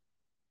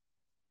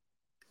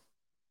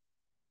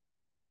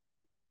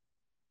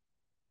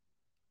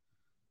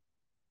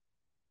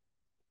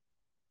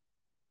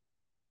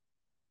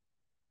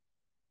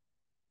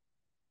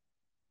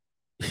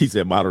 He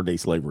said modern day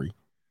slavery.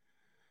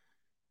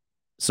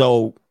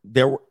 So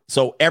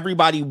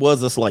everybody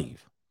was a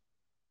slave.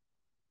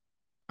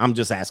 I'm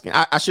just asking.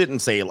 I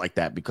shouldn't say it like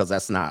that because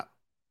that's not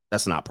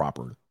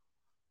proper.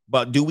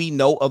 But do we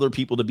know other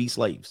people to be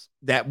slaves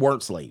that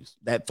weren't slaves,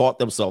 that fought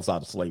themselves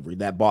out of slavery,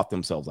 that bought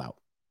themselves out?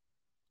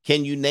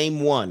 Can you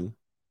name one?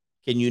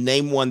 Can you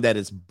name one that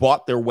has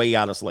bought their way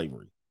out of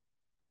slavery?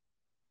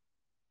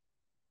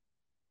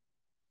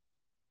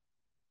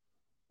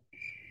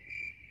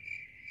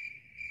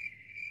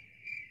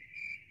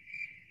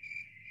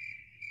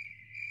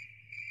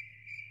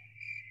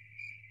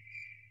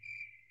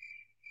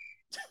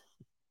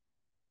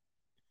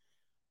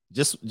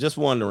 Just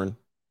wondering.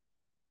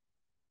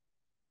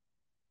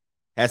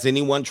 Has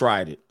anyone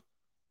tried it?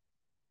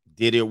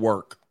 Did it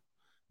work?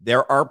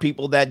 There are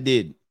people that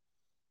did.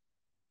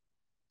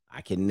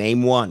 I can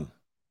name one.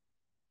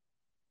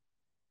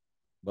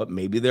 But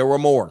maybe there were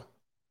more.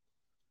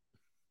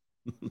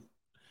 Do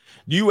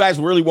you guys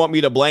really want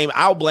me to blame?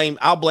 I'll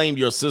blame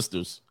your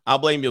sisters. I'll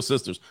blame your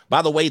sisters.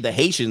 By the way, the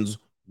Haitians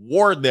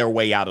warred their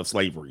way out of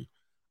slavery.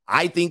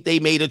 I think they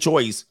made a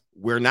choice.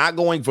 We're not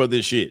going for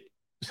this shit.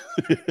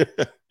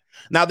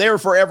 Now, they're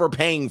forever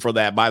paying for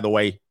that, by the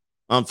way,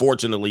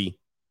 unfortunately.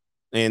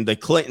 And the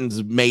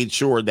Clintons made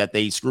sure that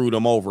they screwed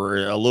them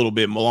over a little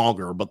bit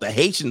longer. But the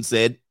Haitians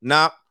said,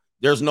 nah,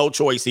 there's no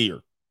choice here.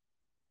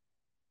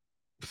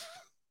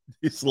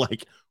 It's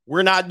like,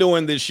 we're not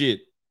doing this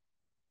shit.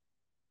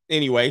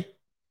 Anyway,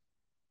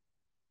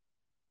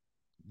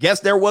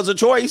 guess there was a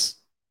choice,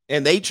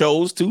 and they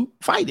chose to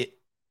fight it.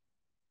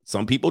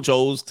 Some people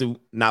chose to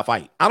not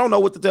fight. I don't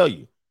know what to tell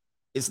you.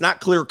 It's not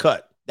clear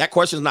cut. That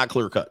question is not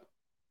clear cut.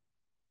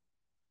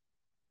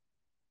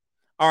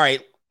 All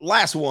right,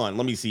 last one.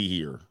 Let me see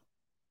here.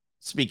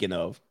 Speaking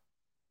of,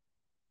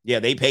 yeah,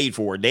 they paid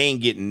for it. They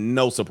ain't getting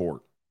no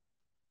support.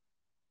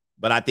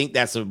 But I think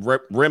that's a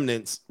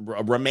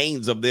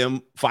remains of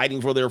them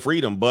fighting for their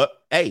freedom. But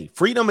hey,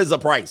 freedom is a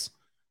price.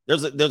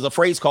 There's a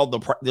phrase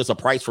called there's a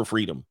price for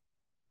freedom.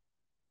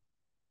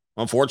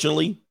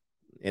 Unfortunately,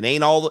 it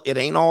ain't all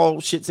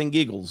shits and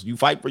giggles. You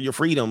fight for your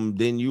freedom,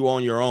 then you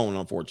on your own,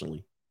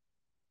 unfortunately.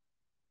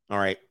 All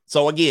right.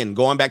 So again,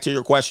 going back to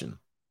your question.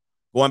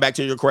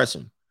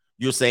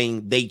 You're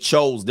saying they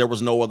chose, there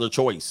was no other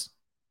choice.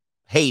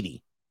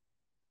 Haiti.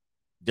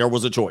 There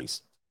was a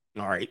choice.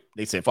 All right.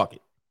 They said, fuck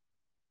it.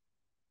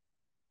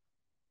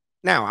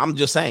 Now, I'm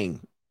just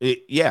saying,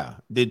 yeah.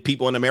 Did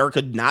people in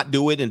America not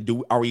do it?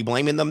 And are we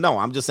blaming them? No,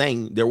 I'm just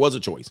saying there was a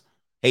choice.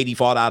 Haiti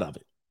fought out of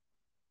it.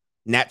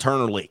 Nat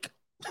Turner lick.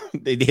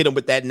 They hit him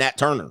with that Nat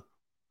Turner.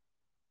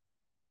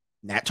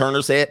 Nat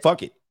Turner said,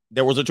 fuck it.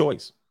 There was a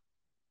choice.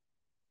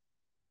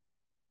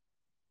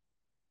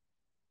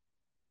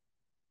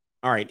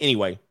 All right.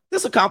 Anyway,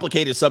 this is a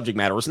complicated subject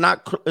matter. It's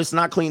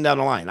not clean down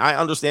the line. I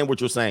understand what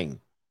you're saying,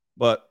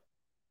 but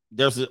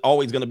there's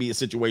always going to be a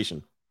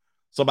situation.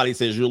 Somebody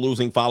says you're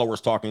losing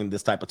followers talking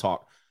this type of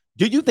talk.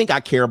 Do you think I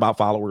care about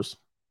followers?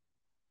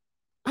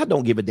 I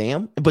don't give a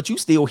damn. But you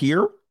still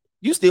here?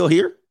 You still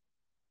here?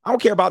 I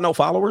don't care about no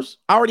followers.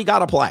 I already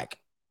got a plaque.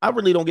 I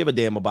really don't give a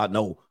damn about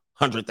no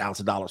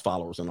 $100,000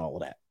 followers and all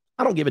of that.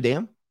 I don't give a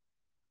damn.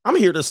 I'm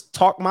here to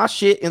talk my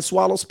shit and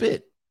swallow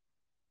spit.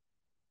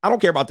 I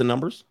don't care about the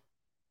numbers.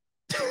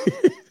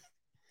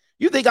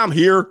 You think I'm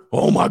here?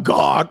 Oh my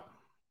God.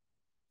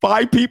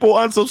 5 people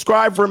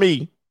unsubscribe for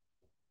me.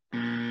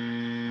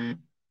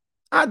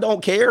 I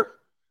don't care.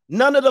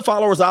 None of the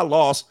followers I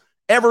lost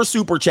ever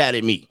super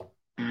chatted me.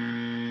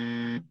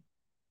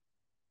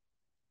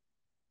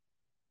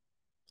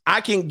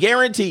 I can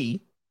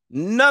guarantee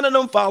none of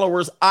them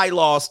followers I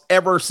lost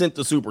ever sent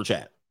the super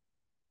chat.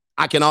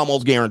 I can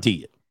almost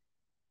guarantee it.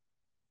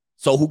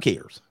 So who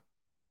cares?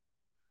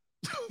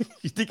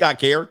 You think I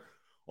care?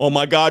 Oh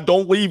my God,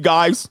 don't leave,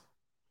 guys.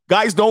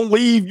 Guys, don't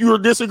leave. You're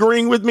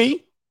disagreeing with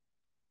me.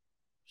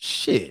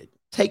 Shit.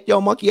 Take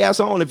your monkey ass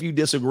on if you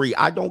disagree.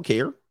 I don't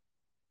care.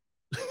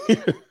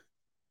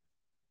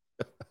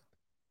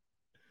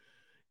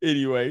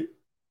 Anyway,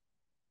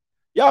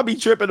 y'all be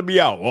tripping to me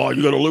out. Oh,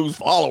 you're going to lose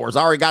followers.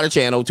 I already got a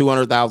channel,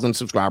 200,000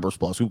 subscribers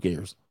plus. Who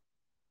cares?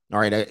 All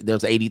right,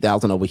 there's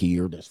 80,000 over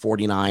here. There's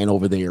 49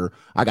 over there.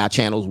 I got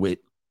channels with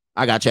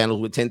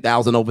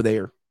 10,000 over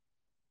there.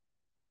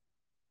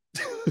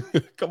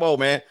 Come on,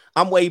 man.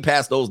 I'm way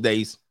past those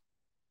days.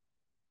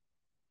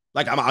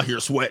 Like I'm out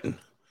here sweating.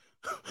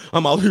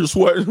 I'm out here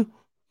sweating.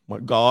 My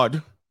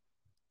God.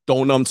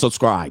 Don't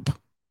unsubscribe.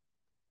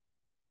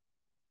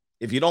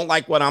 If you don't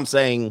like what I'm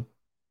saying,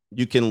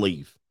 you can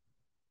leave.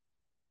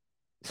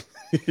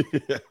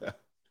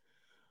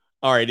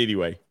 All right,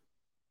 anyway.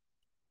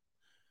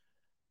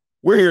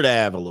 We're here to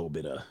have a little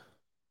bit of.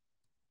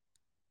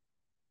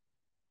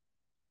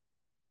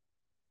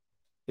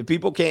 If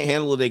people can't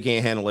handle it, they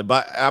can't handle it.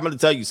 But I'm going to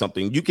tell you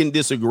something. You can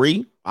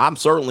disagree. I'm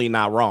certainly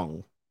not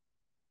wrong.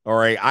 All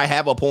right. I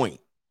have a point.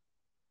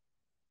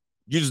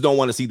 You just don't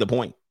want to see the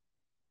point.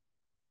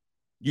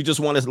 You just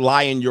want to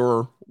lie in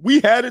your, we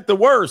had it the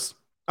worst.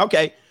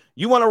 Okay.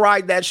 You want to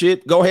ride that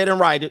shit? Go ahead and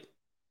ride it.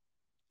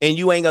 And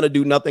you ain't going to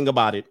do nothing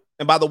about it.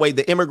 And by the way,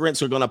 the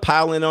immigrants are going to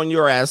pile in on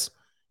your ass.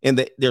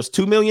 And there's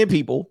 2 million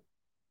people.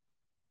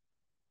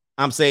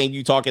 I'm saying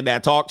you talking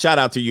that talk. Shout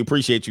out to you.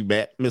 Appreciate you,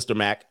 Mr.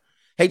 Mac.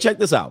 Hey, check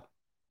this out.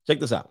 Check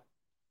this out.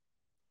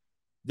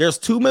 There's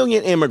 2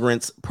 million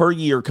immigrants per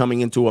year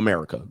coming into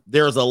America.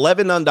 There's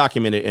 11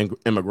 undocumented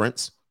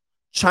immigrants.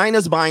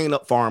 China's buying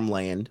up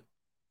farmland.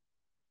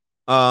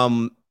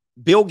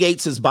 Bill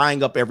Gates is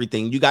buying up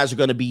everything. You guys are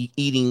going to be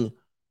eating.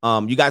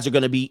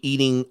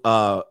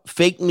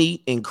 Fake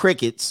meat and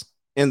crickets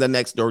in the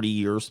next 30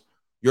 years.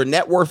 Your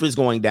net worth is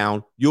going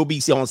down. You'll be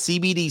on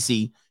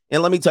CBDC.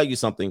 And let me tell you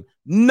something.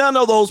 None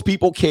of those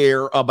people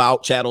care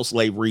about chattel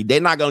slavery. They're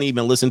not going to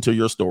even listen to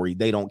your story.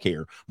 They don't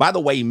care. By the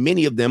way,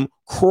 many of them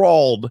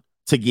crawled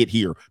to get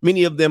here.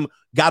 Many of them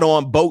got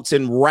on boats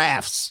and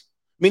rafts.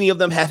 Many of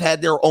them have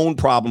had their own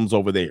problems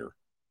over there.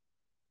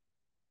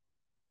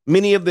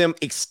 Many of them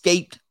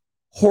escaped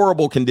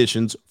horrible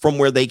conditions from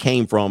where they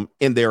came from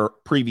in their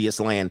previous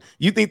land.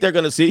 You think they're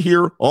going to sit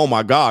here? Oh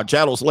my God,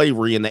 chattel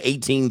slavery in the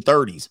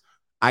 1830s.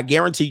 I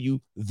guarantee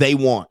you they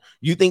won't.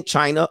 You think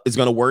China is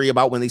going to worry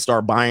about when they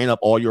start buying up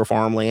all your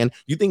farmland?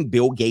 You think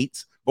Bill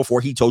Gates,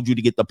 before he told you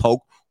to get the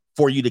poke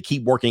for you to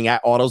keep working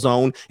at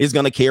AutoZone, is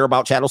going to care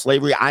about chattel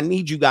slavery? I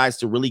need you guys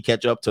to really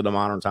catch up to the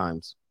modern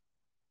times.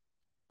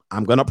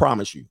 I'm going to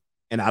promise you.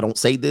 And I don't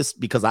say this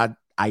because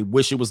I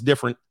wish it was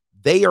different.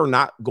 They are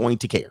not going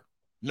to care.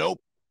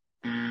 Nope.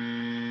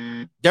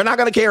 They're not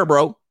going to care,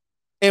 bro.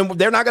 And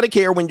they're not going to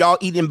care when y'all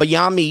eating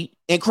Beyond Meat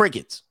and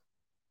crickets.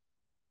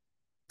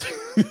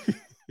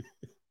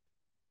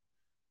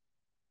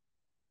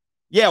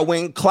 Yeah,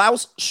 when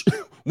Klaus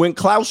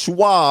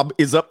Schwab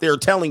is up there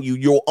telling you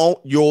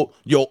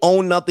you'll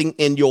own nothing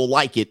and you'll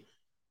like it,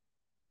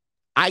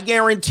 I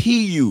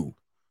guarantee you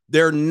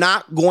they're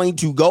not going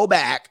to go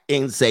back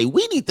and say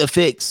we need to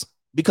fix,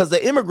 because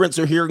the immigrants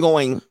are here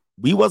going,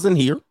 we wasn't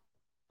here.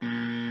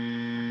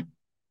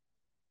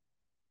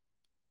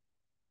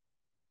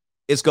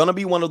 It's going to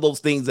be one of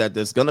those things that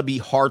it's going to be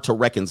hard to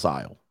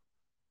reconcile.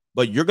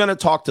 But you're going to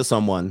talk to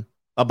someone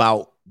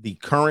about the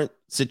current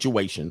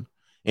situation,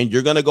 and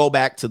you're going to go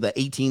back to the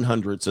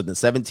 1800s or the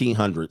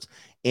 1700s,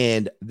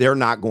 and they're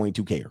not going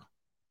to care.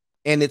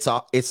 And it's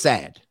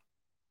sad.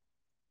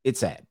 It's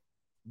sad,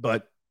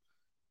 but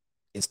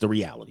it's the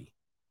reality.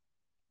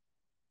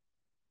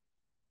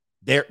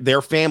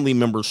 Their family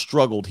members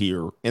struggled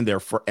here, and their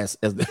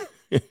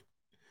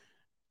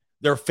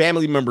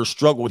family members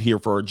struggled here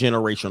for a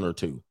generation or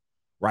two,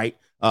 right?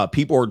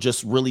 People are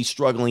just really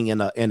struggling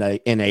in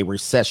a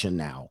recession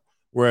now,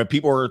 where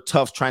people are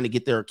tough trying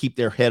to keep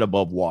their head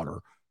above water.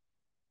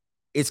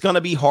 It's going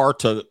to be hard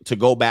to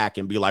go back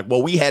and be like,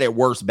 well, we had it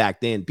worse back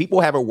then.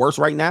 People have it worse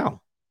right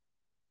now.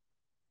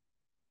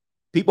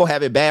 People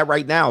have it bad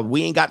right now.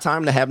 We ain't got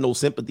time to have no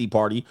sympathy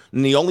party.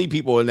 And the only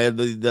people, and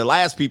the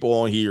last people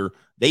on here,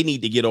 they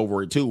need to get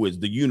over it too, is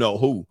the you know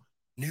who.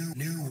 New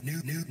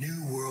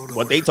world.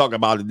 What they talk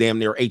about is damn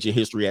near ancient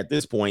history at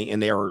this point,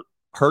 and they're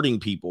hurting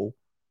people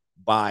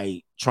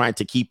by trying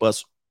to keep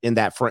us in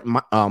that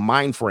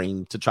mind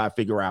frame to try to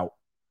figure out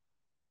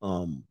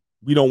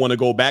we don't want to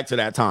go back to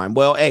that time.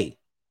 Well, hey,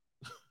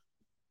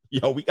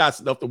 we got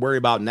stuff to worry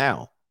about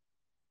now.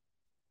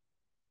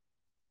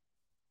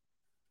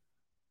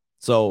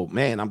 So,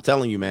 man, I'm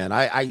telling you, man,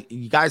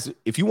 you guys,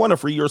 if you want to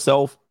free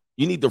yourself,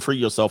 you need to free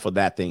yourself of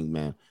that thing,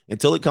 man.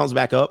 Until it comes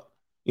back up,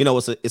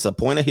 it's a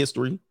point of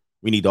history.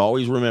 We need to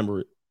always remember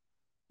it.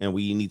 And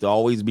we need to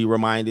always be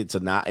reminded to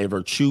not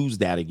ever choose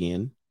that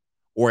again,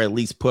 or at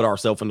least put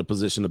ourselves in the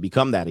position to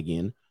become that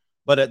again.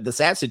 But the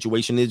sad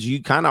situation is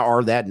you kind of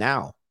are that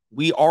now.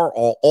 We are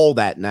all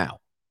that now.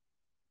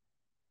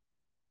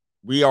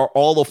 We are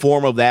all a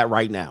form of that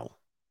right now.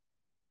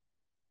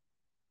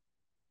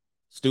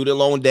 Student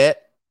loan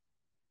debt.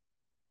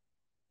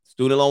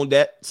 Student loan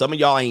debt. Some of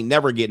y'all ain't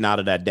never getting out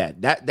of that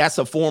debt. That's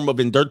a form of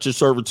indentured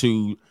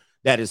servitude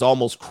that is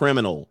almost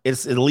criminal.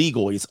 It's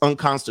illegal. It's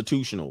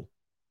unconstitutional.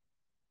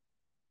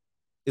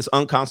 It's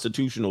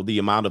unconstitutional, the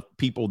amount of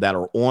people that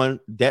are on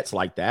debts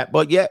like that.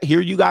 But yet,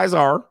 here you guys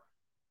are.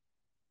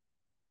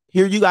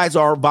 Here you guys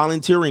are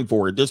volunteering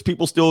for it. There's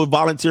people still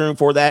volunteering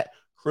for that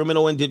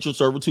criminal indentured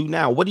servitude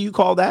now. What do you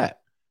call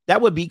that?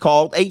 That would be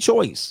called a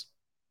choice.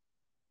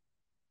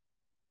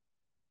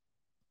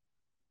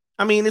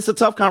 I mean, it's a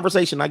tough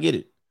conversation. I get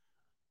it.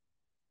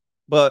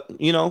 But,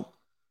 you know,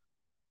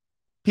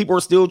 people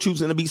are still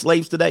choosing to be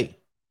slaves today.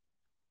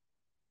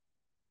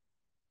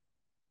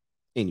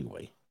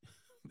 Anyway,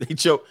 they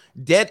chose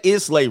debt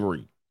is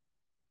slavery.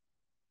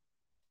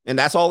 And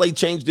that's all they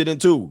changed it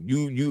into.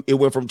 It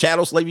went from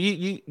chattel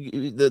slavery.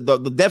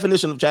 The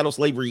definition of chattel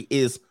slavery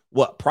is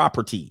what?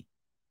 Property.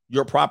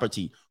 Your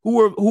property.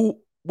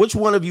 Which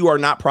one of you are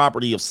not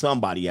property of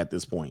somebody at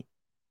this point?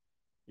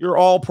 You're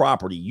all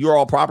property. You're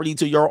all property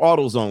to your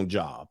AutoZone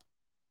job.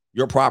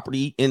 You're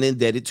property and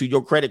indebted to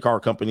your credit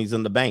card companies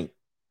in the bank.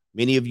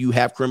 Many of you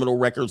have criminal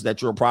records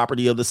that you're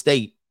property of the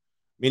state.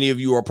 Many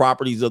of you are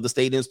properties of the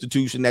state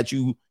institution that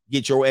you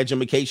get your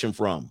education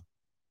from.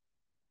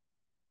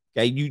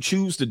 Okay, you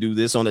choose to do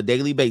this on a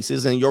daily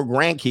basis, and your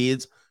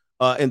grandkids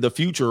in the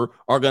future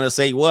are going to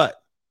say what?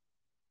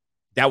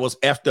 That was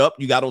effed up.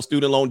 You got on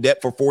student loan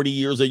debt for 40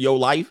 years of your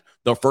life,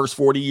 the first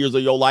 40 years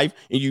of your life,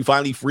 and you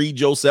finally freed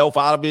yourself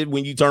out of it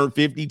when you turned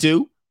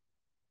 52.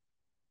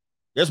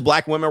 There's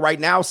black women right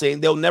now saying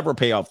they'll never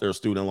pay off their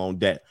student loan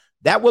debt.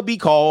 That would be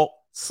called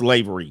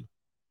slavery.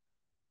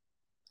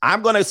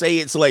 I'm going to say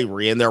it's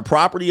slavery, and they're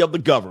property of the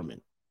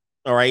government.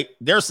 All right.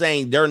 They're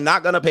saying they're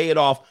not going to pay it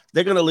off.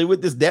 They're going to live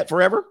with this debt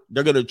forever.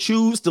 They're going to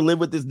choose to live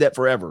with this debt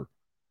forever.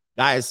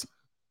 Guys.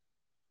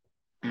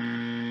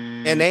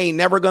 And they ain't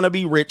never going to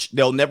be rich.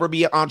 They'll never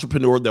be an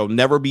entrepreneur. They'll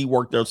never be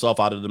work themselves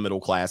out of the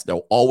middle class.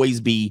 They'll always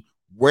be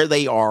where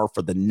they are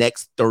for the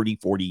next 30,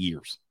 40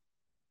 years.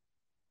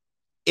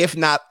 If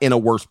not in a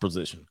worse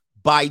position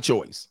by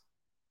choice.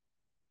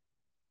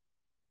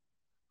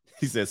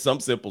 He says some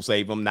simple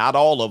save them. Not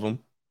all of them.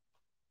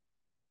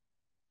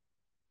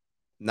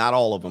 Not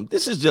all of them.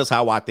 This is just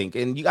how I think.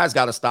 And you guys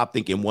got to stop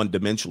thinking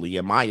one-dimensionally,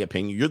 in my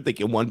opinion. You're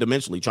thinking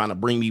one-dimensionally, trying to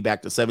bring me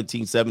back to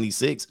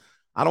 1776.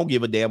 I don't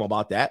give a damn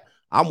about that.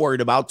 I'm worried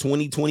about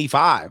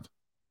 2025.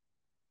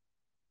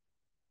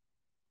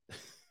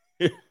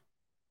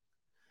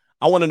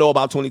 I want to know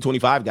about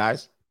 2025,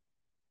 guys.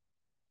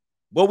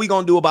 What are we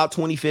going to do about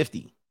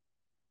 2050?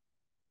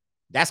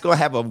 That's going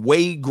to have a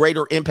way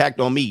greater impact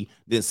on me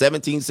than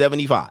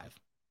 1775.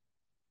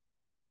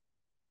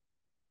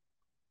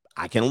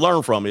 I can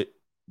learn from it,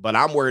 but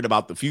I'm worried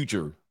about the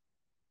future.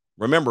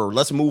 Remember,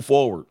 let's move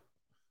forward.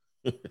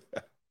 All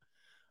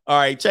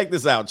right, check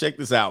this out. Check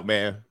this out,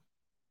 man.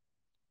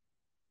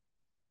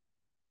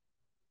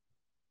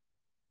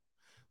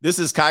 This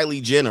is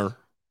Kylie Jenner.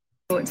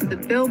 To the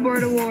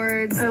Billboard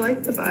Awards. I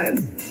like the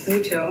vibe.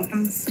 Me too.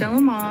 I'm still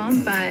a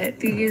mom, but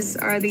these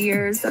are the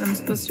years that I'm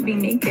supposed to be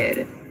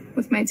naked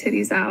with my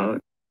titties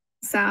out.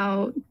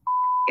 So,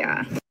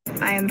 yeah.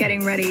 I am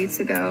getting ready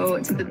to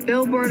go to the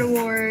Billboard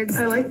Awards.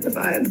 I like the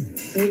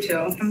vibe. Me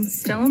too. I'm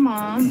still a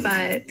mom,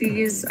 but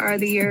these are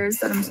the years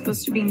that I'm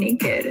supposed to be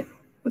naked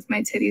with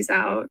my titties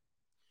out.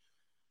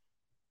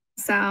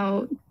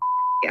 So,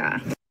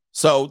 yeah.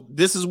 So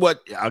this is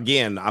what,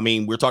 again, I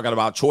mean, we're talking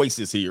about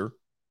choices here.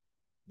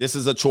 This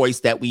is a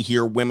choice that we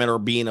hear women are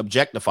being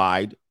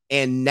objectified.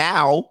 And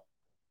now,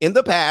 in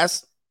the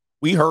past,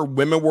 we heard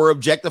women were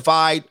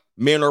objectified,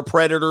 men are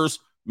predators,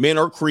 men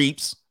are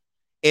creeps.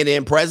 And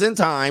in present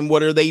time,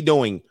 what are they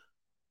doing?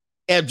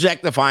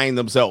 Objectifying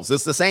themselves.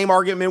 It's the same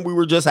argument we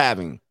were just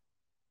having.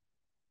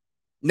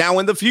 Now,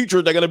 in the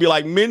future, they're going to be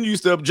like, men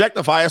used to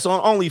objectify us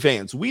on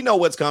OnlyFans. We know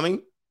what's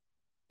coming.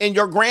 And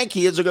your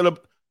grandkids are going to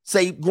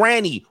say,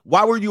 Granny,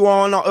 why were you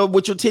on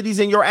with your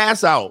titties and your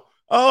ass out?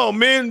 Oh,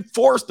 men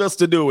forced us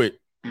to do it.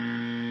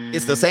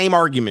 It's the same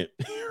argument.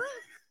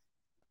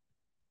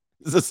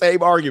 It's the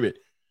same argument.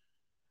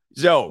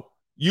 So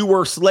you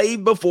were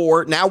slave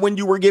before. Now, when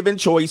you were given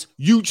choice,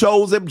 you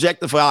chose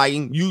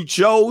objectifying. You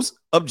chose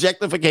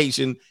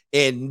objectification.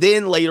 And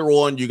then later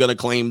on, you're going to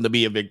claim to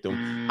be a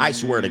victim. I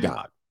swear to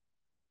God,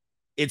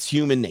 it's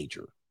human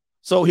nature.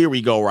 So here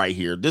we go right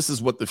here. This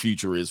is what the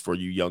future is for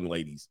you young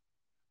ladies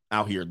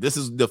out here. This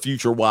is the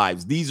future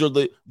wives. These are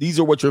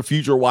what your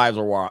future wives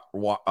are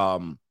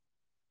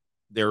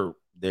they're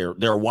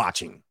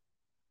watching.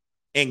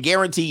 And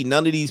guaranteed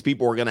none of these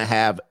people are going to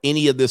have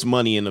any of this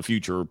money in the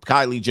future.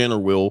 Kylie Jenner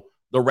will.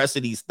 The rest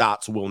of these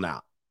thoughts will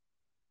not.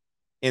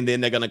 And then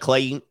they're going to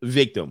claim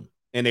victim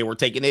and they were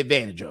taken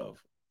advantage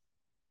of.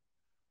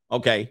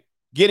 Okay.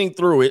 Getting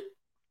through it.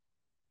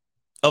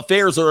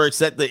 Affairs are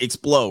set to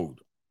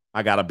explode.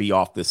 I got to be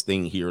off this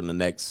thing here in the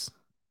next.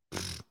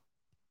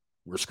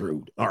 We're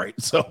screwed. All right.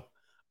 So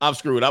I'm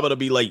screwed. I'm going to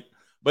be late,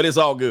 but it's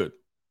all good.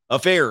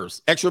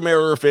 Affairs,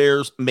 extramarital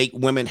affairs make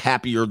women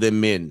happier than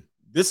men.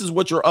 This is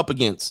what you're up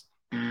against.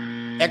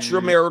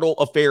 Extramarital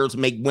affairs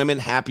make women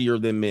happier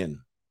than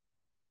men.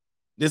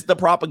 This is the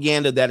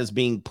propaganda that is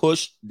being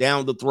pushed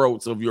down the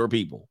throats of your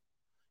people.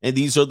 And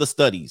these are the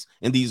studies.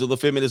 And these are the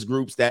feminist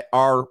groups that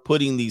are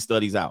putting these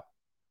studies out.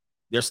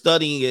 They're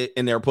studying it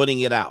and they're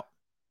putting it out.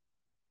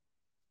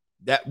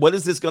 What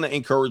is this going to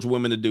encourage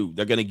women to do?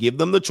 They're going to give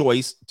them the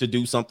choice to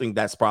do something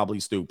that's probably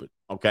stupid.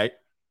 Okay.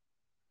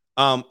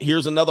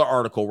 Here's another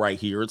article right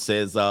here. It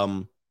says,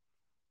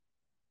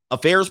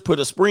 affairs put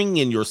a spring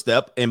in your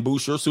step and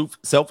boost your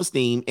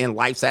self-esteem and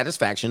life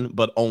satisfaction,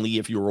 but only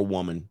if you're a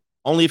woman.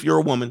 Only if you're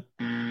a woman.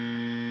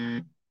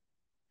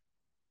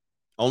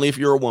 Only if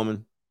you're a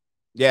woman.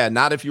 Yeah,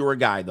 not if you're a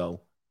guy,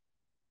 though.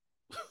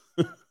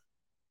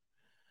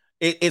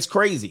 It's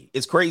crazy.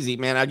 It's crazy,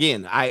 man.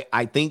 Again,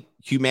 I think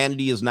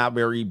humanity is not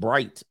very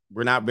bright.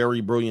 We're not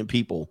very brilliant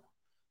people.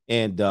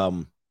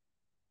 And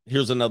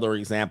here's another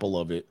example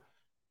of it.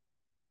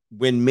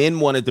 When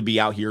men wanted to be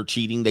out here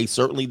cheating, they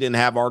certainly didn't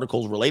have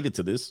articles related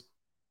to this.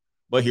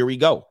 But here we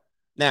go.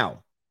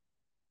 Now,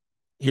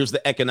 here's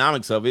the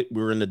economics of it.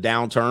 We're in the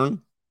downturn,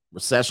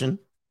 recession,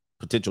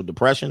 potential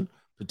depression,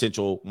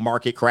 potential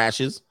market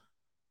crashes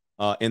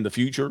in the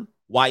future.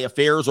 Why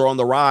affairs are on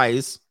the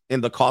rise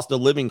in the cost of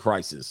living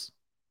crisis,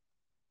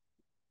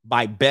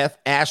 by Beth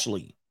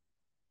Ashley,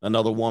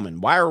 another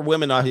woman. Why are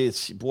women out here?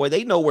 Boy,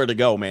 they know where to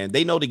go, man.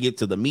 They know to get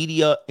to the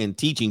media and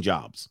teaching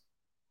jobs.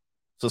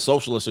 It's a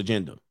socialist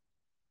agenda.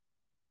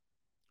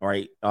 All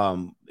right.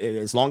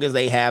 As long as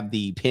they have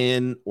the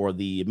pen or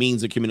the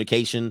means of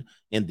communication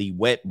and the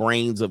wet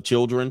brains of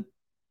children,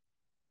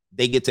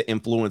 they get to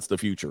influence the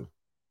future.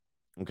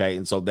 Okay.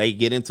 And so they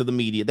get into the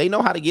media. They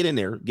know how to get in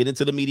there, get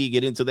into the media,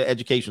 get into the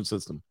education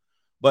system.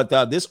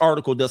 But this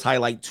article does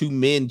highlight 2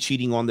 men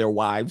cheating on their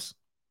wives.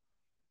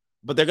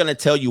 But they're going to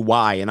tell you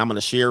why. And I'm going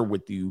to share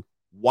with you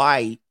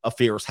why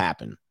affairs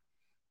happen,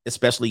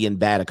 especially in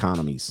bad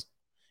economies.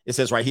 It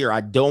says right here,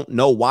 I don't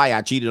know why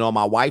I cheated on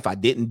my wife. I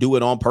didn't do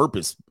it on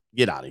purpose.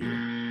 Get out of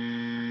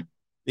here.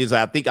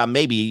 I think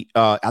maybe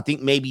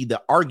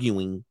the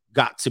arguing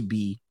got to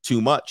be too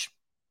much.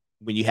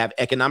 When you have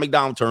economic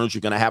downturns,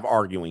 you're going to have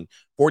arguing.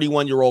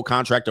 41-year-old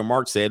contractor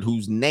Mark said,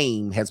 whose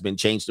name has been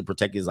changed to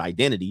protect his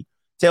identity,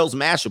 tells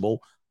Mashable,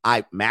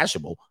 I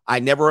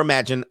never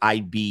imagined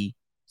I'd be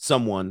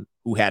someone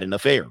who had an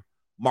affair.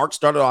 Mark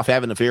started off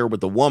having an affair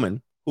with a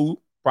woman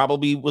who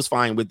probably was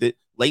fine with it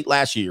late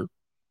last year.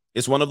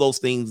 It's one of those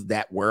things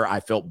that where I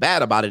felt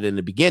bad about it in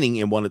the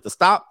beginning and wanted to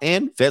stop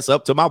and fess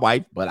up to my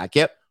wife, but I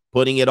kept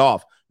putting it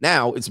off.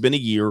 Now it's been a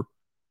year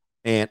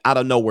and out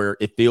of nowhere,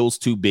 it feels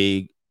too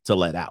big to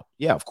let out.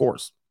 Yeah, of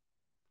course.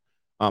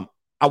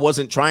 I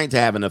wasn't trying to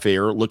have an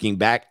affair. Looking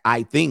back,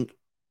 I think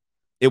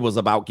it was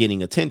about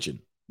getting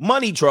attention.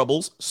 Money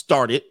troubles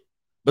started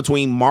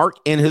between Mark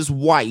and his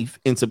wife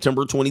in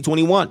September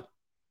 2021.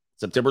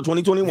 September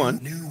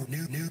 2021.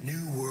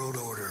 New world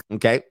order.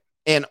 Okay.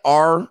 And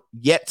are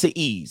yet to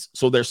ease.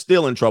 So they're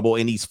still in trouble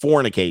and he's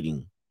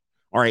fornicating.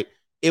 All right.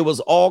 It was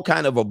all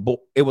kind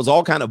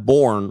of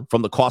born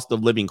from the cost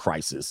of living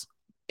crisis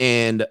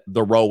and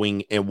the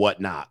rowing and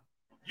whatnot.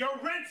 Your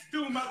rent's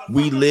due, motherfucker.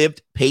 We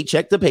lived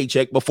paycheck to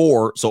paycheck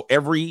before. So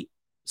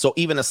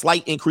even a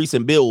slight increase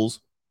in bills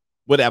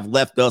would have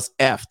left us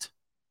effed.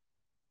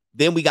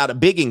 Then we got a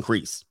big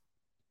increase.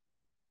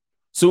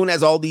 Soon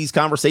as all these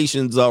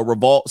conversations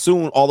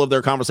all of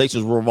their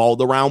conversations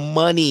revolved around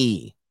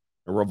money.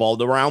 It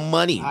revolved around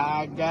money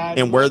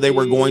and where they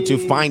were going to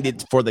find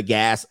it for the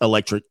gas,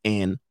 electric,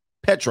 and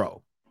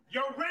petrol.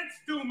 Your rent's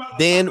due, motherfucker.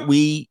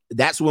 Then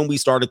that's when we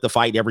started to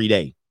fight every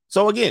day.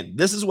 So again,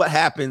 this is what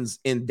happens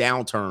in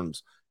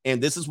downturns.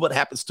 And this is what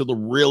happens to the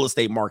real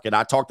estate market.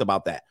 I talked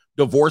about that.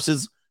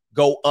 Divorces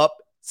go up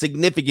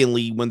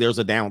significantly when there's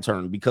a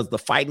downturn because the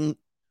fighting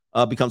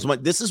becomes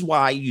much. This is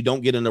why you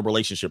don't get in a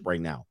relationship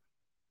right now.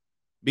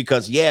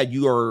 Because, yeah,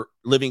 you are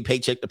living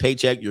paycheck to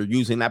paycheck. You're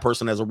using that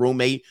person as a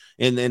roommate,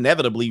 and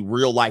inevitably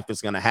real life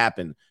is going to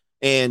happen.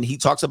 And he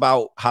talks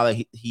about how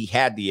he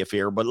had the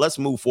affair, but let's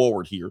move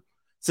forward here.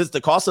 Since the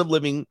cost of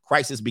living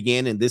crisis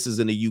began, and this is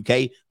in the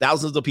UK,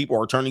 thousands of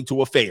people are turning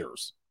to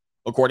affairs,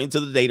 according to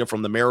the data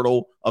from the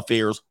Marital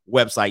Affairs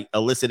website,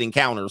 Illicit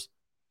Encounters.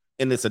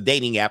 And it's a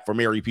dating app for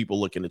married people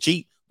looking to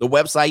cheat. The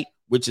website,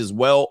 which is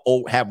well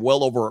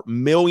over 1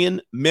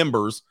 million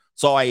members,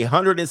 saw a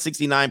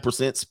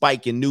 169%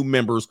 spike in new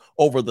members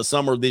over the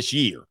summer this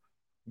year,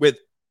 with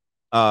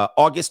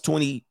August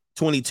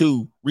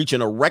 2022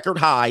 reaching a record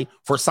high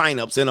for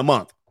signups in a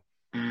month.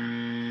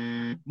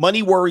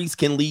 Money worries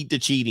can lead to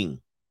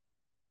cheating.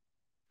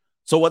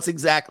 So what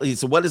exactly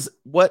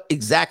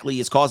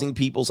is causing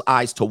people's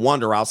eyes to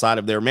wander outside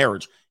of their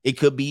marriage? It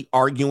could be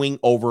arguing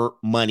over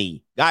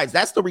money. Guys,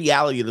 that's the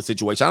reality of the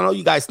situation. I know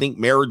you guys think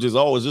marriage is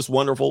this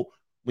wonderful.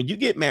 When you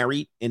get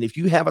married and if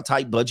you have a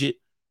tight budget,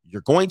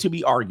 you're going to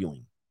be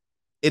arguing.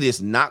 It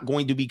is not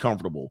going to be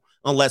comfortable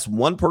unless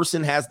one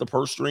person has the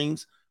purse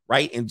strings,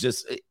 right? And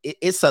just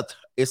it's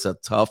a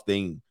tough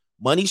thing.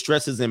 Money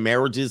stresses in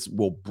marriages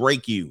will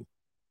break you.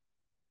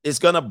 It's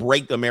going to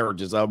break the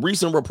marriages. A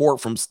recent report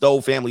from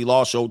Stowe Family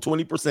Law showed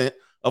 20%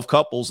 of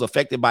couples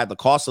affected by the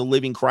cost of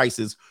living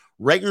crisis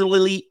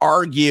regularly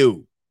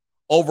argue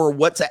over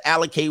what to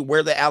allocate,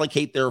 where to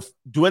allocate their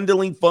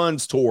dwindling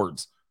funds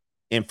towards.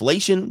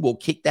 Inflation will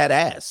kick that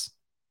ass.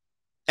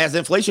 As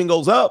inflation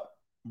goes up,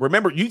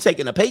 remember, you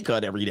taking a pay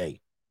cut every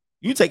day.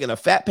 You taking a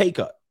fat pay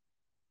cut.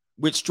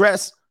 With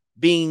stress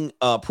being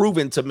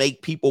proven to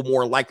make people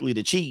more likely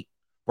to cheat,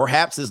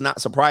 perhaps it's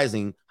not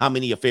surprising how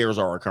many affairs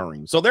are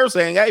occurring. So they're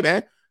saying, hey,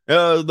 man,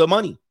 the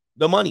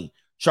money.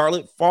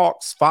 Charlotte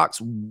Fox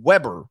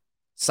Weber,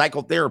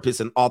 psychotherapist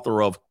and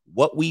author of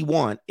What We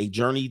Want, A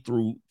Journey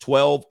Through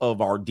 12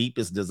 of Our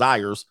Deepest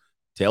Desires,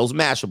 tells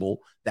Mashable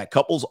that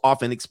couples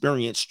often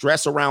experience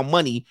stress around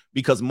money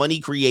because money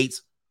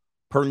creates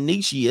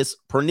pernicious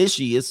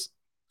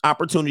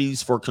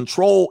opportunities for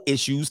control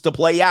issues to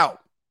play out.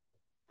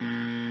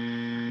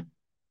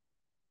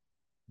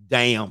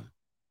 Damn.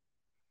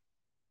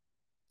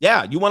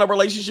 Yeah, you want a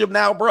relationship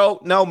now, bro?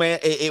 No, man.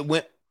 It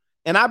went,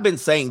 and I've been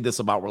saying this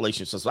about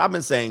relationships. I've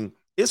been saying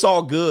it's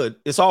all good.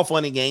 It's all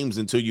fun and games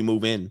until you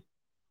move in.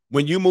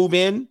 When you move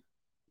in,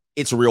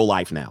 it's real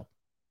life now.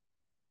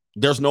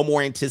 There's no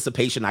more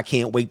anticipation. I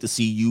can't wait to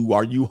see you.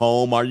 Are you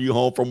home? Are you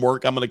home from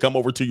work? I'm going to come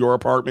over to your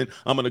apartment.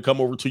 I'm going to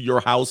come over to your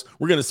house.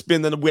 We're going to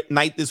spend the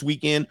night this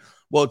weekend.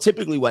 Well,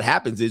 typically what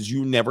happens is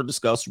you never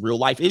discuss real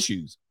life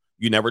issues.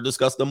 You never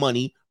discuss the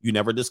money. You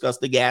never discuss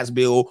the gas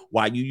bill.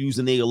 Why you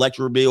using the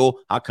electric bill?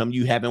 How come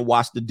you haven't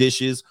washed the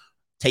dishes?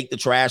 Take the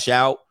trash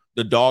out.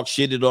 The dog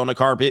shitted on the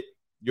carpet.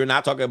 You're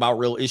not talking about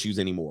real issues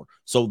anymore.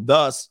 So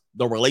thus,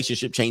 the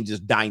relationship changes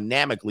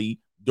dynamically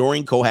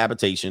during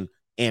cohabitation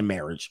and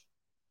marriage.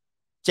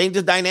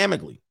 Changes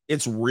dynamically.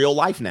 It's real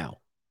life now.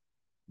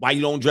 Why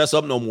you don't dress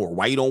up no more?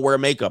 Why you don't wear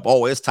makeup?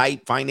 Oh, it's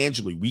tight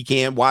financially. We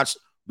can't watch.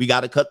 We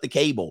got to cut the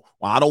cable.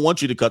 Well, I don't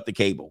want you to cut the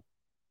cable.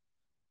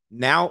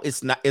 Now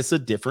it's a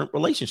different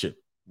relationship.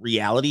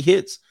 Reality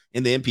hits,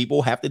 and then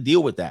people have to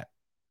deal with that.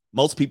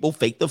 Most people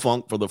fake the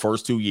funk for the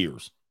first 2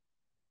 years.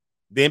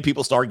 Then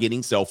people start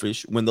getting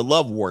selfish when the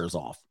love wears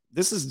off.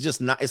 This is just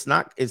it's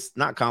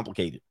not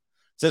complicated. It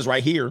says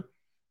right here,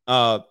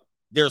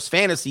 there's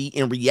fantasy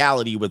and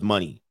reality with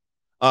money.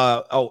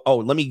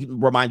 Let me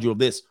remind you of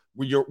this.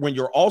 When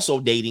you're also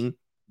dating,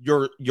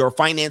 your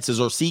finances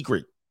are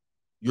secret.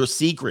 You're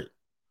secret.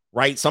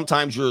 Right?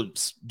 Sometimes you're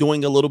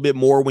doing a little bit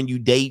more when you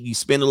date. You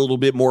spend a little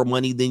bit more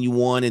money than you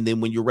want. And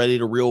then when you're ready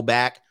to reel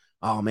back,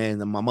 oh,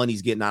 man, my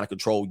money's getting out of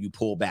control. You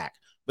pull back.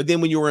 But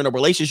then when you're in a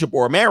relationship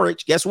or a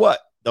marriage, guess what?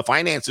 The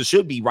finances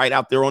should be right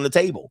out there on the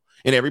table.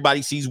 And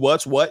everybody sees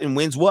what's what and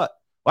wins what.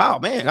 Wow,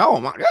 man.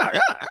 Oh, my God.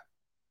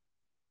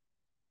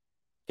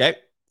 Yeah. Okay.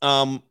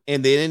 And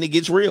then it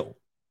gets real. It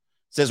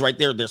says right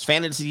there, there's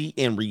fantasy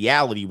and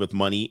reality with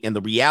money. And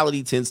the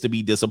reality tends to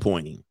be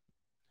disappointing.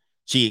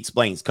 She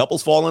explains,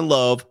 couples falling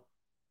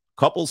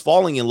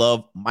in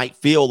love might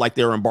feel like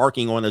they're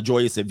embarking on a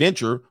joyous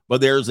adventure,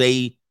 but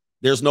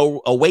there's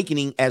no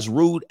awakening as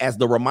rude as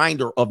the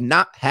reminder of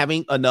not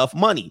having enough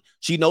money.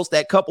 She notes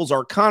that couples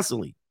are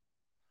constantly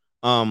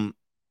on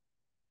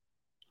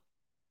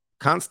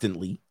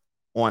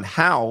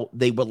how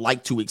they would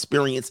like to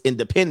experience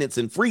independence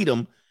and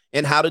freedom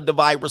and how to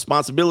divide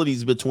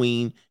responsibilities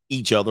between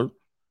each other,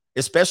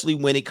 especially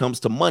when it comes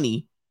to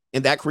money.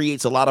 And that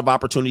creates a lot of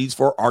opportunities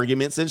for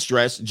arguments and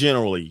stress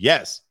generally.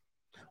 Yes.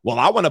 Well,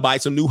 I want to buy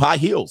some new high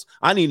heels.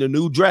 I need a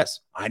new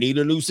dress. I need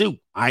a new suit.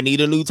 I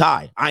need a new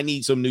tie. I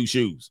need some new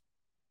shoes.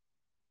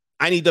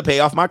 I need to pay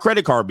off my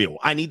credit card bill.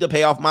 I need to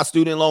pay off my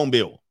student loan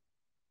bill.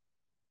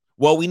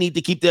 Well, we need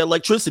to keep the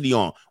electricity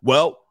on.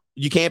 Well,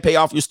 you can't pay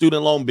off your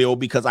student loan bill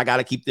because I got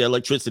to keep the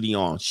electricity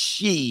on.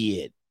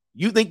 Shit.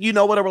 You think you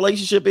know what a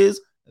relationship is?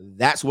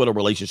 That's what a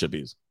relationship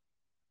is.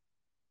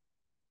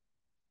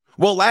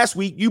 Well, last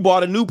week you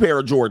bought a new pair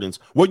of Jordans.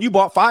 Well, you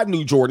bought 5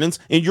 new Jordans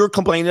and you're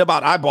complaining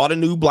about, I bought a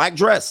new black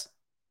dress.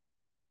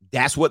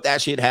 That's what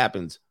that shit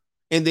happens.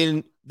 And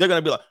then they're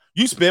going to be like,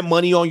 you spent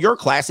money on your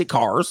classic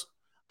cars.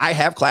 I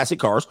have classic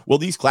cars. Well,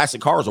 these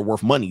classic cars are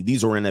worth money.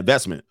 These are an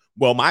investment.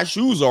 Well, my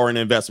shoes are an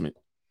investment.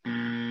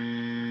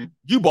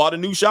 You bought a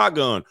new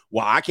shotgun.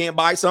 Well, I can't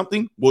buy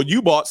something. Well,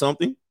 you bought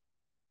something.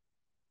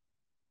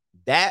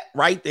 That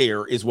right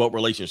there is what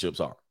relationships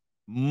are.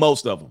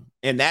 Most of them.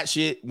 And that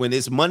shit, when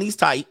this money's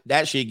tight,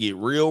 that shit get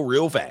real,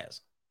 real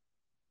fast.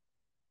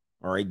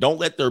 All right. Don't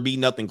let there be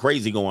nothing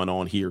crazy going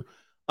on here.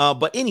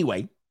 But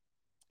anyway,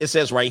 it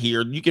says right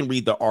here, you can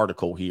read the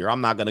article here.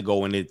 I'm not going to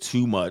go into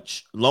too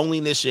much.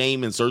 Loneliness,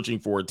 shame, and searching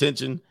for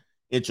attention.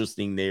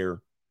 Interesting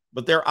there.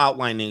 But they're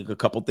outlining a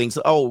couple things.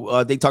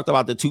 They talked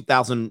about the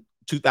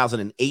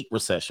 2008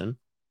 recession. It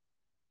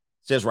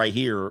says right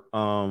here,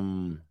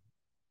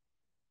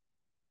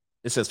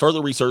 it says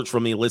further research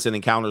from the Illicit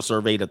Encounter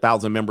surveyed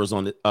 1,000 members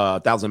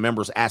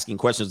asking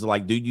questions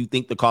like, do you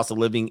think the cost of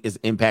living is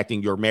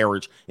impacting your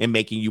marriage and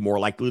making you more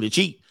likely to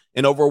cheat?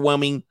 An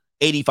overwhelming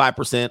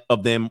 85%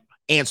 of them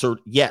answered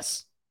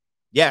yes.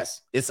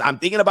 Yes, I'm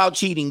thinking about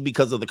cheating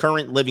because of the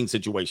current living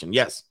situation.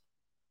 Yes,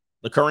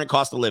 the current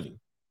cost of living.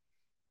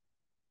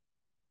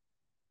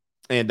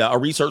 And a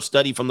research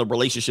study from the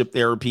relationship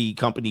therapy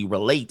company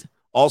Relate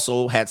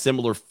also had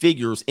similar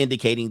figures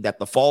indicating that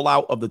the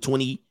fallout of the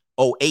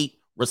 2008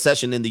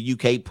 recession in the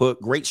UK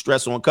put great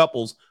stress on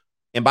couples.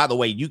 And by the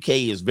way, UK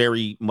is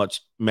very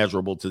much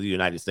measurable to the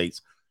United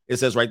States. It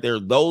says right there,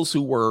 those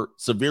who were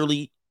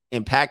severely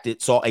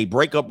impacted saw a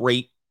breakup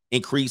rate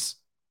increase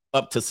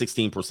up to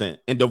 16%,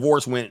 and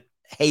divorce went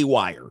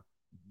haywire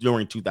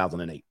during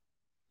 2008.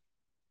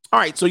 All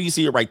right, so you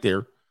see it right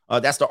there.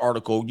 That's the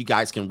article. You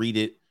guys can read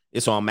it.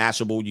 It's on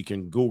Mashable. You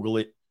can Google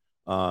it.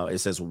 It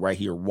says right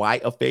here,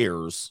 why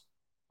affairs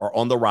are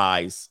on the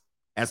rise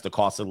as the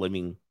cost of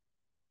living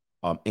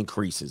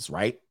increases,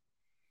 right?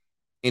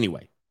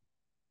 Anyway,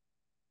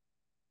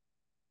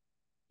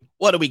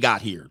 what do we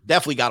got here?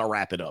 Definitely got to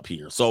wrap it up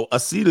here. So,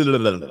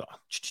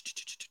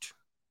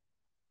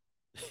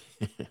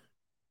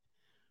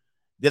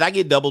 did I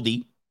get double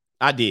D?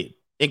 I did.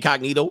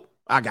 Incognito,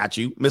 I got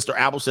you. Mr.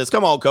 Apple says,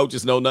 come on, coach.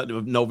 It's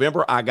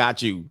November. I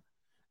got you.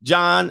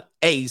 John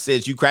A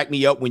says, you crack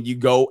me up when you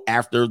go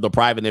after the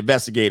private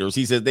investigators.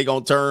 He says they're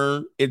going to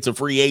turn into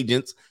free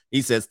agents.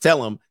 He says,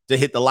 tell them to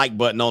hit the like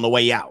button on the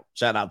way out.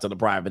 Shout out to the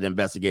private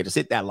investigators.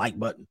 Hit that like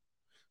button.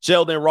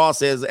 Sheldon Ross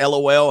says,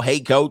 LOL. Hey,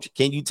 coach,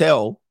 can you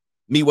tell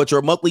me what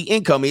your monthly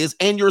income is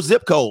and your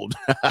zip code?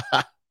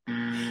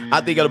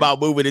 I'm thinking about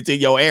moving into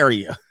your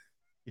area.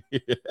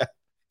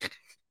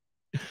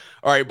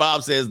 All right.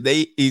 Bob says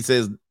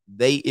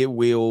it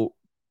will.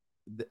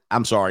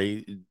 I'm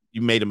sorry.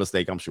 You made a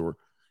mistake. I'm sure.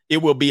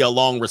 It will be a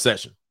long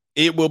recession.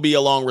 It will be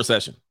a long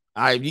recession.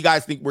 If you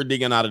guys think we're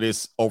digging out of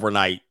this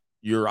overnight,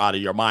 you're out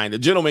of your mind. The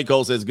gentleman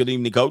coach says, good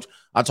evening, coach.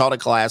 I taught a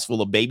class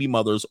full of baby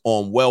mothers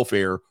on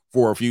welfare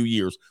for a few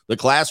years. The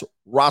class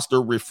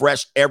roster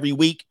refreshed every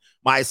week.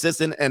 My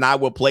assistant and I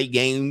will play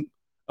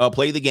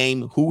the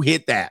game. Who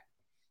hit that?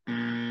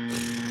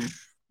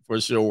 For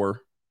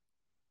sure.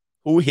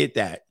 Who hit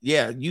that?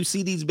 Yeah, you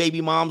see these baby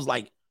moms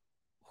like,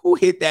 who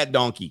hit that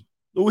donkey?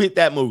 Who hit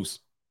that moose?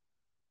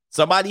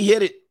 Somebody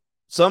hit it.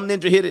 Some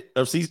ninja hit it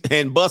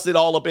and bust it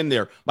all up in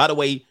there. By the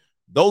way,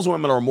 those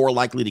women are more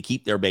likely to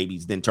keep their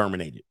babies than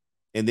terminate it.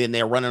 And then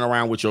they're running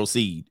around with your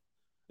seed.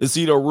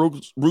 Isidro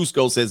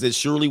Rusco says it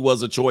surely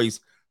was a choice.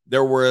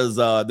 There was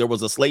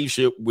a slave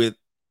ship with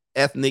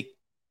ethnic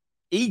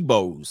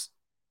Igbos.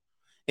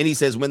 And he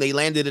says when they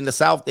landed in the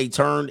South, they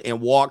turned and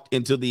walked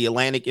into the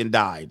Atlantic and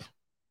died.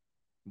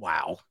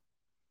 Wow.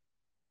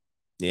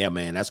 Yeah,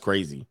 man, that's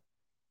crazy.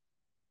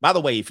 By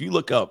the way, if you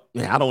look up,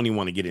 I don't even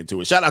want to get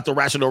into it. Shout out to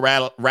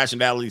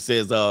Rationality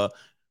says,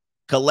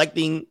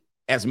 collecting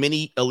as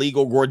many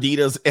illegal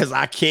gorditas as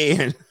I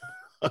can.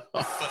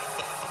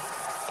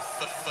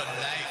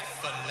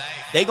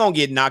 They gonna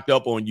get knocked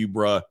up on you,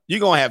 bruh.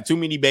 You're gonna have too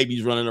many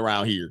babies running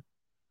around here.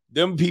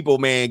 Them people,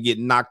 man, get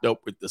knocked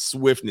up with the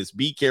swiftness.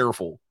 Be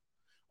careful.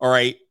 All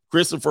right.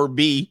 Christopher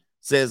B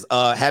says,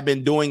 have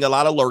been doing a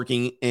lot of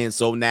lurking, and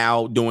so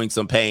now doing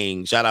some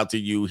paying. Shout out to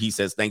you. He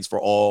says, thanks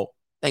for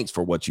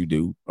what you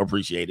do.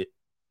 Appreciate it.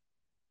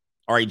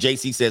 All right.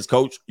 JC says,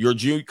 coach, your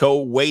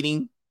JUCO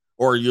waiting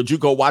or your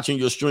JUCO watching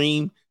your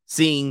stream,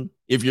 seeing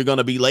if you're going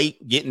to be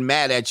late, getting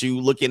mad at you,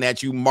 looking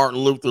at you, Martin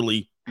Luther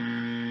Lee.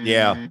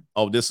 Yeah.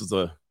 Oh,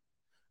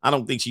 I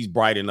don't think she's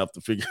bright enough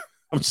to figure.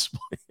 I'm just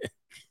playing.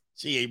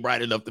 She ain't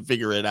bright enough to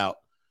figure it out.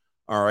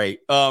 All right.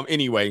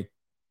 Anyway,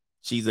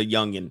 she's a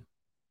youngin'.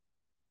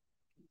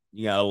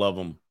 You gotta love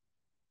them.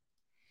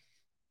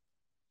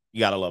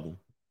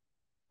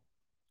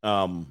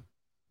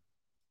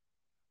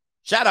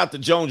 Shout out to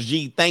Jones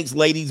G. Thanks,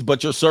 ladies,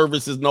 but your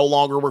service is no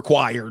longer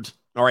required.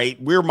 All right,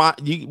 you guys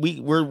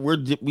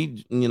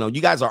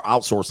are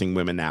outsourcing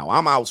women now.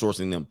 I'm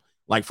outsourcing them,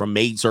 like from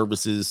maid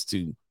services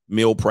to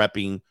meal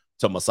prepping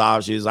to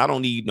massages. I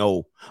don't need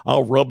no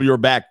I'll rub your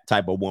back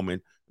type of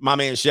woman. My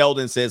man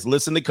Sheldon says,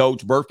 listen to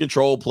coach, birth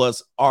control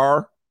plus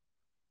are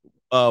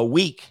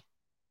weak.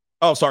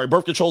 Oh, sorry,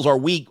 birth controls are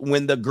weak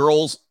when the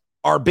girls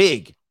are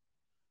big.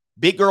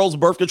 Big girls'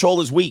 birth control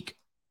is weak.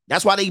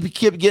 That's why they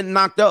keep getting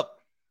knocked up.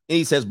 And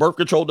he says birth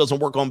control doesn't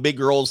work on big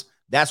girls.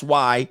 That's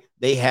why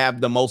they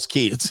have the most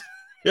kids.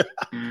 But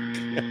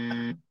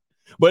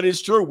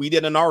it's true. We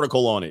did an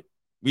article on it.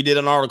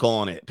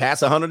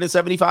 Past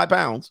 175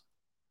 pounds,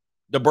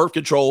 the birth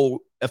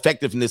control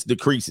effectiveness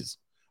decreases.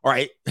 All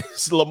right.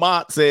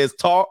 Lamont says,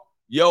 talk.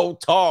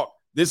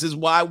 This is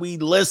why we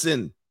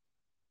listen.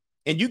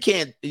 And you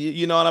can't,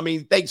 you know what I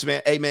mean? Thanks,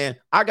 man. Hey, man,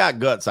 I got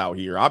guts out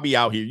here. I'll be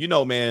out here. You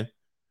know, man,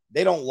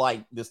 they don't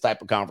like this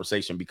type of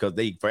conversation because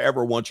they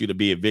forever want you to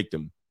be a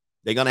victim.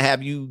 They're going to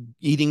have you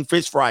eating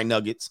fish fry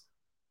nuggets,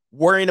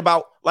 worrying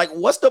about, like,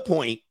 what's the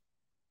point?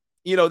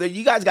 You know, that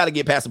you guys got to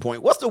get past the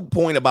point. What's the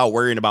point about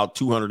worrying about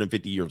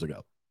 250 years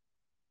ago?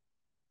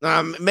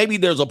 Maybe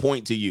there's a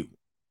point to you.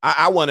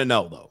 I want to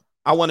know, though.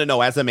 I want to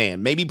know as a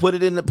man. Maybe put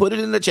it in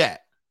the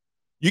chat.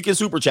 You can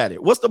super chat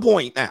it. What's the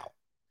point now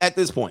at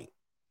this point?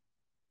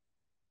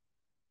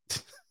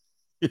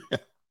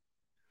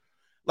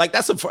 Like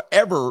that's a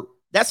forever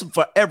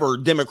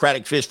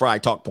Democratic fish fry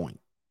talk point.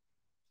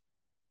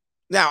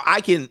 Now I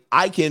can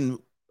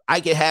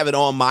have it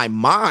on my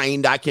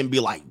mind. I can be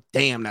like,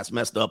 damn, that's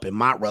messed up. And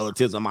my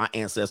relatives and my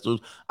ancestors,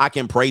 I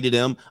can pray to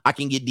them. I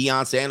can get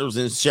Deion Sanders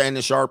and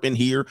Shannon Sharp in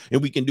here,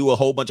 and we can do a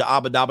whole bunch of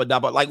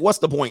abba-dabba-dabba. Like, what's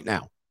the point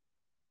now?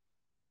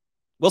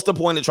 What's the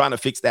point of trying to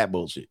fix that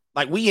bullshit?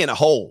 Like, we in a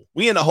hole.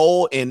 We in a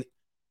hole, and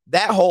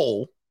that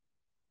hole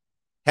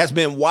has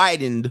been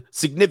widened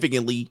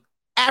significantly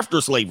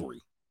after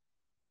slavery.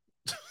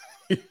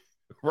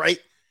 Right?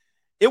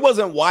 It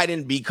wasn't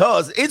widened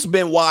because it's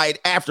been wide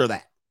after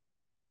that.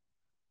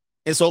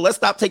 And so let's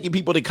stop taking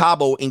people to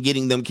Cabo and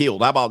getting them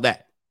killed. How about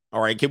that?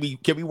 All right. Can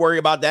we worry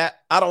about that?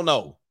 I don't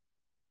know.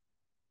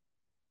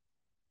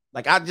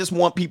 Like, I just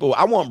want people,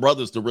 I want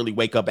brothers to really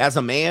wake up. As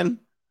a man,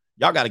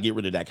 y'all got to get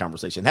rid of that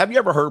conversation. Have you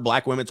ever heard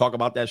black women talk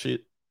about that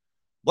shit?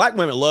 Black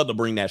women love to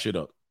bring that shit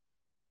up.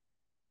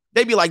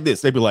 They be like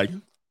this. They be like,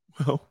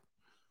 well,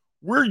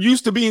 we're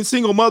used to being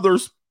single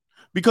mothers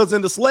because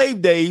in the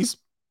slave days,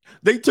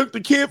 they took the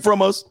kid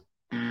from us.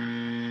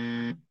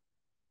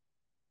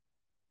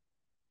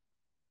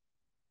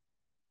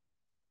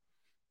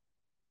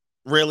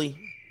 Really?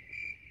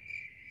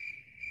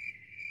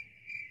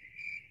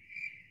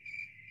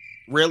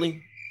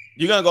 Really?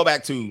 You're going to go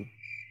back to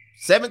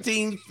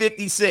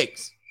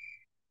 1756.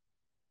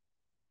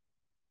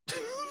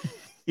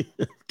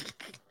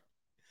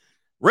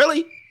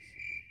 Really?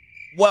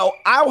 Well,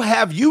 I'll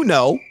have you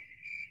know,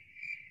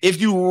 if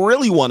you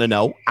really want to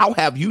know, I'll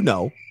have you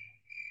know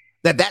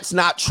that that's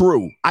not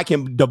true. I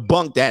can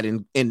debunk that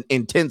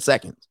in 10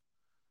 seconds.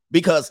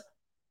 Because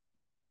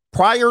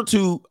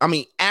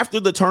after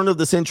the turn of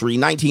the century,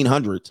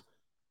 1900s,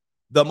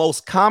 the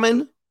most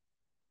common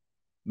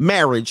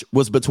marriage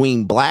was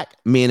between black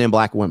men and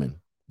black women.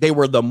 They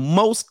were the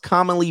most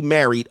commonly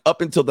married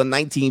up until the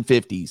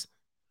 1950s,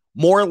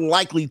 more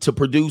likely to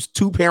produce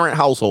two-parent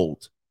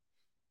households.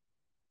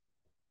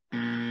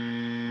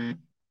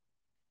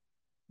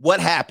 What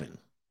happened?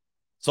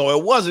 So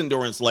it wasn't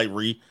during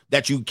slavery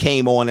that you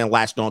came on and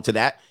latched onto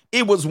that.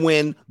 It was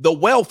when the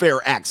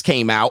Welfare Acts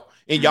came out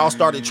and y'all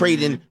started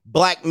trading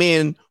black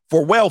men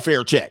for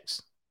welfare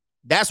checks.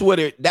 That's where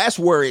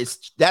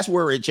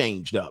it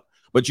changed up.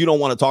 But you don't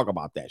want to talk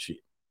about that shit.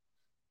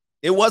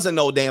 It wasn't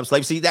no damn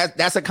slave. See,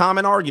 that's a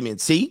common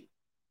argument. See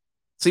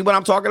what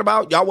I'm talking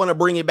about? Y'all want to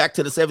bring it back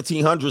to the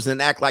 1700s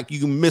and act like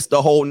you missed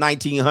the whole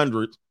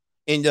 1900s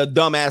in your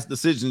dumbass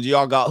decisions.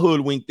 Y'all got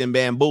hoodwinked and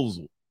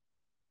bamboozled.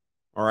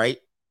 All right.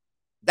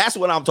 That's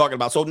what I'm talking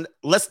about. So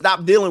let's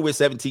stop dealing with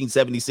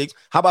 1776.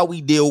 How about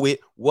we deal with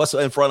what's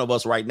in front of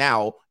us right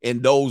now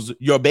and those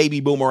your baby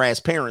boomer ass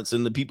parents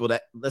and the people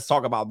that let's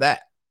talk about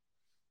that.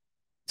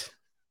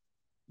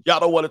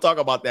 Y'all don't want to talk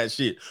about that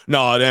shit.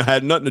 No, that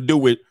had nothing to do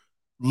with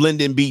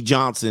Lyndon B.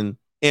 Johnson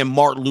and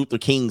Martin Luther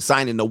King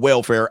signing the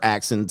Welfare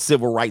Acts and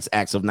Civil Rights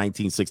Acts of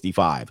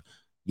 1965.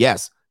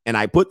 Yes. And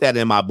I put that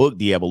in my book,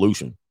 The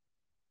Evolution.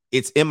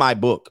 It's in my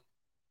book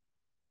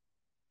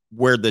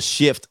where the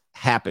shift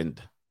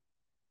happened.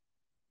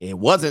 It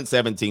wasn't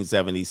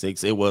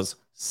 1776. It was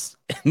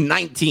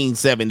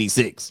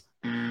 1976.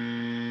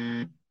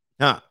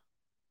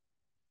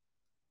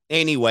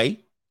 Anyway,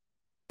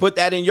 put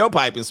that in your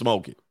pipe and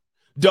smoke it.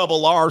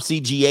 Double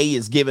RCGA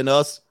is giving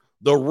us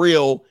the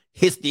real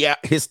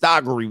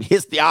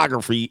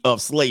historiography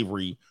of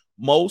slavery.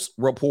 Most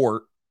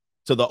report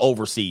to the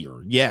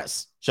overseer.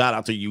 Yes. Shout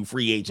out to you,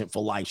 free agent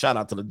for life. Shout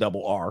out to the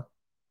double R.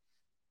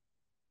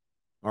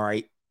 All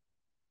right.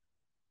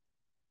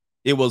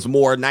 It was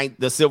more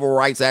the Civil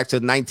Rights Act of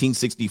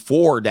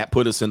 1964 that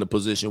put us in the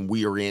position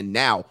we are in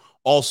now.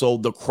 Also,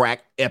 the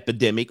crack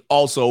epidemic.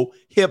 Also,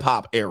 hip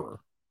hop era.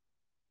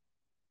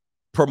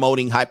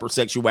 Promoting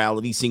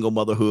hypersexuality, single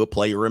motherhood,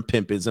 player and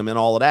pimpism, and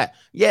all of that.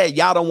 Yeah,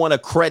 y'all don't want to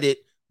credit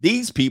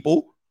these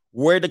people.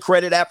 Where the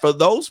credit at for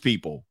those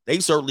people? They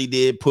certainly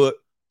did put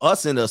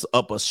us in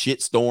up a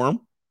shitstorm.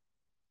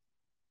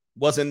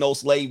 Wasn't no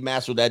slave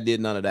master that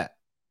did none of that.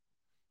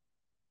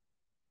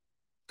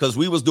 Because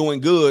we was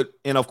doing good.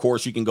 And of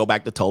course, you can go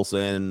back to Tulsa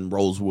and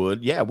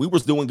Rosewood. Yeah, we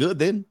was doing good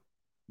then.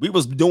 We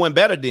was doing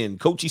better then.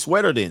 Coogee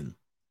sweater then.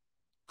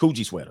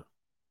 Coogee sweater.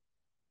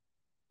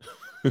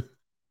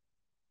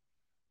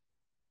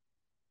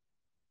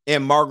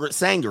 And Margaret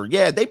Sanger.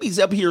 Yeah, they be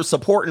up here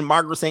supporting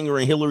Margaret Sanger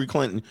and Hillary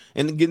Clinton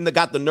and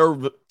got the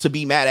nerve to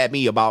be mad at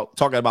me about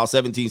talking about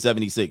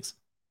 1776.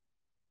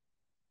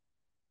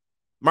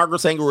 Margaret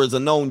Sanger is a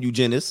known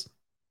eugenist,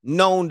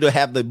 known to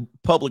have the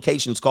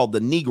publications called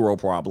The Negro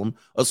Problem,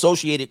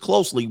 associated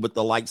closely with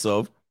the likes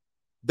of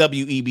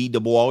W.E.B. Du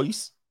Bois,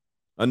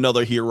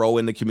 another hero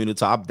in the community.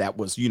 That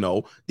was,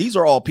 these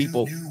are all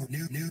people.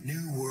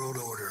 New world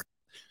order.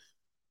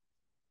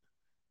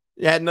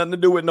 It had nothing to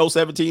do with no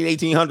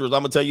 1800s. I'm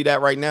going to tell you that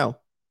right now.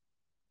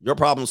 Your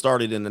problem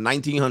started in the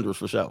 1900s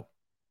for sure.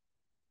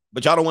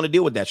 But y'all don't want to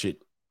deal with that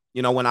shit.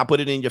 When I put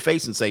it in your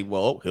face and say,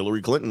 well,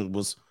 Hillary Clinton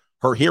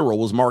her hero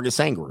was Margaret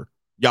Sanger.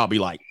 Y'all be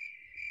like,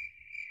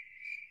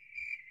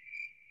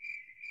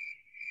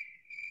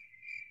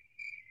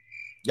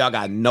 y'all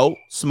got no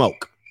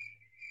smoke.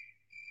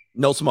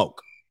 No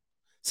smoke.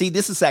 See,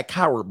 this is that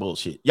coward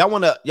bullshit. Y'all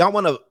want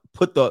to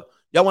put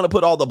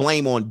all the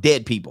blame on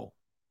dead people.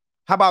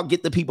 How about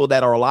get the people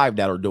that are alive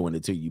that are doing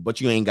it to you,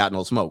 but you ain't got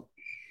no smoke?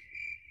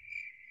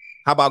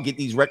 How about get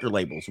these record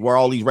labels, where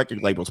all these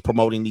record labels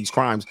promoting these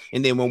crimes,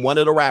 and then when one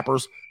of the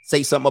rappers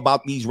say something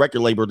about these record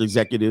label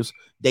executives,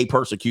 they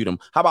persecute them?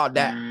 How about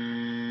that?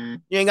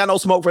 You ain't got no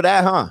smoke for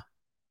that, huh?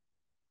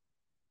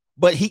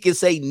 But he can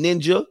say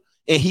ninja,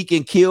 and he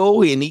can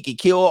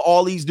kill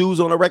all these dudes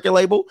on a record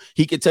label.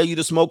 He can tell you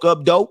to smoke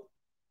up dope.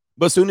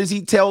 But as soon as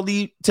he tell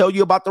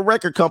you about the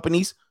record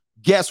companies,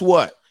 guess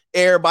what?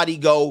 Everybody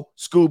go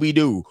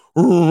Scooby-Doo.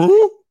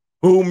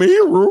 Who me?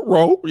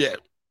 Yeah.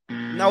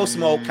 No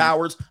smoke,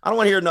 cowards. I don't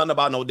want to hear nothing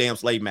about no damn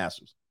slave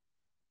masters.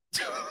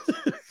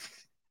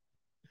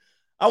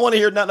 I want to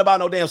hear nothing about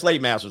no damn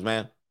slave masters,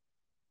 man.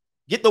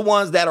 Get the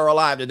ones that are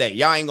alive today.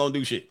 Y'all ain't gonna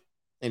do shit.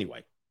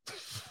 Anyway.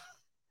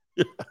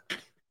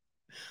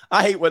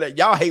 I hate when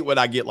y'all hate when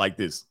I get like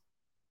this.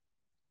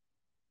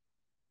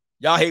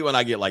 Y'all hate when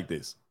I get like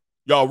this.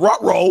 Y'all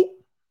ruh-roh.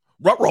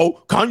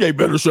 Kanye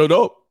better shut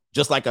up.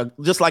 Just like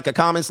a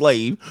common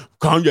slave.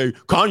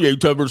 Kanye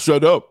tell her to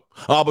shut up.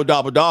 Abba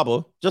dabba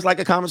dabba. Just like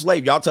a common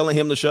slave. Y'all telling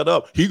him to shut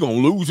up. He gonna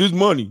lose his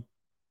money.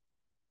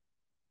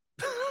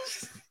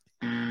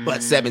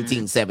 But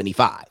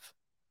 1775.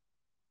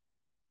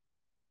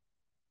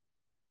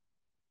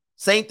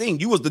 Same thing.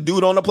 You was the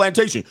dude on the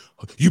plantation.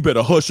 You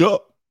better hush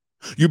up.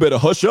 You better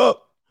hush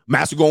up.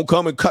 Master gonna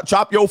come and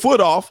chop your foot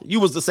off. You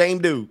was the same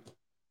dude.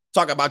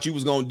 Talk about you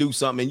was gonna do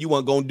something and you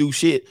weren't gonna do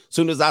shit.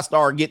 Soon as I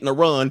start getting a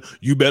run,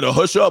 you better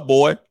hush up,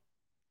 boy.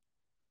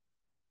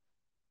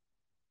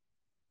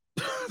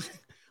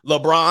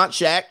 LeBron,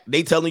 Shaq,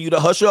 they telling you to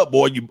hush up,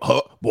 boy.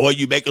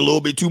 You make a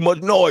little bit too much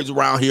noise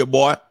around here,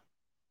 boy.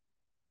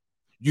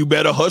 You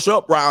better hush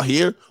up around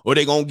here or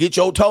they gonna get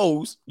your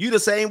toes. You the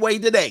same way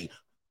today.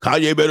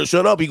 Kanye better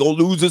shut up. He gonna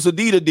lose this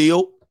Adidas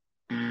deal.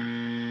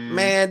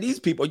 Man, these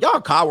people,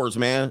 y'all cowards,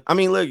 man. I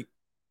mean, look.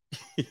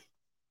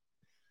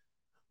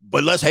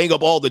 But let's hang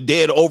up all the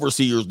dead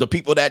overseers, the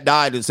people that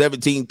died in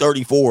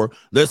 1734.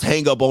 Let's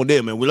hang up on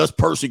them and let's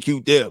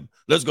persecute them.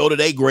 Let's go to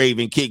their grave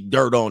and kick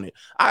dirt on it.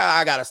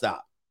 I gotta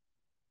stop.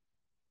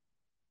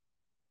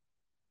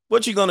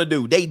 What you gonna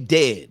do? They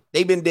dead.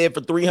 They've been dead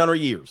for 300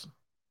 years.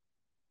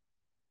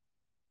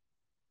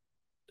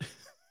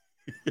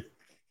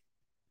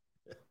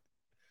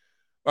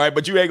 All right,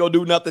 but you ain't gonna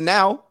do nothing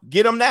now.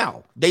 Get them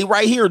now. They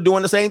right here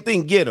doing the same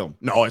thing. Get them.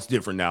 No, it's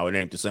different now. It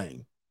ain't the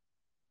same.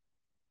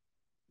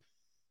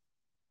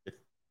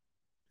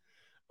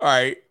 All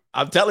right,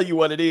 I'm telling you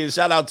what it is.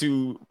 Shout out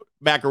to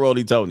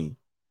Macaroni Tony.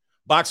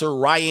 Boxer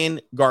Ryan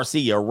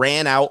Garcia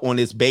ran out on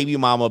his baby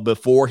mama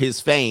before his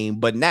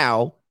fame, but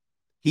now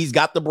he's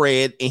got the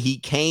bread and he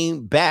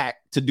came back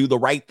to do the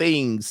right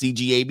thing.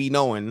 CGAB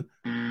knowing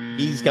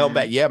he's coming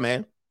back. Yeah,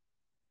 man.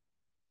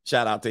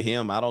 Shout out to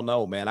him. I don't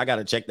know, man. I got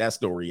to check that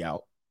story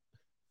out.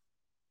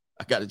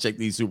 I got to check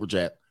these super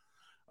chat.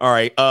 All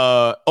right.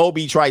 OB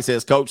Trice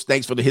says, Coach,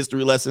 thanks for the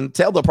history lesson.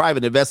 Tell the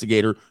private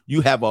investigator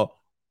you have a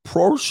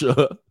Porsche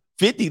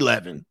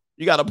 5011.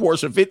 You got a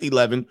Porsche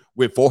 5011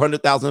 with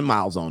 400,000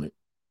 miles on it.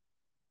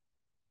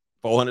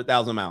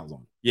 400,000 miles on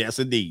it. Yes,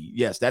 indeed.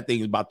 Yes, that thing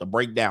is about to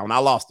break down. I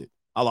lost it.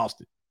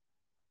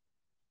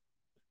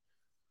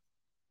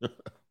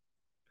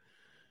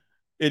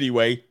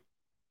 Anyway,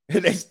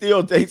 they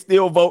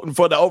still voting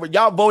for the over.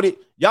 Y'all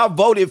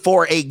voted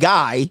for a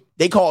guy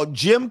they call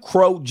Jim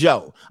Crow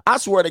Joe. I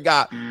swear to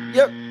God,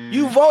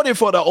 you voted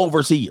for the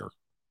overseer.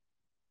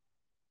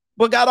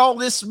 But got all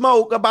this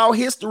smoke about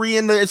history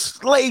and the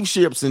slave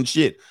ships and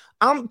shit.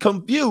 I'm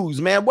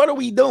confused, man. What are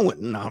we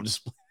doing? No, I'm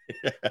just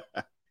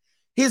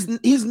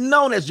he's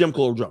known as Jim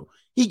Crow Joe.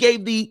 He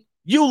gave the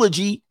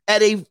eulogy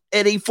at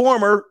a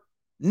former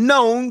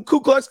known Ku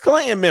Klux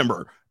Klan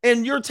member.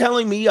 And you're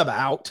telling me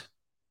about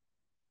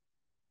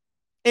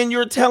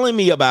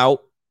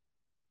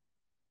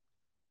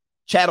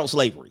chattel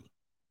slavery.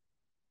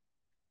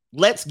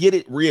 Let's get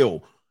it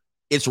real.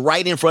 It's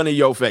right in front of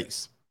your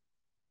face.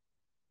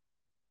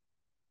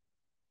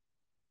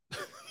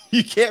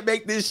 You can't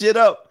make this shit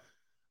up.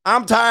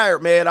 I'm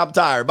tired, man. I'm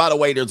tired. By the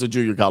way, there's a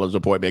junior college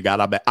appointment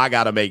I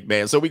gotta make,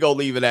 man. So we gonna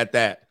leave it at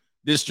that.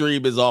 This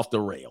stream is off the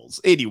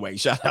rails. Anyway,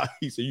 shout out.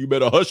 He said, you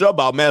better hush up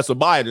about Master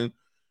Biden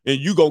and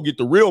you gonna get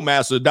the real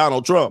master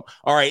Donald Trump.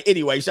 All right.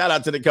 Anyway, shout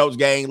out to the Coach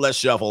gang. Let's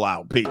shuffle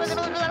out. Peace.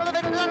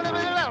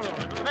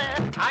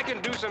 I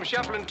can do some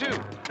shuffling too.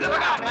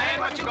 Look out, man.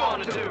 What you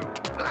gonna do?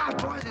 Look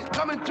out, boys. It's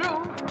coming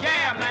through.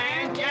 Yeah,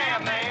 man. Yeah,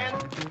 man.